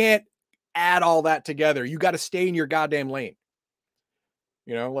 You can't add all that together. You got to stay in your goddamn lane.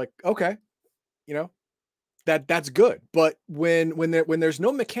 Okay, that's good. But when there's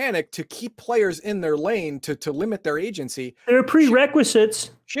no mechanic to keep players in their lane to limit their agency, there are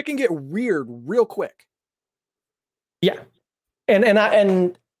prerequisites. Shit can get weird real quick. Yeah.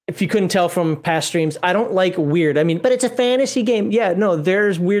 And if you couldn't tell from past streams, I don't like weird. I mean, but it's a fantasy game. Yeah, no,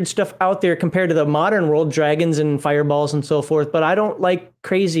 there's weird stuff out there compared to the modern world, dragons and fireballs and so forth, but I don't like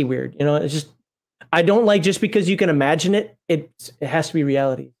crazy weird. It's just I don't like just because you can imagine it, it has to be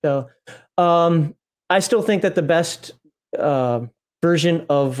reality. So I still think that the best version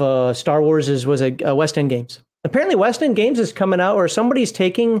of Star Wars was a West End Games. Apparently West End Games is coming out, or somebody's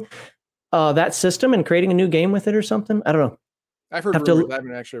taking that system and creating a new game with it or something. I don't know. I've heard rumors. I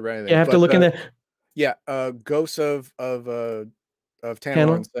haven't actually read anything. You have to look in there. Yeah, Ghosts of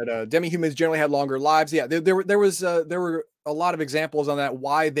Tantalon said demi-humans generally had longer lives. Yeah, there were a lot of examples on that,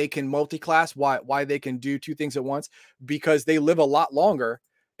 why they can multi-class, why they can do 2 things at once, because they live a lot longer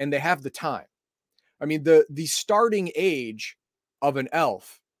and they have the time. I mean, the starting age of an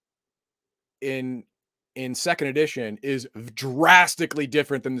elf in 2nd edition is drastically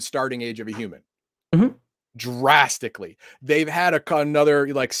different than the starting age of a human. Mm-hmm. Drastically. They've had another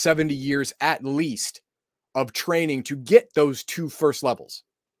like 70 years at least of training to get those 2 first levels.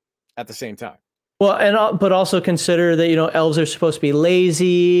 at the same time. Well, and but also consider that elves are supposed to be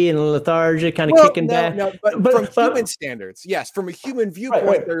lazy and lethargic, kind of kicking back. No, but from human standards, yes, from a human viewpoint,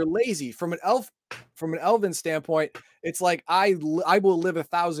 right. they're lazy. From an elven standpoint, it's like I will live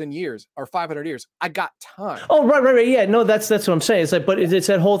 1,000 years or 500 years. I got time. Oh, right. Yeah, no, that's what I'm saying. It's like, but it's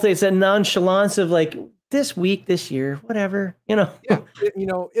that whole thing. It's that nonchalance of like this week, this year, whatever. Yeah,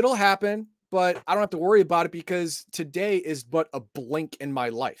 it'll happen. But I don't have to worry about it because today is but a blink in my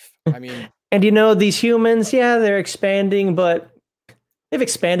life. I mean, and these humans, yeah, they're expanding, but they've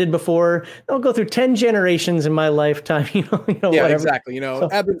expanded before. They'll go through 10 generations in my lifetime. Yeah, whatever. Exactly.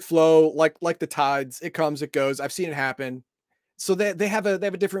 Ebb and flow, like the tides. It comes, it goes. I've seen it happen. So they have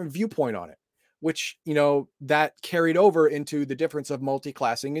a different viewpoint on it, which that carried over into the difference of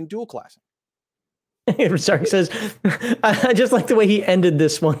multi-classing and dual classing. Sark says, I just like the way he ended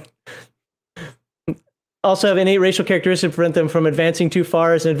this one. Also have innate racial characteristics prevent them from advancing too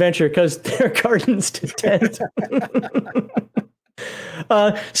far as an adventure because they're gardens to tend.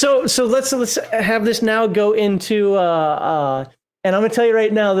 So let's have this now go into and I'm gonna tell you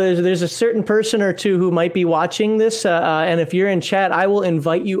right now, there's a certain person or two who might be watching this, and if you're in chat, I will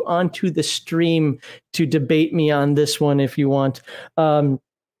invite you onto the stream to debate me on this one if you want. And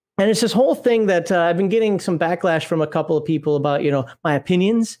it's this whole thing that I've been getting some backlash from a couple of people about my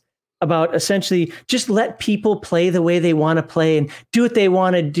opinions. About essentially just let people play the way they want to play and do what they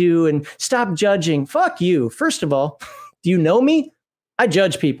want to do and stop judging. Fuck you. First of all, do you know me? I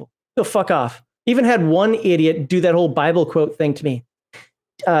judge people. Go fuck off. Even had one idiot do that whole Bible quote thing to me.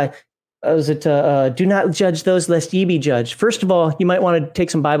 Do not judge those lest ye be judged. First of all, you might want to take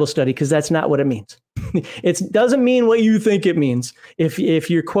some Bible study because that's not what it means. It doesn't mean what you think it means if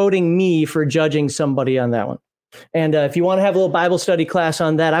you're quoting me for judging somebody on that one. And if you want to have a little Bible study class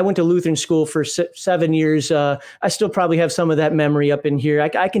on that, I went to Lutheran school for 7 years. I still probably have some of that memory up in here.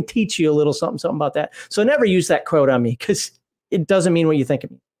 I can teach you a little something about that. So never use that quote on me because it doesn't mean what you think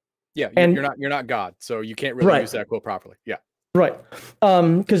it means. Yeah, you're not God, so you can't really use that quote properly. Yeah, right.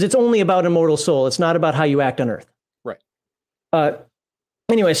 Because it's only about immortal soul. It's not about how you act on earth. Right.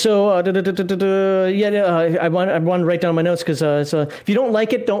 Anyway, so I want to write down my notes because so if you don't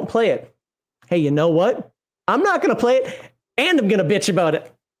like it, don't play it. Hey, you know what? I'm not going to play it, and I'm going to bitch about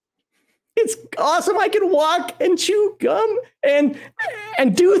it. It's awesome. I can walk and chew gum and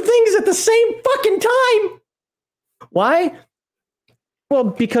do things at the same fucking time. Why? Well,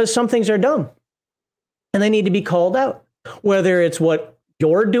 because some things are dumb, and they need to be called out. Whether it's what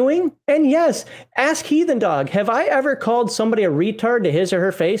you're doing, and yes, ask Heathen Dog. Have I ever called somebody a retard to his or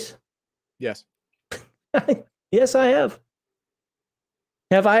her face? Yes. Yes, I have.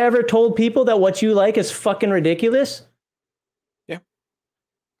 Have I ever told people that what you like is fucking ridiculous? Yeah.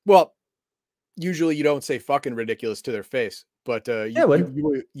 Well, usually you don't say fucking ridiculous to their face, but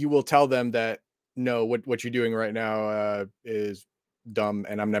you will tell them that no, what you're doing right now is dumb,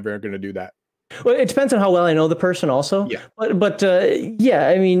 and I'm never going to do that. Well, it depends on how well I know the person, also. Yeah. But yeah,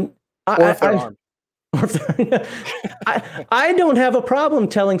 I mean, if they're armed. I don't have a problem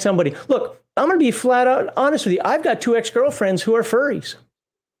telling somebody, look, I'm going to be flat out honest with you. I've got 2 ex-girlfriends who are furries.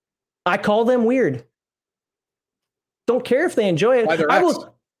 I call them weird. Don't care if they enjoy it. I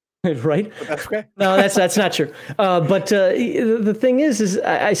will, right? But that's okay. No, that's not true. But the thing is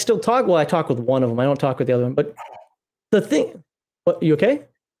I still talk. Well, I talk with one of them. I don't talk with the other one. But the thing, what, you okay?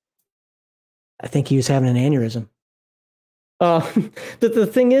 I think he was having an aneurysm. The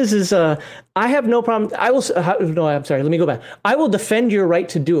thing is I have no problem. I will. No, I'm sorry. Let me go back. I will defend your right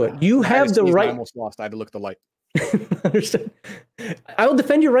to do it. You have the right. I almost lost. I had to look at the light. Understood. I will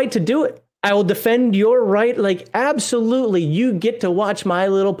defend your right to do it. I will defend your right. Like, absolutely, you get to watch My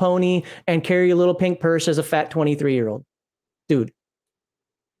Little Pony and carry a little pink purse as a fat 23-year-old, dude.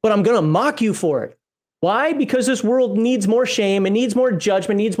 But I'm gonna mock you for it. Why? Because this world needs more shame, it needs more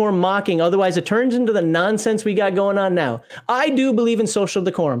judgment, needs more mocking. Otherwise, it turns into the nonsense we got going on now. I do believe in social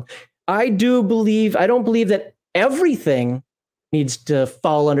decorum. I don't believe that everything needs to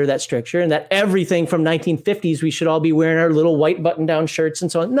fall under that stricture and that everything from 1950s, we should all be wearing our little white button-down shirts and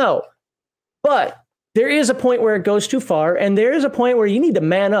so on. No. But there is a point where it goes too far, and there is a point where you need to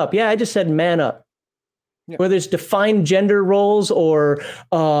man up. Yeah, I just said man up. Yeah. Whether it's defined gender roles or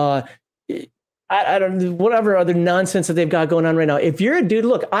I don't know, whatever other nonsense that they've got going on right now. If you're a dude,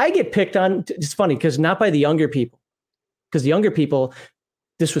 look, I get picked on. It's funny because not by the younger people, because the younger people,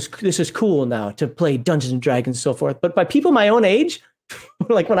 this is cool now to play Dungeons and Dragons and so forth. But by people my own age,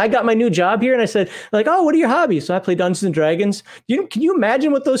 like when I got my new job here and I said, like, oh, what are your hobbies? So I play Dungeons and Dragons. Can you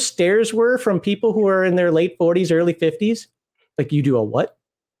imagine what those stares were from people who are in their late 40s, early 50s? Like, you do a what?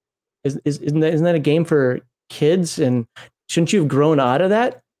 Isn't that a game for kids? And shouldn't you have grown out of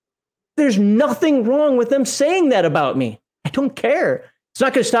that? There's nothing wrong with them saying that about me. I don't care. It's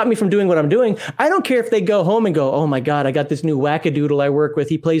not going to stop me from doing what I'm doing. I don't care if they go home and go, oh my God, I got this new wackadoodle I work with.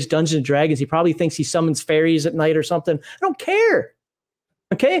 He plays Dungeons and Dragons. He probably thinks he summons fairies at night or something. I don't care.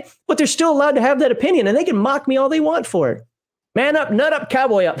 Okay? But they're still allowed to have that opinion, and they can mock me all they want for it. Man up, nut up,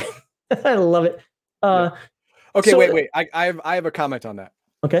 cowboy up. I love it. Okay, so, wait. I have a comment on that.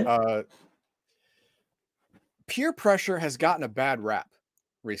 Okay. Peer pressure has gotten a bad rap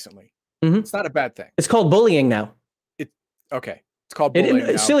recently. Mm-hmm. It's not a bad thing. It's called bullying now. Okay. It's called bullying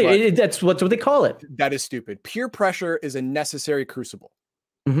now. Silly. That's what they call it. That is stupid. Peer pressure is a necessary crucible.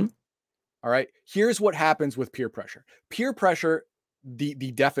 Mm-hmm. All right. Here's what happens with peer pressure. Peer pressure, the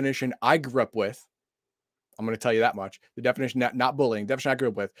definition I grew up with, I'm going to tell you that much. The definition, not bullying, definition I grew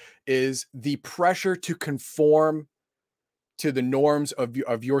up with is the pressure to conform to the norms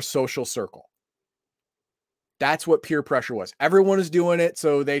of your social circle. That's what peer pressure was. Everyone is doing it,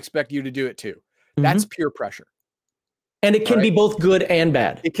 so they expect you to do it too. Mm-hmm. That's peer pressure. And it can be both good and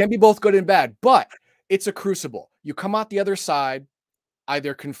bad. It can be both good and bad, but it's a crucible. You come out the other side,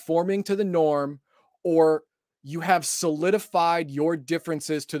 either conforming to the norm, or you have solidified your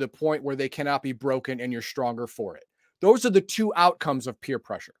differences to the point where they cannot be broken and you're stronger for it. Those are the two outcomes of peer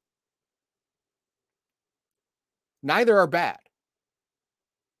pressure. Neither are bad.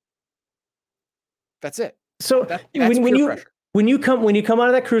 That's it. So that's when you come out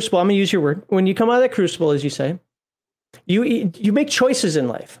of that crucible, I'm going to use your word. When you come out of that crucible, as you say, you make choices in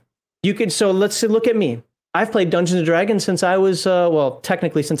life. So let's look at me. I've played Dungeons and Dragons since I was,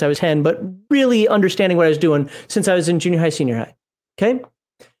 technically since I was 10, but really understanding what I was doing since I was in junior high, senior high. Okay.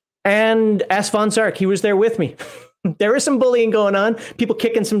 And ask Von Zark, he was there with me. There was some bullying going on, people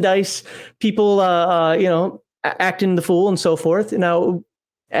kicking some dice, people, acting the fool and so forth. Now,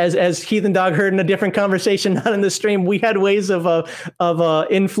 as Heathen Dog heard in a different conversation, not in the stream, we had ways of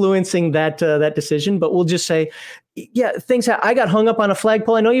influencing that decision. But we'll just say, yeah, I got hung up on a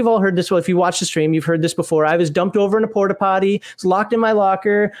flagpole. I know you've all heard this. Well, if you watch the stream, you've heard this before. I was dumped over in a porta potty. Was locked in my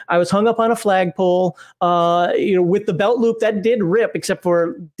locker. I was hung up on a flagpole. With the belt loop that did rip, except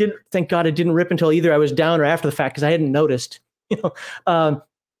for thank God it didn't rip until either I was down or after the fact because I hadn't noticed. That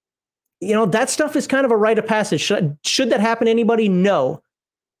stuff is kind of a rite of passage. Should that happen to anybody? No.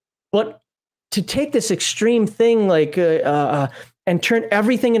 But to take this extreme thing and turn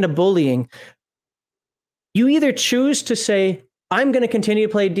everything into bullying, you either choose to say, I'm going to continue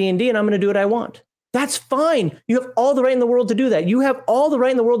to play D&D and I'm going to do what I want. That's fine. You have all the right in the world to do that. You have all the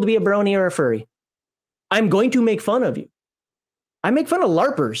right in the world to be a brony or a furry. I'm going to make fun of you. I make fun of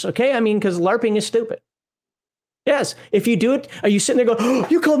LARPers, okay? I mean, because LARPing is stupid. Yes, if you do it, are you sitting there going, oh,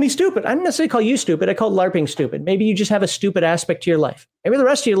 you called me stupid? I didn't necessarily call you stupid. I called LARPing stupid. Maybe you just have a stupid aspect to your life. Maybe the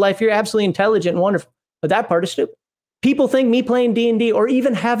rest of your life, you're absolutely intelligent and wonderful. But that part is stupid. People think me playing D&D or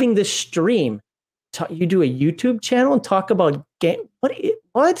even having this stream, you do a YouTube channel and talk about game. What?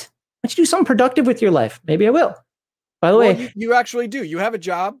 Why don't you do something productive with your life? Maybe I will. By the way, you actually do. You have a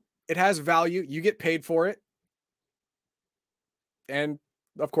job. It has value. You get paid for it. And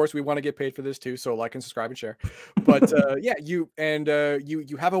of course, we want to get paid for this too. So like and subscribe and share. But you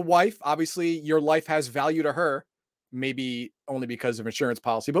have a wife. Obviously, your life has value to her. Maybe only because of insurance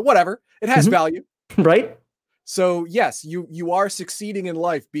policy, but whatever. It has value, right? So yes, you are succeeding in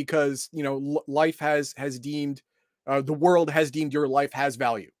life because life has deemed the world has deemed your life has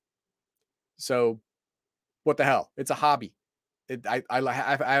value. So what the hell? It's a hobby. I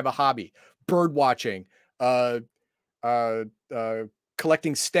have a hobby. Bird watching.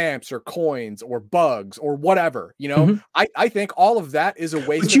 Collecting stamps or coins or bugs or whatever, I think all of that is a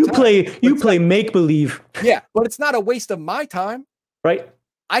waste. But you play make believe. Yeah, but it's not a waste of my time, right?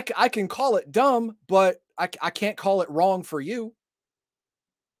 I can call it dumb, but I can't call it wrong for you.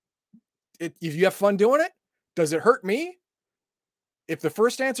 If you have fun doing it, does it hurt me? If the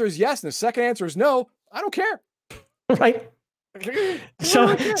first answer is yes and the second answer is no, I don't care. Right. So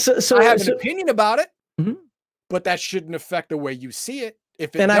I have an opinion about it. Mm-hmm. But that shouldn't affect the way you see it.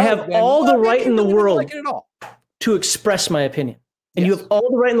 I have all the right in the world to express my opinion. And you have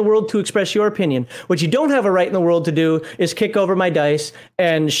all the right in the world to express your opinion. What you don't have a right in the world to do is kick over my dice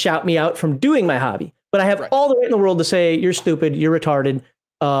and shout me out from doing my hobby. But I have all the right in the world to say, you're stupid, you're retarded,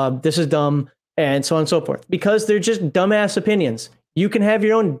 this is dumb, and so on and so forth. Because they're just dumbass opinions. You can have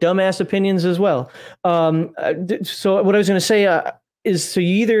your own dumbass opinions as well. So what I was going to say is, so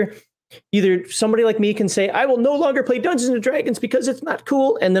you either somebody like me can say, I will no longer play Dungeons and Dragons because it's not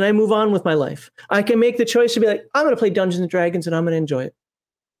cool, and then I move on with my life. I can make the choice to be like, I'm going to play Dungeons and Dragons and I'm going to enjoy it.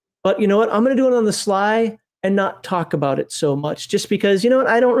 But you know what? I'm going to do it on the sly and not talk about it so much, just because, you know what,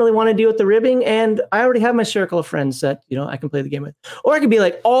 I don't really want to deal with the ribbing, and I already have my circle of friends that, you know, I can play the game with. Or I could be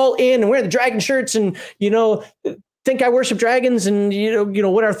like all in and wear the dragon shirts and, you know, think I worship dragons and, you know,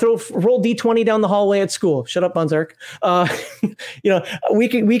 what our roll D20 down the hallway at school. Shut up, Bonzark. You know,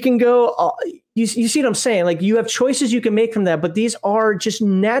 we can go, you see what I'm saying? Like, you have choices you can make from that, but these are just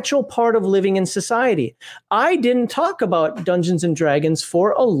natural part of living in society. I didn't talk about Dungeons and Dragons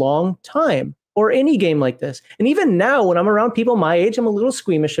for a long time, or any game like this. And even now, when I'm around people my age, I'm a little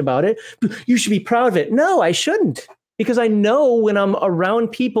squeamish about it. You should be proud of it. No, I shouldn't, because I know when I'm around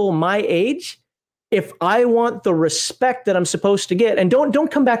people my age, if I want the respect that I'm supposed to get, and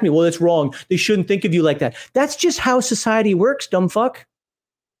don't come back to me, well, it's wrong, they shouldn't think of you like that. That's just how society works, dumb fuck.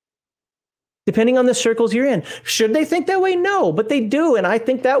 Depending on the circles you're in. Should they think that way? No, but they do. And I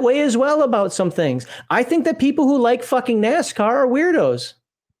think that way as well about some things. I think that people who like fucking NASCAR are weirdos.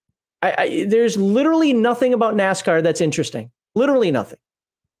 There's literally nothing about NASCAR that's interesting. Literally nothing.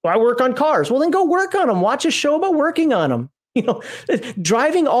 Well, I work on cars. Well, then go work on them. Watch a show about working on them. You know,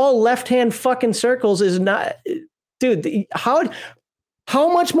 driving all left-hand fucking circles is not, dude. How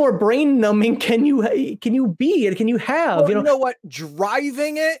much more brain numbing can you be and can you have? Well, you know what?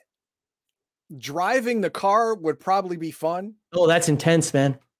 Driving the car would probably be fun. Oh, that's intense,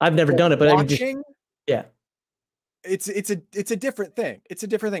 man. I've never done it, but watching, yeah. It's a different thing. It's a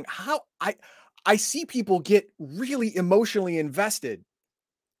different thing. How I see people get really emotionally invested,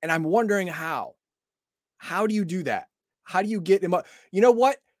 and I'm wondering how do you do that? How do you get you know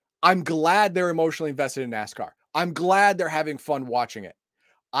what? I'm glad they're emotionally invested in NASCAR. I'm glad they're having fun watching it.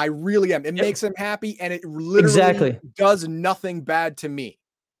 I really am. It makes them happy, and it literally does nothing bad to me.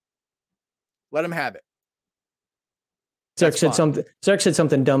 Let them have it. Zark said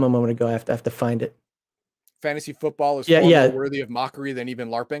something dumb a moment ago. I have to find it. Fantasy football is far more worthy of mockery than even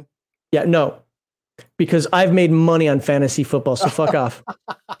LARPing? Yeah, no. Because I've made money on fantasy football, so fuck off.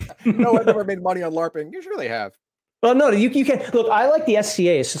 No, I've never made money on LARPing. You surely have. Well, no, you can't. Look, I like the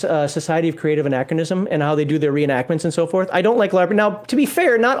SCA, Society of Creative Anachronism, and how they do their reenactments and so forth. I don't like LARPing. Now, to be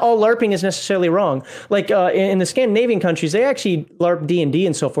fair, not all LARPing is necessarily wrong. Like in the Scandinavian countries, they actually LARP D&D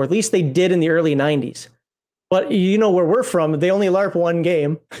and so forth. At least they did in the early 90s. But you know where we're from, they only LARP one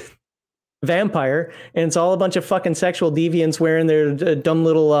game. Vampire, and it's all a bunch of fucking sexual deviants wearing their dumb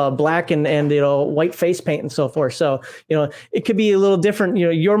little black and you know, white face paint and so forth. So, you know, it could be a little different. You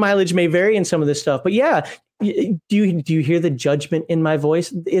know, your mileage may vary in some of this stuff, but yeah, do you hear the judgment in my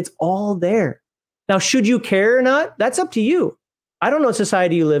voice? It's all there. Now, should you care or not? That's up to you. I don't know what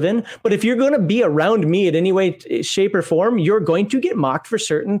society you live in, but if you're going to be around me in any way, shape, or form, you're going to get mocked for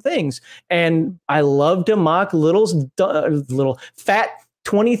certain things. And I love to mock little fat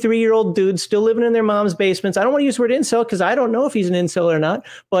 23-year-old dudes still living in their mom's basements. I don't want to use the word incel because I don't know if he's an incel or not,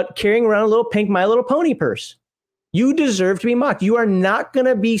 but carrying around a little pink My Little Pony purse. You deserve to be mocked. You are not going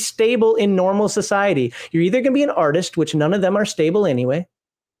to be stable in normal society. You're either going to be an artist, which none of them are stable anyway,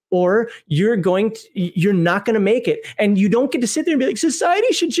 or you're not going to make it. And you don't get to sit there and be like,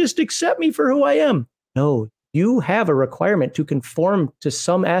 society should just accept me for who I am. No, you have a requirement to conform to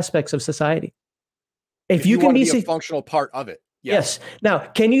some aspects of society. If you can be a functional part of it. Yes. Now,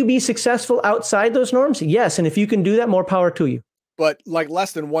 can you be successful outside those norms? Yes. And if you can do that, more power to you. But like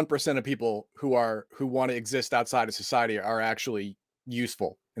less than 1% of people who want to exist outside of society are actually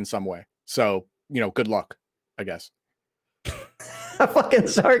useful in some way. So, you know, good luck, I guess. Fucking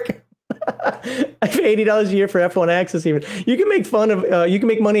Zark. I have $80 a year for F1 access. Even you can make fun of, you can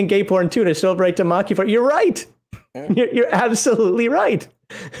make money in gay porn too, and I still have right to mock you for it. You're right. Yeah. You're absolutely right.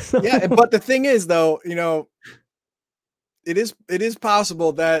 So, yeah, but the thing is, though, you know, it is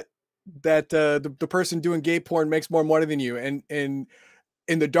possible that the person doing gay porn makes more money than you, and in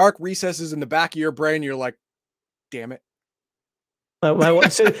the dark recesses in the back of your brain, you're like, damn it.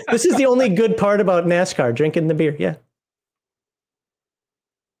 So this is the only good part about NASCAR, drinking the beer. Yeah.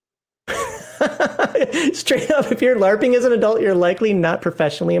 Straight up, if you're LARPing as an adult, you're likely not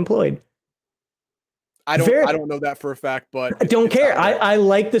professionally employed. I don't know that for a fact, but I don't care. I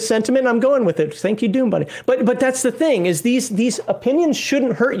like the sentiment. I'm going with it. Thank you, Doom Buddy. But that's the thing, is these opinions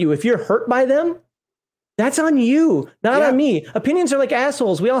shouldn't hurt you. If you're hurt by them, that's on you, not on me. Opinions are like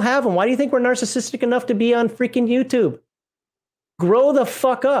assholes. We all have them. Why do you think we're narcissistic enough to be on freaking YouTube? Grow the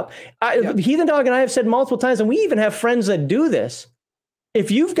fuck up. Heathen Dog and I have said multiple times, and we even have friends that do this. If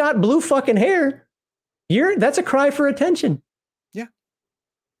you've got blue fucking hair, that's a cry for attention.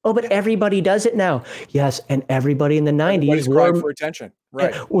 Oh, but everybody does it now. Yes, and everybody in the 90s crying for attention.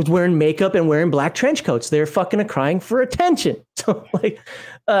 Right. Was wearing makeup and wearing black trench coats. They're fucking crying for attention. So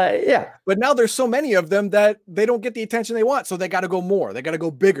yeah. But now there's so many of them that they don't get the attention they want. So they got to go more. They got to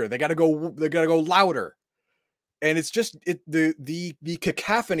go bigger. They got to go louder. and it's just the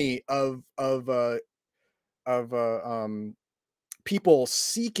cacophony of people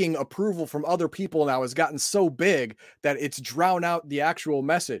seeking approval from other people now has gotten so big that it's drowned out the actual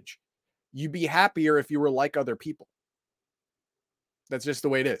message. You'd be happier if you were like other people. That's just the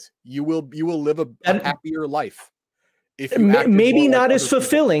way it is. You will live a happier life. If you maybe not as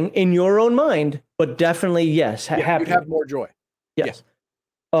fulfilling in your own mind, but definitely yes, happy. You'd have more joy. Yes.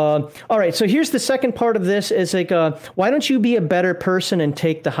 Yeah. All right. So here's the second part of this is like, why don't you be a better person and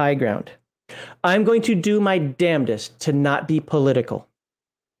take the high ground? I'm going to do my damnedest to not be political.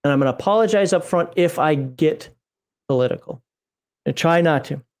 And I'm going to apologize up front if I get political. And try not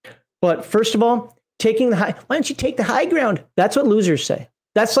to. But first of all, why don't you take the high ground? That's what losers say.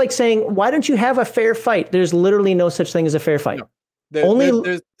 That's like saying, why don't you have a fair fight? There's literally no such thing as a fair fight. No.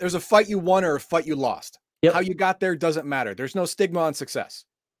 There's a fight you won or a fight you lost. Yep. How you got there doesn't matter. There's no stigma on success.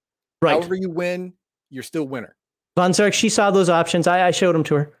 Right. However you win, you're still winner. Von Zarek, she saw those options. I showed them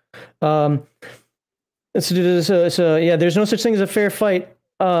to her. So yeah, there's no such thing as a fair fight.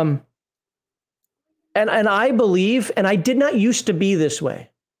 And I believe, and I did not used to be this way.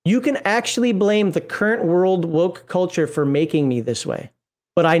 You can actually blame the current world woke culture for making me this way.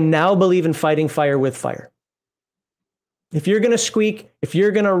 But I now believe in fighting fire with fire. If you're going to squeak, if you're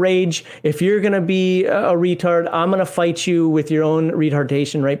going to rage, if you're going to be a retard, I'm going to fight you with your own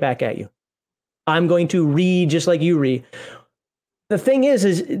retardation right back at you. I'm going to read just like you read. The thing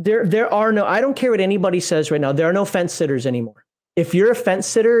is there are no, I don't care what anybody says right now. There are no fence sitters anymore. If you're a fence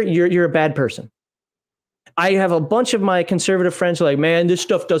sitter, you're a bad person. I have a bunch of my conservative friends who are like, man, this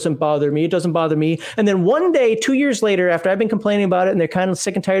stuff doesn't bother me. It doesn't bother me. And then one day, 2 years later, after I've been complaining about it and they're kind of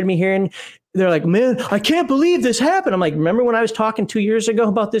sick and tired of me hearing, they're like, man, I can't believe this happened. I'm like, remember when I was talking 2 years ago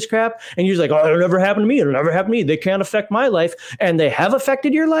about this crap? And you're like, oh, it'll never happen to me. It'll never happen to me. They can't affect my life. And they have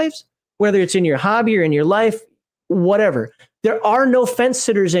affected your lives, whether it's in your hobby or in your life, whatever. There are no fence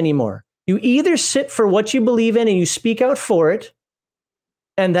sitters anymore. You either sit for what you believe in and you speak out for it.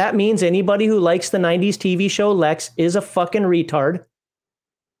 And that means anybody who likes the 90s TV show Lex is a fucking retard.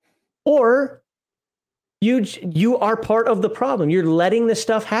 Or you are part of the problem. You're letting this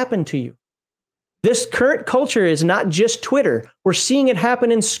stuff happen to you. This current culture is not just Twitter. We're seeing it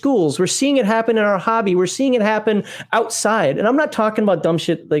happen in schools. We're seeing it happen in our hobby. We're seeing it happen outside. And I'm not talking about dumb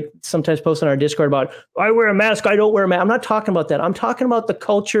shit like sometimes post on our Discord about, I wear a mask, I don't wear a mask. I'm not talking about that. I'm talking about the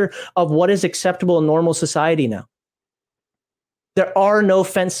culture of what is acceptable in normal society now. There are no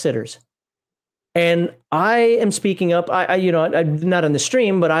fence sitters. And I am speaking up. I'm not on the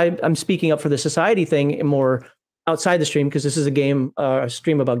stream, but I'm speaking up for the society thing more outside the stream because this is a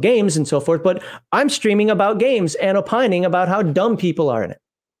stream about games and so forth. But I'm streaming about games and opining about how dumb people are in it.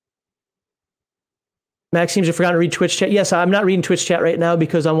 Max seems to have forgotten to read Twitch chat. Yes, I'm not reading Twitch chat right now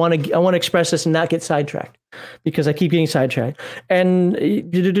because I want to express this and not get sidetracked because I keep getting sidetracked. And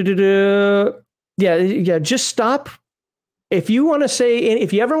yeah, just stop. If you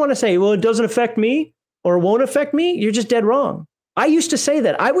ever want to say, well, it doesn't affect me or won't affect me, you're just dead wrong. I used to say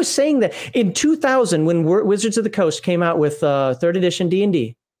that. I was saying that in 2000 when Wizards of the Coast came out with 3rd edition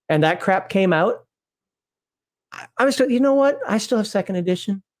D&D and that crap came out, I was, you know what? I still have 2nd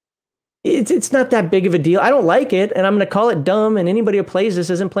edition. It's not that big of a deal. I don't like it, and I'm going to call it dumb, and anybody who plays this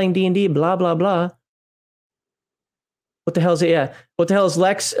isn't playing D&D, blah, blah, blah. What the hell is it? Yeah. What the hell is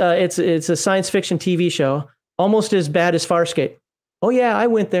Lex? It's a science fiction TV show. Almost as bad as Farscape. Oh yeah, I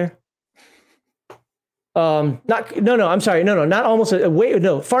went there. I'm sorry. No, not almost.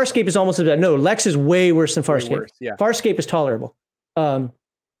 Farscape is almost as bad. No, Lex is way worse than Farscape. Worse, yeah. Farscape is tolerable. See,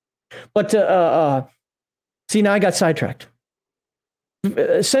 now I got sidetracked.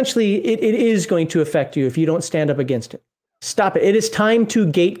 Essentially, it is going to affect you if you don't stand up against it. Stop it. It is time to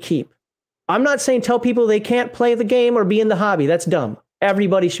gatekeep. I'm not saying tell people they can't play the game or be in the hobby. That's dumb.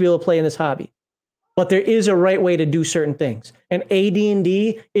 Everybody should be able to play in this hobby. But there is a right way to do certain things. And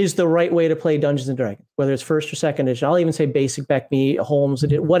AD&D is the right way to play Dungeons & Dragons, whether it's 1st or 2nd edition. I'll even say basic, Beckme, Holmes,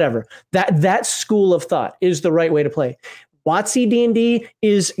 whatever. That school of thought is the right way to play. WotC D&D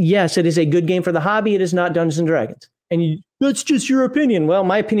is, yes, it is a good game for the hobby. It is not Dungeons & Dragons. And that's just your opinion. Well,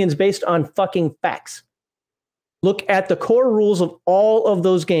 my opinion is based on fucking facts. Look at the core rules of all of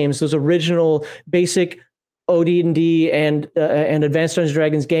those games, those original basic OD&D and Advanced Dungeons &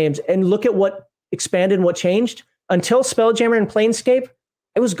 Dragons games, and look at what expanded and what changed. Until Spelljammer and Planescape,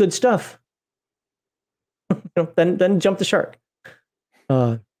 it was good stuff. Then jump the shark.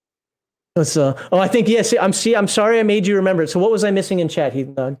 I think yes. I'm sorry I made you remember it. So what was I missing in chat,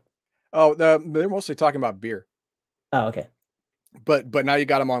 Heath? They're mostly talking about beer. Oh, okay. But now you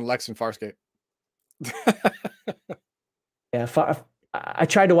got them on Lex and Farscape. Yeah, I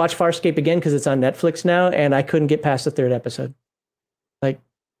tried to watch Farscape again because it's on Netflix now, and I couldn't get past the third episode. Like,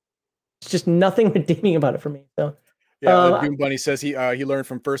 it's just nothing redeeming about it for me. So, yeah, Doom Bunny says he learned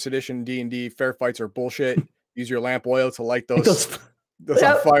from first edition D&D. Fair fights are bullshit. Use your lamp oil to light those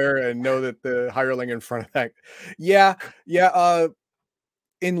on fire, and know that the hireling in front of that. Yeah.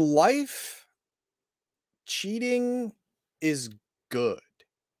 In life, cheating is good.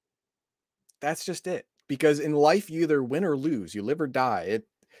 That's just it. Because in life, you either win or lose. You live or die.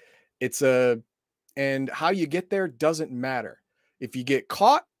 And how you get there doesn't matter. If you get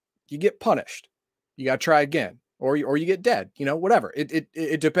caught, you get punished. You got to try again, or you get dead. You know, whatever.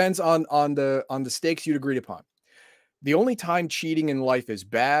 It depends on the stakes you'd agreed upon. The only time cheating in life is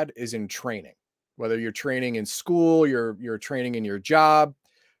bad is in training. Whether you're training in school, you're training in your job.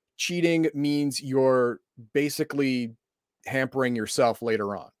 Cheating means you're basically hampering yourself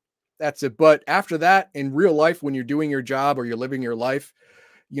later on. That's it. But after that, in real life, when you're doing your job or you're living your life,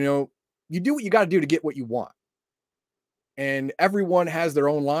 you know, you do what you got to do to get what you want. And everyone has their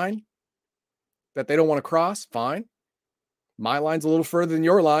own line that they don't want to cross. Fine. My line's a little further than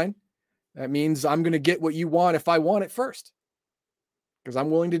your line. That means I'm going to get what you want if I want it first, because I'm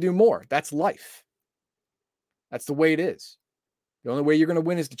willing to do more. That's life. That's the way it is. The only way you're going to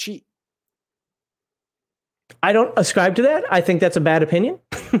win is to cheat. I don't ascribe to that. I think that's a bad opinion.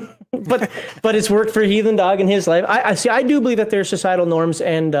 but it's worked for Heathen Dog in his life. I do believe that there's societal norms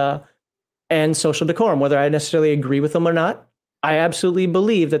and social decorum, whether I necessarily agree with them or not. I absolutely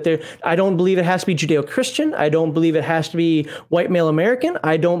believe that I don't believe it has to be Judeo-Christian. I don't believe it has to be white male American.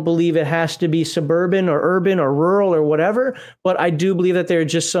 I don't believe it has to be suburban or urban or rural or whatever. But I do believe that there are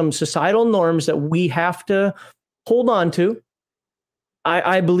just some societal norms that we have to hold on to.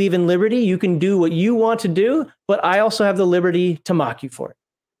 I believe in liberty. You can do what you want to do, but I also have the liberty to mock you for it.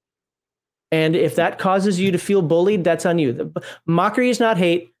 And if that causes you to feel bullied, that's on you. Mockery is not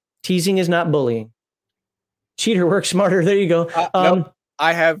hate. Teasing is not bullying. Cheater, work smarter. There you go. No,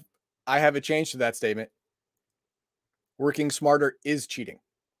 I have a change to that statement. Working smarter is cheating.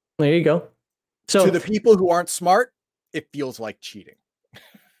 There you go. So to the people who aren't smart, it feels like cheating.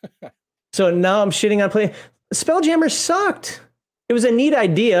 So now I'm shitting on play. Spelljammer sucked. It was a neat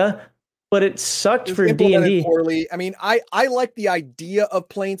idea, but it sucked for D&D. Poorly. I mean, I like the idea of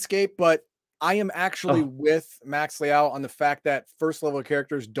Planescape, but I am actually with Max Leal on the fact that first level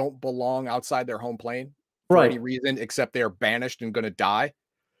characters don't belong outside their home plane for any reason, except they are banished and going to die.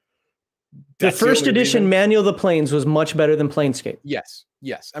 The first edition Manual of the Planes was much better than Planescape. Yes.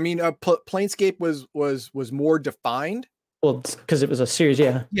 I mean, Planescape was more defined. Well, because it was a series,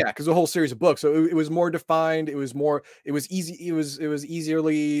 yeah. Yeah, because a whole series of books. So it was more defined. It was easy. It was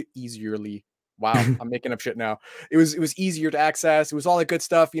easierly. Wow, I'm making up shit now. It was easier to access. It was all that good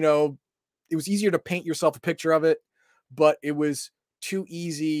stuff. You know, it was easier to paint yourself a picture of it, but it was too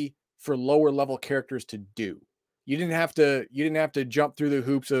easy for lower level characters to do. You didn't have to jump through the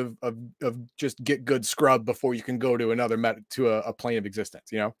hoops of just get good scrub before you can go to another a plane of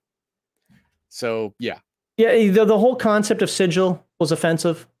existence. You know. So yeah. Yeah, the whole concept of sigil was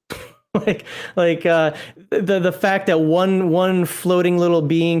offensive. like the fact that one floating little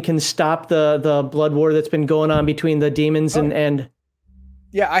being can stop the blood war that's been going on between the demons and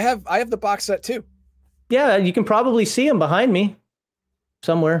yeah, I have the box set too. Yeah, you can probably see him behind me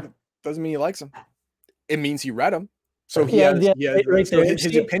somewhere. Doesn't mean he likes them. It means he read them. So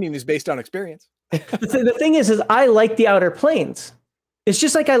his opinion is based on experience. The thing is I like the Outer Planes. It's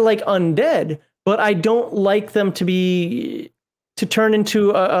just like I like Undead. But I don't like them to turn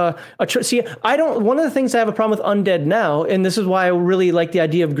into see, I don't, one of the things I have a problem with Undead now, and this is why I really like the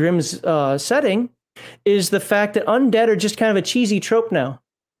idea of Grimm's setting, is the fact that Undead are just kind of a cheesy trope now.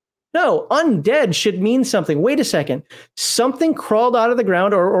 No, Undead should mean something. Wait a second. Something crawled out of the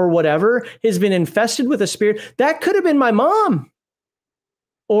ground or whatever has been infested with a spirit. That could have been my mom.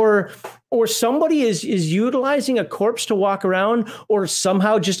 Or somebody is utilizing a corpse to walk around, or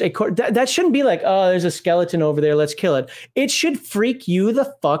somehow just a corpse. That shouldn't be like, oh, there's a skeleton over there, let's kill it. It should freak you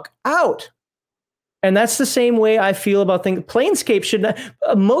the fuck out. And that's the same way I feel about things. Planescape should not.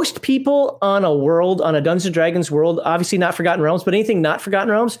 Most people on a Dungeons and Dragons world, obviously not Forgotten Realms, but anything not Forgotten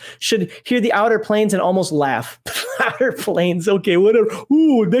Realms, should hear the Outer Planes and almost laugh. Outer Planes, okay, whatever.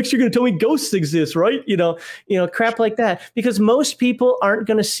 Ooh, next you're going to tell me ghosts exist, right? You know, crap like that. Because most people aren't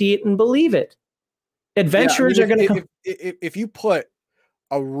going to see it and believe it. Adventurers are going to. If you put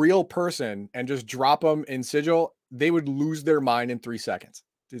a real person and just drop them in Sigil, they would lose their mind in 3 seconds.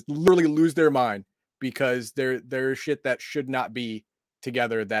 Just literally lose their mind. Because there's shit that should not be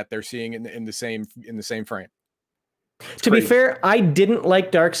together that they're seeing in the same frame. To be fair, I didn't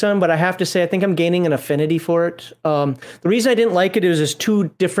like Dark Sun, but I have to say I think I'm gaining an affinity for it. The reason I didn't like it is it's too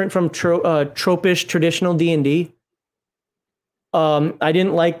different from tropish traditional D&D. I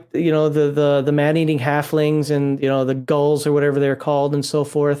didn't like the man-eating halflings and the gulls or whatever they're called and so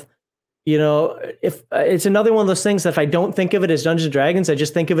forth. If it's another one of those things that if I don't think of it as Dungeons and Dragons, I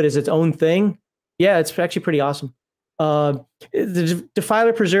just think of it as its own thing. Yeah, it's actually pretty awesome. The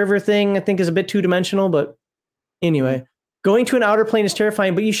Defiler Preserver thing I think is a bit two-dimensional, but anyway, going to an outer plane is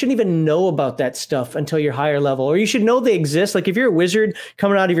terrifying, but you shouldn't even know about that stuff until you're higher level, or you should know they exist. Like if you're a wizard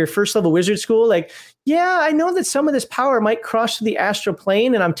coming out of your first level wizard school, like, yeah, I know that some of this power might cross to the astral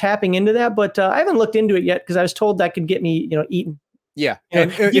plane and I'm tapping into that, but I haven't looked into it yet because I was told that could get me, eaten. Yeah,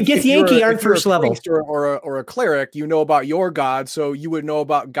 and you get Yankee aren't first level, or a cleric. You know about your god, so you would know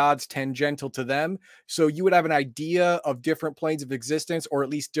about gods tangential to them. So you would have an idea of different planes of existence, or at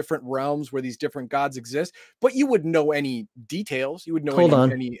least different realms where these different gods exist. But you wouldn't know any details. You would know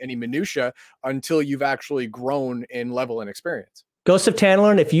any minutia until you've actually grown in level and experience. Ghost of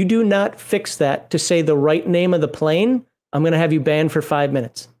Tantalorn, if you do not fix that to say the right name of the plane, I'm going to have you banned for 5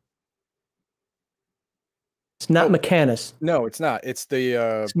 minutes. It's not Mechanus. No, it's not. It's the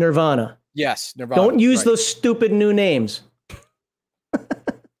it's Nirvana. Yes, Nirvana. Don't use those stupid new names.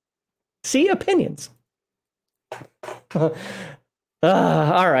 See, opinions.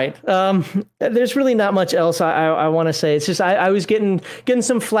 All right. There's really not much else I want to say. It's just I was getting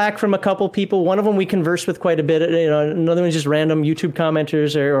some flack from a couple people. One of them we conversed with quite a bit. Another one's just random YouTube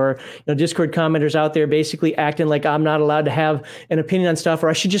commenters or Discord commenters out there basically acting like I'm not allowed to have an opinion on stuff, or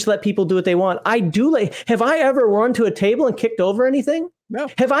I should just let people do what they want. I do. Have I ever run to a table and kicked over anything? No.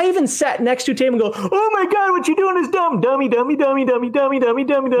 Have I even sat next to a table and go, oh my God, what you doing is dumb, dummy, dummy, dummy, dummy, dummy, dummy,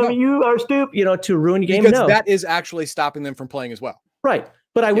 dummy, dummy, you are stupid, to ruin your game? Because that is actually stopping them from playing as well. Right.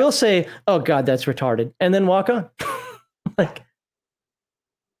 But I will say, oh God, that's retarded. And then walk on.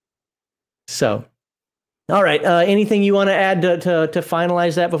 So, all right. Anything you want to add to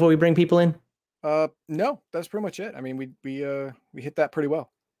finalize that before we bring people in? No, that's pretty much it. I mean, we hit that pretty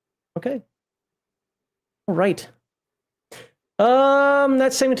well. Okay. All right.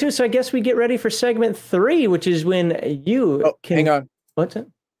 That's segment 2. So I guess we get ready for segment 3, which is when you can... Hang on. What's it?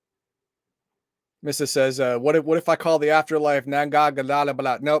 Mrs. says, what if I call the afterlife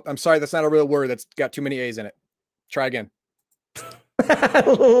Nangagadala? Nope, I'm sorry, that's not a real word. That's got too many A's in it. Try again.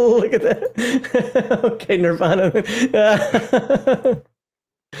 Look at that. Okay, Nirvana.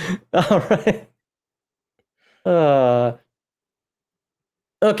 All right.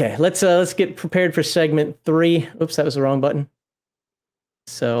 Okay, let's get prepared for segment 3. Oops, that was the wrong button.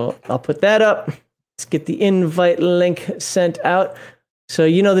 So I'll put that up. Let's get the invite link sent out. So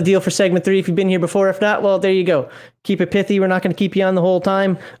you know the deal for segment 3 if you've been here before. If not, well, there you go. Keep it pithy. We're not going to keep you on the whole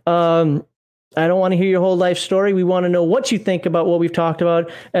time. I don't want to hear your whole life story. We want to know what you think about what we've talked about.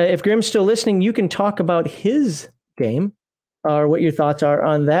 If Grim's still listening, you can talk about his game or what your thoughts are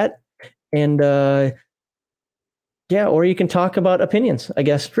on that. And yeah, or you can talk about opinions, I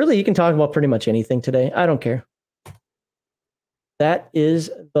guess. Really, you can talk about pretty much anything today. I don't care. That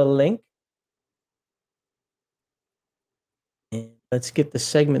is the link. And let's get the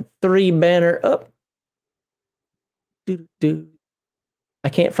segment 3 banner up. I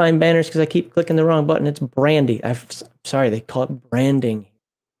can't find banners because I keep clicking the wrong button. It's Brandy. I'm sorry, they call it branding.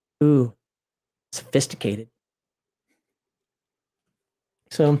 Ooh, sophisticated.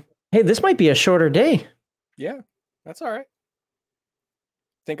 So, hey, this might be a shorter day. Yeah, that's all right.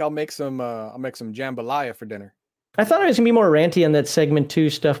 I think I'll make some jambalaya for dinner. I thought I was gonna be more ranty on that segment 2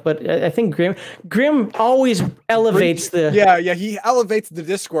 stuff, but I think Grim always elevates the. Yeah, he elevates the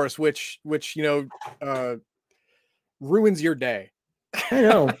discourse, which ruins your day. I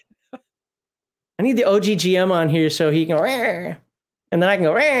know. I need the OG GM on here so he can go, and then I can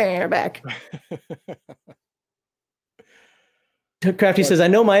go back. Crafty says, I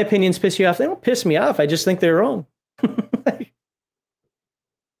know my opinions piss you off. They don't piss me off. I just think they're wrong.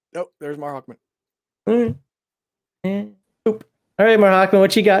 Nope, there's Mar Hockman. Oop. All right, Mar Hockman,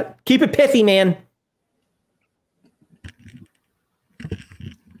 what you got? Keep it pithy, man.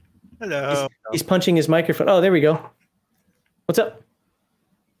 Hello. He's punching his microphone. Oh, there we go. What's up?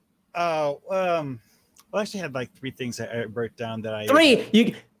 Oh, well, I actually had like 3 things I wrote down that I... 3!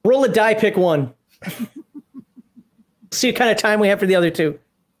 You roll a die, pick one. See what kind of time we have for the other 2.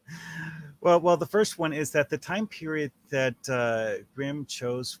 Well, the first one is that the time period that Grim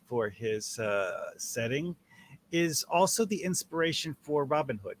chose for his setting is also the inspiration for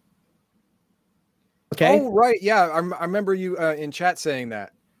Robin Hood. Okay. Oh, right. Yeah, I remember you in chat saying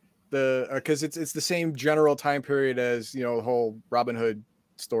that. Because it's the same general time period as the whole Robin Hood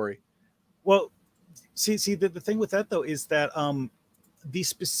story. Well, See, the thing with that though is that the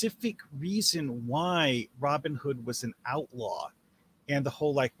specific reason why Robin Hood was an outlaw and the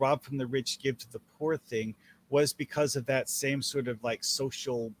whole like rob from the rich, give to the poor thing was because of that same sort of like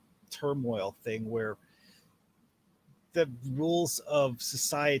social turmoil thing where the rules of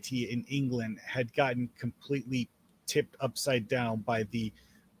society in England had gotten completely tipped upside down by the,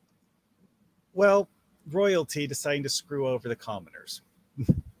 well, royalty deciding to screw over the commoners.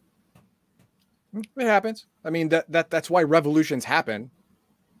 It happens. I mean, that's why revolutions happen.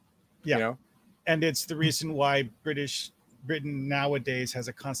 Yeah. You know? And it's the reason why Britain nowadays has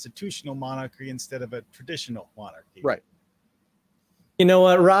a constitutional monarchy instead of a traditional monarchy. Right. You know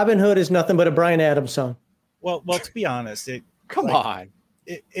what? Robin Hood is nothing but a Bryan Adams song. Well, to be honest, Come on.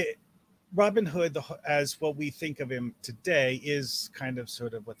 Robin Hood, as what we think of him today, is kind of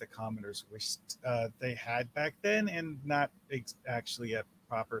sort of what the commoners wished they had back then, and not actually a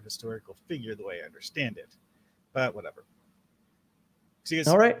proper historical figure the way I understand it. But whatever.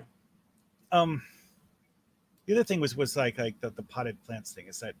 All right. The other thing was like the potted plants thing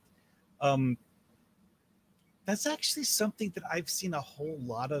is that that's actually something that I've seen a whole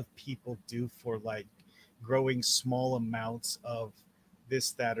lot of people do for like growing small amounts of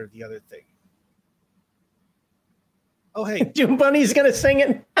this, that, or the other thing. Oh, hey. June Bunny's going to sing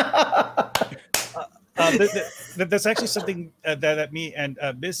it. That's actually something that me and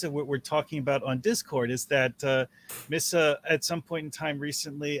Missa were talking about on Discord, is that Missa at some point in time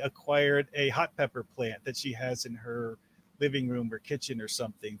recently acquired a hot pepper plant that she has in her living room or kitchen or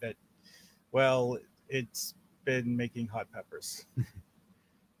something that, well, it's been making hot peppers.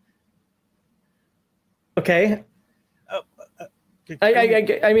 Okay.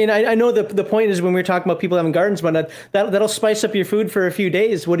 I mean, I know the point is when we're talking about people having gardens, but that'll spice up your food for a few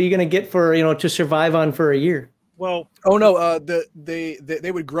days. What are you going to get for, to survive on for a year? Well, oh no,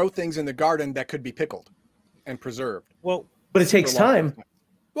 they would grow things in the garden that could be pickled and preserved. Well, but it takes time.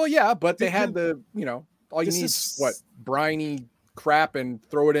 Well, yeah, but they had all you need is what, briny crap, and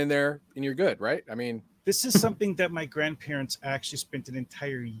throw it in there and you're good, right? I mean, this is something that my grandparents actually spent an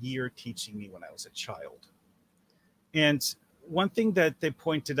entire year teaching me when I was a child. And one thing that they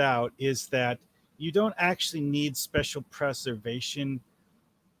pointed out is that you don't actually need special preservation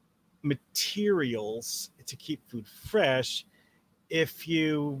materials to keep food fresh if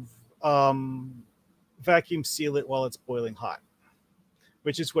you vacuum seal it while it's boiling hot,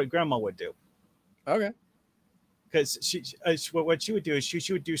 which is what Grandma would do. Okay. Because what she would do is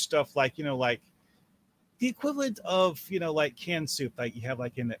she would do stuff like, like the equivalent of, like canned soup, like you have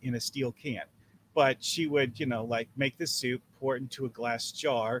like in a steel can. But she would, like make the soup, pour it into a glass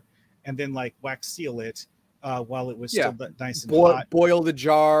jar, and then like wax seal it while it was still nice and hot. Boil the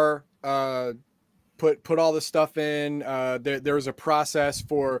jar, put all the stuff in. There was a process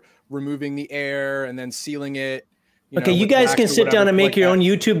for removing the air and then sealing it. Okay, you guys can sit down and make your own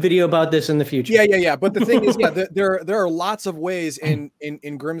YouTube video about this in the future. Yeah. But the thing is, there are lots of ways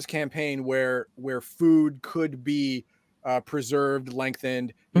in Grimm's campaign where food could be preserved,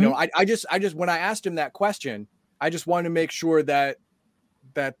 lengthened. I just when I asked him that question, I just wanted to make sure that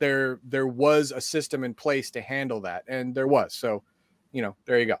there was a system in place to handle that, and there was. So,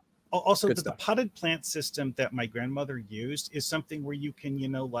 there you go. Also, the potted plant system that my grandmother used is something where you can,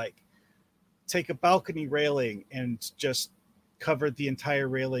 like take a balcony railing and just cover the entire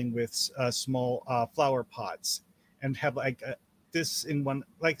railing with small flower pots, and have like this in one,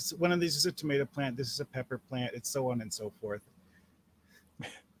 like one of these is a tomato plant, this is a pepper plant, it's so on and so forth.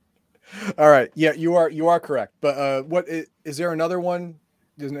 All right. Yeah, you are correct. But what is there another one?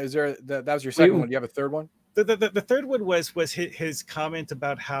 Is there that was your second one? Do you have a third one? The third one was his comment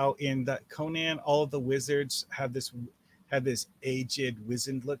about how in the Conan all of the wizards have this aged,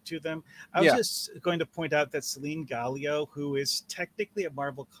 wizened look to them. I was just going to point out that Celine Gallio, who is technically a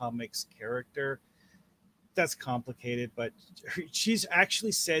Marvel Comics character, that's complicated, but she's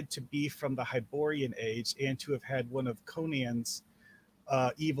actually said to be from the Hyborian age and to have had one of Conan's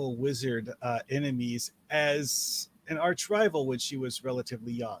evil wizard enemies as an arch rival when she was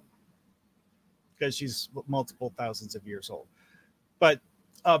relatively young, because she's multiple thousands of years old. But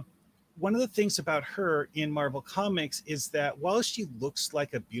one of the things about her in Marvel Comics is that while she looks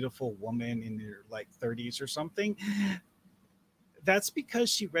like a beautiful woman in her like 30s or something, that's because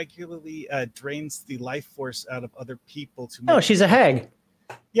she regularly drains the life force out of other people to make she's a hag.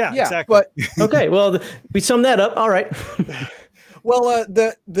 Yeah, exactly. But okay, well, we sum that up. All right. Well,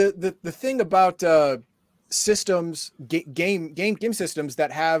 the thing about systems, game systems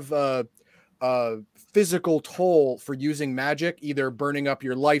that have physical toll for using magic, either burning up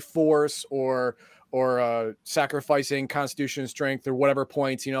your life force or or sacrificing constitution, strength, or whatever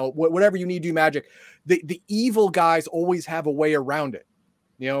points, you know, whatever you need to do magic. The evil guys always have a way around it.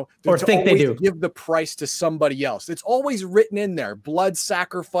 You know, or think they do. Give the price to somebody else. It's always written in there. Blood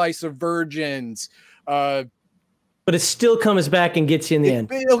sacrifice of virgins. But it still comes back and gets you in the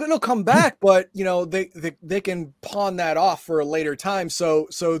end. It'll come back, but you know they can pawn that off for a later time. So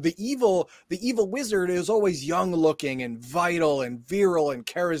the evil wizard is always young looking and vital and virile and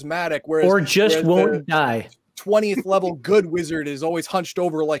charismatic, whereas won't die. 20th level good wizard is always hunched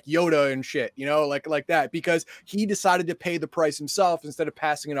over like Yoda and shit, you know, like that, because he decided to pay the price himself instead of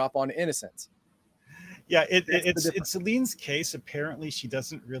passing it off on innocence. Yeah, it's Celine's case. Apparently, she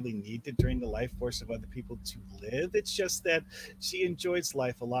doesn't really need to drain the life force of other people to live. It's just that she enjoys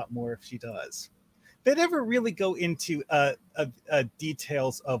life a lot more if she does. They never really go into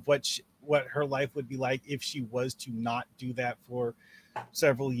details of what her life would be like if she was to not do that for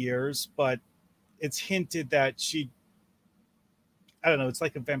several years, but it's hinted that I don't know, it's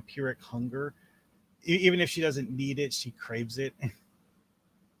like a vampiric hunger. Even if she doesn't need it, she craves it.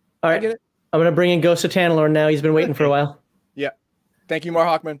 All right. I'm going to bring in Ghost of Tanalorn now. He's been waiting for a while. Yeah. Thank you, Mar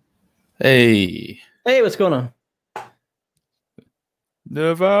Hawkman. Hey. Hey, what's going on?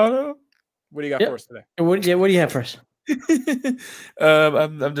 Nevada? What do you got for us today? What do you have for us?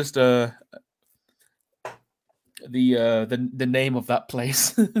 I'm just the name of that place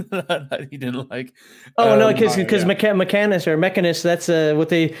that he didn't like. Oh no, because Mechanist. That's what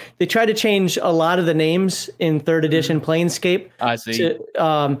they tried to change a lot of the names in 3rd edition Planescape. I see.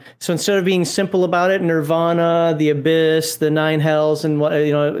 So instead of being simple about it, Nirvana, the Abyss, the Nine Hells, and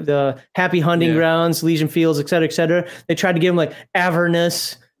the Happy Hunting Grounds, Legion Fields, etc., they tried to give them like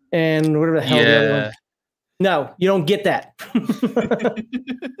Avernus and whatever the hell the other one. No, you don't get that.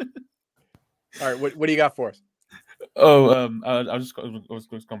 All right, what do you got for us? Oh, I was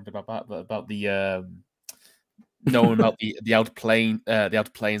just commenting about that, but about the knowing about the outer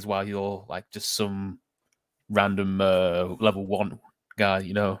planes while you're like just some random level 1 guy,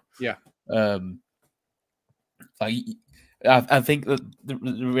 you know. Yeah. Like I think that the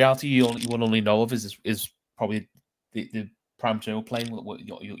reality you will only know of is probably the prime material plane what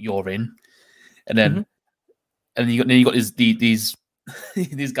you're in, and then you got these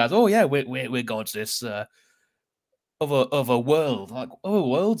these guys. Oh yeah, we're gods. This of a world, like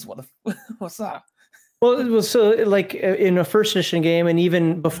worlds. What's that? Well, so like in a 1st edition game, and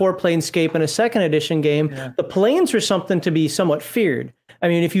even before Planescape in a 2nd edition game, the planes were something to be somewhat feared. I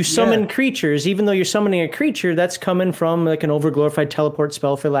mean, if you summon creatures, even though you're summoning a creature, that's coming from like an overglorified teleport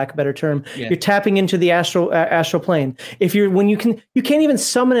spell, for lack of a better term. Yeah. You're tapping into the astral plane. You can't even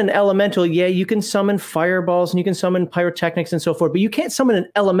summon an elemental. Yeah, you can summon fireballs and you can summon pyrotechnics and so forth, but you can't summon an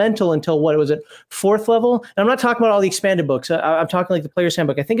elemental until what was it, 4th level? And I'm not talking about all the expanded books. I'm talking like the Player's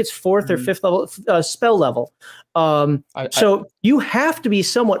Handbook. I think it's 4th or 5th level spell level. So you have to be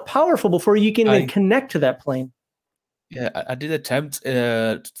somewhat powerful before you can even connect to that plane. Yeah, I did attempt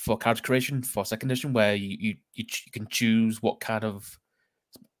for character creation for 2nd edition where you can choose what kind of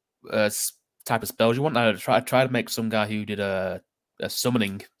type of spells you want. I tried to make some guy who did a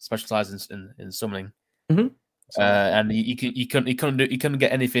summoning, specialized in summoning, and you couldn't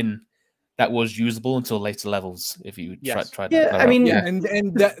get anything that was usable until later levels if you tried. Yeah, I mean,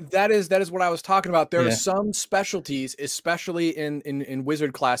 and that is what I was talking about. There are some specialties, especially in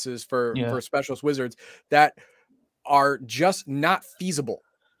wizard classes for specialist wizards, that are just not feasible.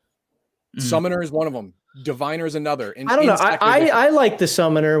 Summoner is one of them. Diviner is another. I don't know. I like the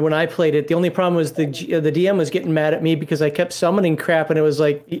Summoner when I played it. The only problem was the DM was getting mad at me because I kept summoning crap, and it was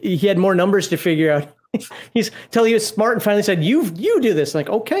like he had more numbers to figure out. He was smart and finally said, "You do this." Like,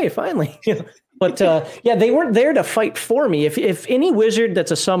 okay, finally. But they weren't there to fight for me. If any wizard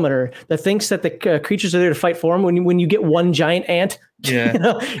that's a summoner that thinks that the creatures are there to fight for him, when you get one giant ant,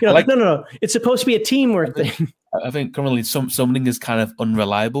 no, it's supposed to be a teamwork thing. I think currently summoning is kind of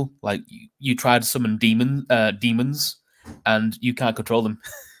unreliable. Like you try to summon demons, and you can't control them.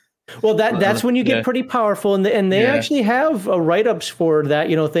 Well, that's when you get pretty powerful, and they actually have write-ups for that.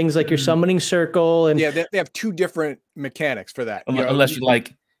 You know, things like your summoning circle, and they have 2 different mechanics for that. Unless you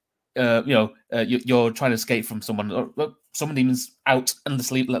like, you're trying to escape from someone. Summon demons out and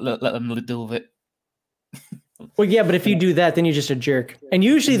sleep. Let them deal with it. Well, yeah, but if you do that, then you're just a jerk. And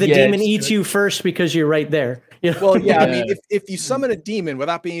usually the demon eats you first because you're right there. You know? Well, yeah, I mean, if you summon a demon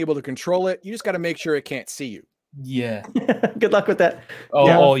without being able to control it, you just got to make sure it can't see you. Yeah. Good luck with that.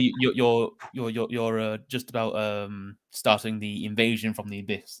 Or you're just about starting the invasion from the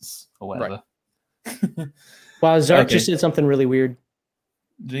abyss or whatever. Right. Wow, Zark just did something really weird.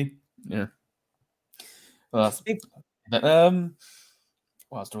 Did he? Yeah. Well,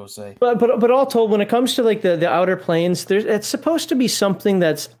 what else do I say? But all told, when it comes to like the outer planes, it's supposed to be something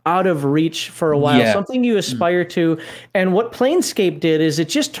that's out of reach for a while, something you aspire to. And what Planescape did is it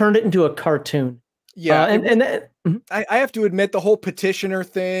just turned it into a cartoon. Yeah, I have to admit the whole petitioner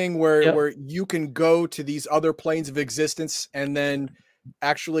thing where you can go to these other planes of existence and then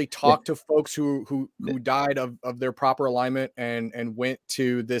actually talk to folks who died of their proper alignment and went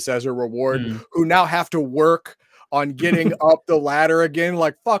to this as a reward, who now have to work on getting up the ladder again.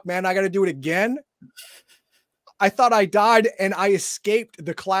 Like, fuck, man, I got to do it again. I thought I died and I escaped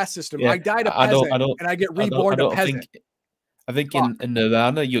the class system. I died a peasant and I get reborn a peasant. I think in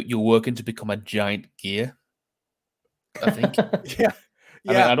Nirvana, you're working to become a giant gear. I think. Yeah.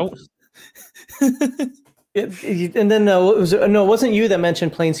 I don't. And then it wasn't you that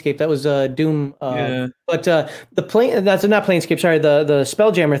mentioned Planescape. That was Doom. But the plane, that's not Planescape. Sorry, the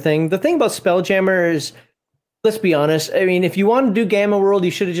Spelljammer thing. The thing about Spelljammer is, let's be honest. I mean, if you want to do Gamma World,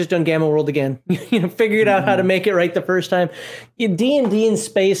 you should have just done Gamma World again. Figured out how to make it right the first time. D&D in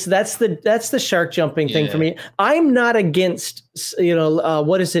space. That's the shark jumping thing for me. I'm not against.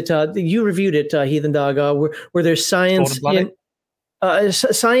 What is it? You reviewed it, Heathen Dog. Where there's science.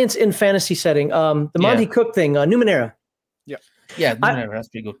 Science in fantasy setting. The Monty Cook thing, Numenera. Yeah, Numenera, that's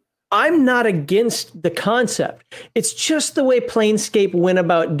pretty good. I'm not against the concept. It's just the way Planescape went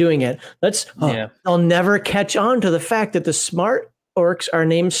about doing it. They'll never catch on to the fact that the smart orcs are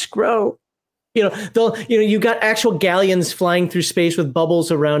named Skro. You got actual galleons flying through space with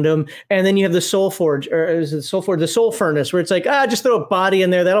bubbles around them, and then you have the Soul Forge, or is it the Soul Furnace, where it's like, just throw a body in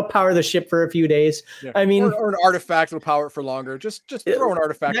there, that'll power the ship for a few days. Yeah. I mean, or an artifact will power it for longer. Just throw an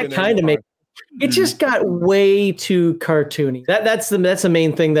artifact in there. Kind of it just got way too cartoony. That's the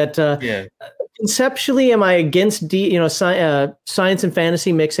main thing that conceptually, am I against science and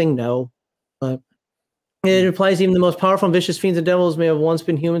fantasy mixing? No. It implies even the most powerful and vicious fiends and devils may have once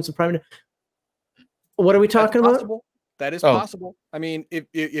been humans and primitive. What are we talking about? That is possible. I mean,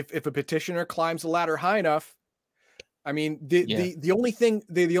 if a petitioner climbs the ladder high enough, I mean, the only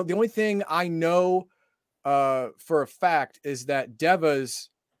thing I know for a fact is that Devas,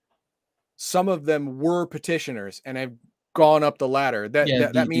 some of them were petitioners and have gone up the ladder.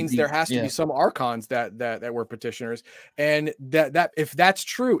 That means there has to be some archons that were petitioners, and that if that's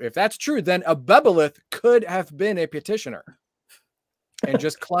true, then a Bebelith could have been a petitioner. And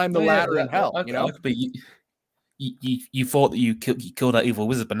just climb the ladder in hell, But you thought that you killed that evil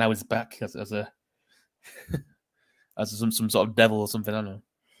wizard, but now he's back as some sort of devil or something. I don't know.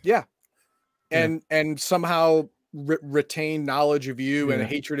 Yeah, and somehow retain knowledge of you and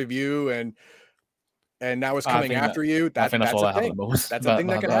hatred of you, and now is coming after you. That's a thing. That's a thing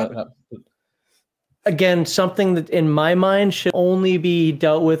that can happen. Again, something that in my mind should only be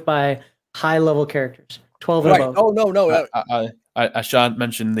dealt with by high level characters, 12 and above. Oh no. I shan't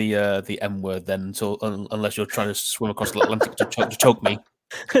mention the M word then, unless you're trying to swim across the Atlantic to choke me.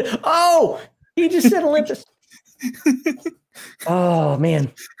 Oh, he just said Olympus. Oh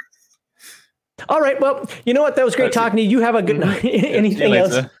man. All right. Well, you know what? That was great talking to you. You have a good night. Anything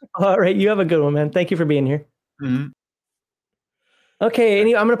else? All right. You have a good one, man. Thank you for being here. Okay.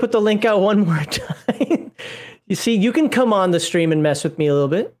 I'm going to put the link out one more time. You see, you can come on the stream and mess with me a little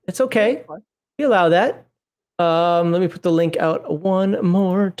bit. It's okay. We allow that. Let me put the link out one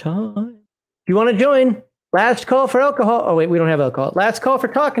more time. If you want to join, last call for alcohol. Oh, wait, we don't have alcohol. Last call for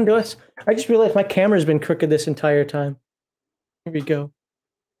talking to us. I just realized my camera's been crooked this entire time. Here we go.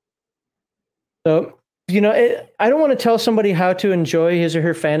 So, I don't want to tell somebody how to enjoy his or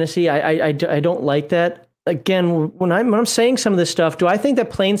her fantasy. I don't like that. Again, when I'm saying some of this stuff, do I think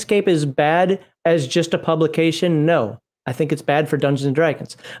that Planescape is bad as just a publication? No. I think it's bad for Dungeons and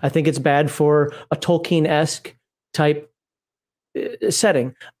Dragons. I think it's bad for a Tolkien-esque type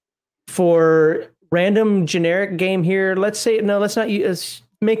setting. For random generic game here, let's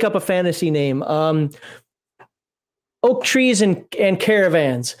make up a fantasy name. Oak Trees and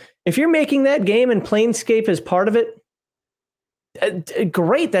Caravans. If you're making that game and Planescape is part of it,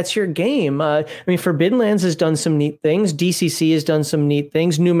 great, that's your game. I mean, Forbidden Lands has done some neat things. DCC has done some neat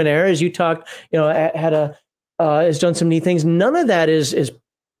things. Numenera, as you talked, has done some neat things. None of that is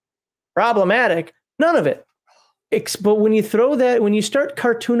problematic. None of it. But when you start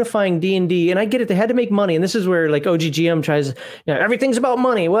cartoonifying D&D, and I get it, they had to make money, and this is where like OGGM tries, everything's about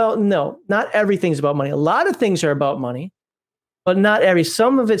money. Well, no, not everything's about money. A lot of things are about money, but not every.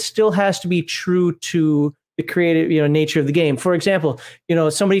 Some of it still has to be true to the creative, nature of the game. For example,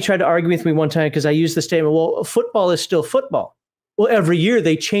 somebody tried to argue with me one time because I used the statement, well, football is still football. Well, every year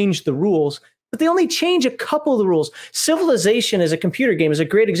they change the rules, but they only change a couple of the rules. Civilization as a computer game is a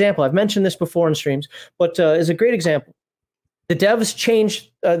great example. I've mentioned this before in streams, but is a great example. The devs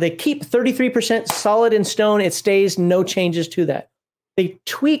change. They keep 33% solid in stone. It stays, no changes to that. They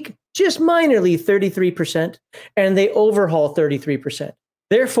tweak just minorly 33%, and they overhaul 33%.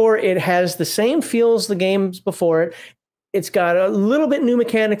 Therefore, it has the same feel as the games before it. It's got a little bit new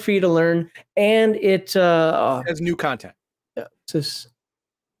mechanic for you to learn, and it has new content. It's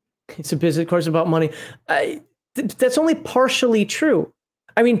a business course about money. That's only partially true.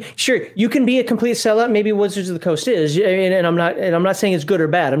 I mean, sure, you can be a complete sellout. Maybe Wizards of the Coast is, and I'm not saying it's good or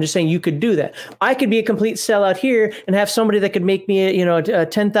bad. I'm just saying you could do that. I could be a complete sellout here and have somebody that could make me,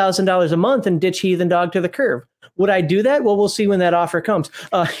 $10,000 a month and ditch Heathen Dog to the curb. Would I do that? Well, we'll see when that offer comes.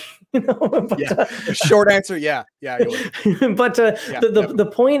 Short answer, yeah. But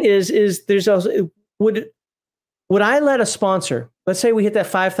the point is there's also would I let a sponsor, let's say we hit that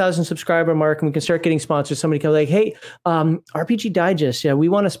 5,000 subscriber mark and we can start getting sponsors, somebody come like, hey, RPG Digest, yeah, we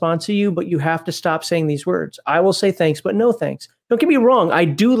want to sponsor you, but you have to stop saying these words. I will say thanks, but no thanks. Don't get me wrong. I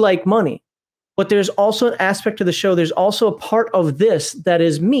do like money, but there's also an aspect of the show. There's also a part of this that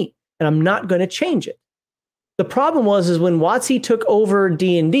is me, and I'm not going to change it. The problem is when WotC took over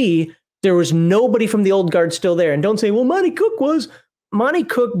D&D, there was nobody from the old guard still there. And don't say, well, Monty Cook was. Monty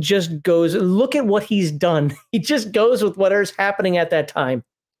Cook just goes, look at what he's done. He just goes with whatever's happening at that time.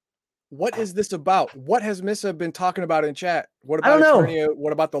 What is this about? What has Missa been talking about in chat? What about I don't know. Eternia?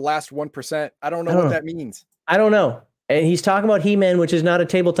 What about the last 1%? I don't know what that means. I don't know. And he's talking about He-Man, which is not a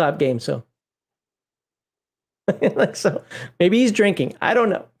tabletop game. So, so maybe he's drinking. I don't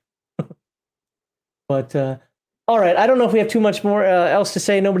know. But all right, I don't know if we have too much more else to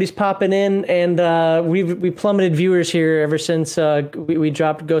say. Nobody's popping in, and we plummeted viewers here ever since we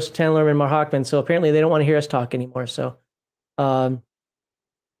dropped Ghost of Tantalum and Marhawkman. So apparently they don't want to hear us talk anymore. So I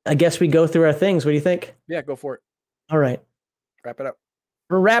guess we go through our things. What do you think? Yeah, go for it. All right. Wrap it up.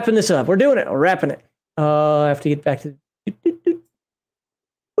 We're wrapping this up. We're doing it. We're wrapping it. I have to get back to...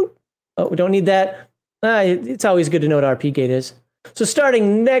 Oh, we don't need that. It's always good to know what RP Gate is. So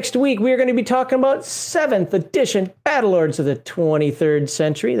starting next week, we're going to be talking about 7th edition Battlelords of the 23rd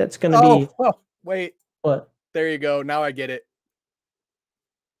century. That's going to be... Oh, wait. What? There you go. Now I get it.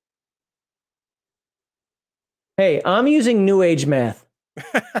 Hey, I'm using New Age math.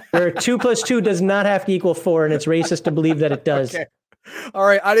 Where 2 + 2 does not have to equal 4, and it's racist to believe that it does. Okay. All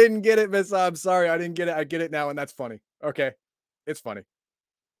right. I didn't get it, Miss. I'm sorry. I didn't get it. I get it now, and that's funny. Okay. It's funny.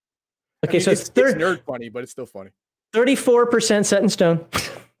 Okay, so it's nerd funny, but it's still funny. 34% set in stone.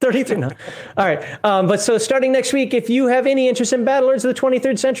 33, no. All right. But so starting next week, if you have any interest in Battlelords of the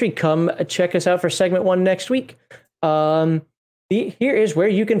 23rd century, come check us out for segment 1 next week. Here is where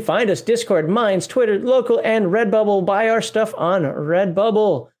you can find us: Discord, Minds, Twitter, Local, and Redbubble. Buy our stuff on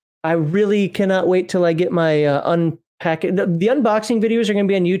Redbubble. I really cannot wait till I get my unpacking. The unboxing videos are going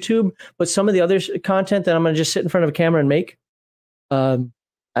to be on YouTube, but some of the other content that I'm going to just sit in front of a camera and make,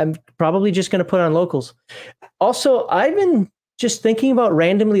 I'm probably just going to put on Locals. Also, I've been just thinking about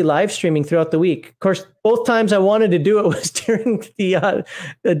randomly live streaming throughout the week. Of course, both times I wanted to do it was during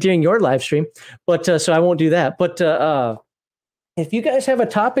during your live stream, but so I won't do that. But if you guys have a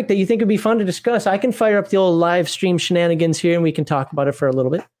topic that you think would be fun to discuss, I can fire up the old live stream shenanigans here, and we can talk about it for a little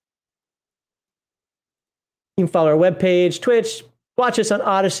bit. You can follow our webpage, Twitch, watch us on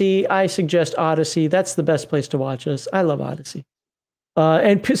Odyssey. I suggest Odyssey. That's the best place to watch us. I love Odyssey.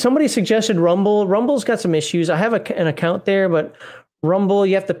 And somebody suggested Rumble. Rumble's got some issues. I have an account there, but Rumble,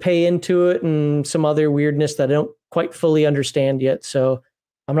 you have to pay into it and some other weirdness that I don't quite fully understand yet. So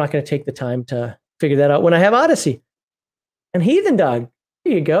I'm not going to take the time to figure that out when I have Odyssey. And Heathen Dog,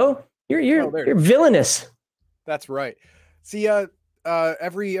 here you go. You're villainous. That's right. See,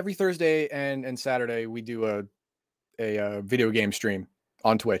 every Thursday and Saturday we do a video game stream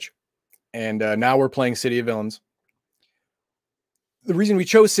on Twitch, and now we're playing City of Villains. The reason we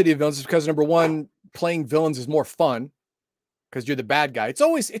chose City of Villains is because, number one, playing villains is more fun because you're the bad guy. It's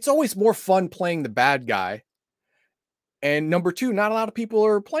always more fun playing the bad guy. And number two, not a lot of people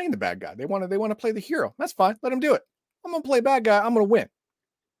are playing the bad guy. They want to play the hero. That's fine. Let them do it. I'm going to play bad guy. I'm going to win.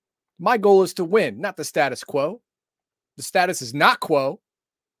 My goal is to win, not the status quo. The status is not quo.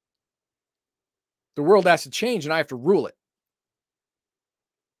 The world has to change and I have to rule it.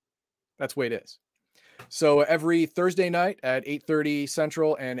 That's the way it is. So every Thursday night at 8:30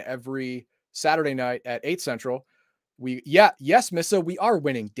 Central and every Saturday night at 8 Central, yes, Missa, we are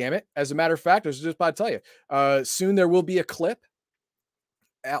winning, damn it. As a matter of fact, I was just about to tell you, soon there will be a clip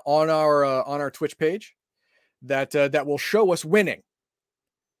on our Twitch page that will show us winning.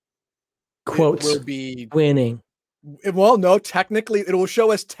 Quotes will be winning. Well, no, technically it will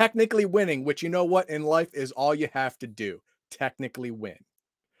show us technically winning, which, you know what, in life is all you have to do. Technically win.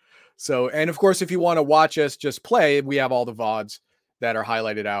 So, and of course, if you want to watch us just play, we have all the VODs that are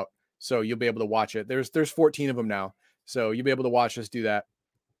highlighted out. So you'll be able to watch it. There's 14 of them now. So you'll be able to watch us do that.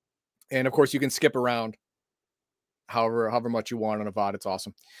 And of course, you can skip around however much you want on a VOD. It's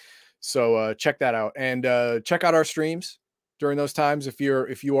awesome. So check that out, and check out our streams during those times. If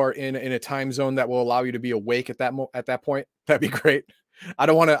you are in a time zone that will allow you to be awake at that point, that'd be great. I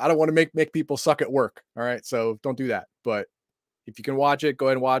don't want to make people suck at work. All right. So don't do that. But if you can watch it, go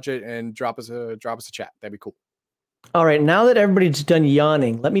ahead and watch it and drop us a chat. That'd be cool. All right. Now that everybody's done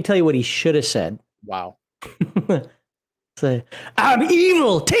yawning, let me tell you what he should have said. Wow. Say, I'm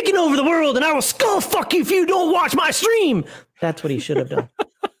evil, taking over the world, and I will skull fuck you if you don't watch my stream. That's what he should have done.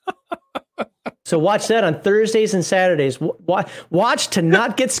 So watch that on Thursdays and Saturdays. Watch to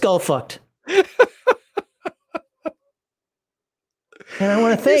not get skull fucked. And I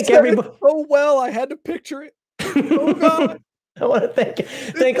want to thank everybody. Oh well, I had to picture it. Oh God. I want to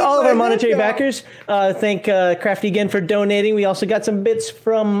thank all of our monetary backers. Thank Crafty again for donating. We also got some bits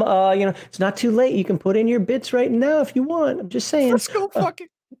from, it's not too late. You can put in your bits right now if you want. I'm just saying. Let's go fucking.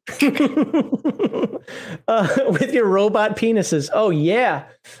 With your robot penises. Oh, yeah.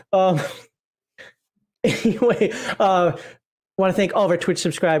 Anyway, I want to thank all of our Twitch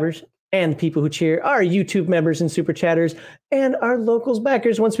subscribers and the people who cheer, our YouTube members and super chatters, and our locals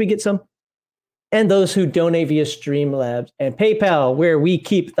backers once we get some. And those who donate via Streamlabs and PayPal, where we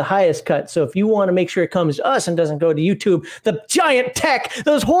keep the highest cut. So if you want to make sure it comes to us and doesn't go to YouTube, the giant tech,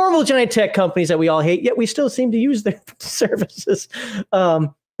 those horrible giant tech companies that we all hate, yet we still seem to use their services,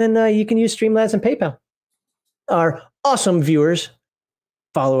 then you can use Streamlabs and PayPal. Our awesome viewers,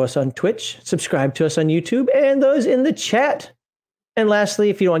 follow us on Twitch, subscribe to us on YouTube, and those in the chat. And lastly,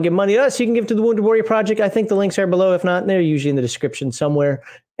 if you don't want to give money to us, you can give to the Wounded Warrior Project. I think the links are below. If not, they're usually in the description somewhere.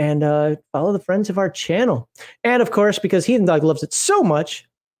 And follow the friends of our channel. And of course, because Heathen Dog loves it so much.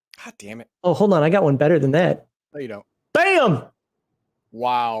 God damn it. Oh, hold on. I got one better than that. No, you don't. Bam!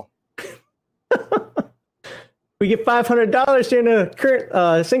 Wow. We get $500 during a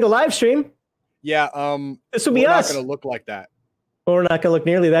current single live stream. Yeah. This will be us. We're not going to look like that. Well, we're not going to look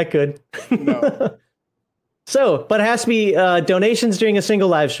nearly that good. No. So, but it has to be donations during a single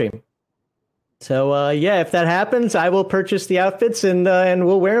live stream. So, yeah, if that happens, I will purchase the outfits and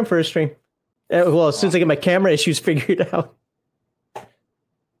we'll wear them for a stream. Well, as soon as I get my camera issues figured out.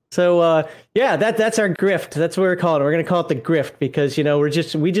 So, yeah, that's our grift. That's what we're calling it. We're going to call it the grift because, you know, we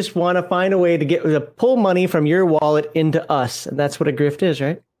just want to find a way to pull money from your wallet into us. And that's what a grift is,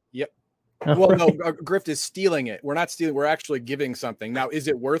 right? Yep. All well, right. no, a grift is stealing it. We're not stealing. We're actually giving something. Now, is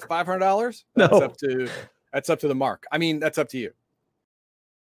it worth $500? No. That's up to the mark. I mean, that's up to you.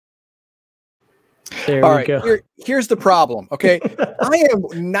 There All we right, go. here's the problem. Okay, I am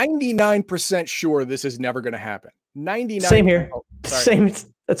 99% sure this is never going to happen. 99. Same here. Oh, sorry. Same.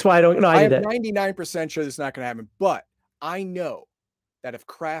 That's why I don't know. I I am did 99% sure this is not going to happen. But I know that if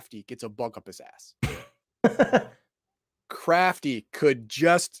Crafty gets a bug up his ass, that. Crafty could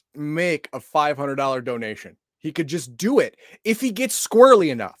just make a $500 donation. He could just do it if he gets squirrely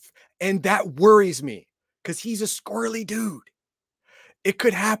enough, and that worries me because he's a squirrely dude. It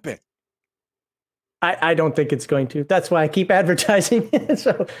could happen. I don't think it's going to. That's why I keep advertising it.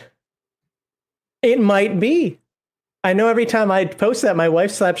 So it might be. I know every time I post that, my wife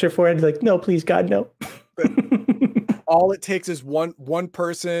slaps her forehead like, no, please, God, no. All it takes is one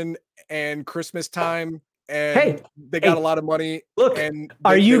person and Christmas time, and Hey, they got a lot of money. Look, and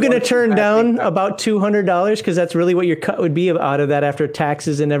are you going to want turn that down thing about $200? Because that's really what your cut would be out of that after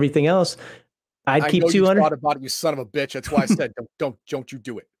taxes and everything else. I'd keep I know 200. you thought about it, you son of a bitch. That's why I said, don't you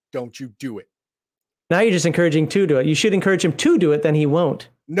do it. Don't you do it. Now you're just encouraging to do it. You should encourage him to do it, then he won't.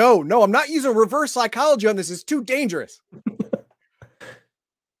 No, I'm not using reverse psychology on this. It's too dangerous.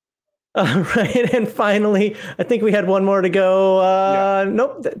 All right, and finally, I think we had one more to go.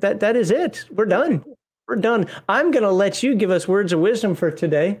 Nope, that is it. We're done. We're done. I'm gonna let you give us words of wisdom for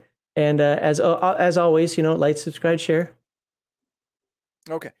today, and as always, you know, like, subscribe, share.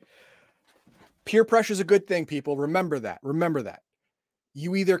 Okay. Peer pressure is a good thing, people. Remember that. Remember that.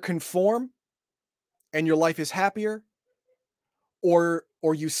 You either conform and your life is happier, or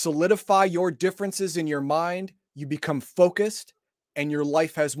you solidify your differences in your mind, you become focused, and your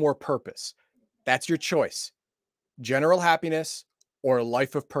life has more purpose. That's your choice. General happiness or a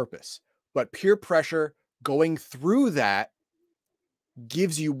life of purpose. But peer pressure, going through that,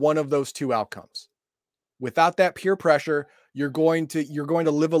 gives you one of those two outcomes. Without that peer pressure, you're going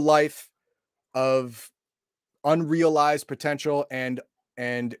to live a life of unrealized potential and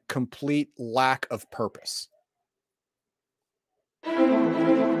complete lack of purpose.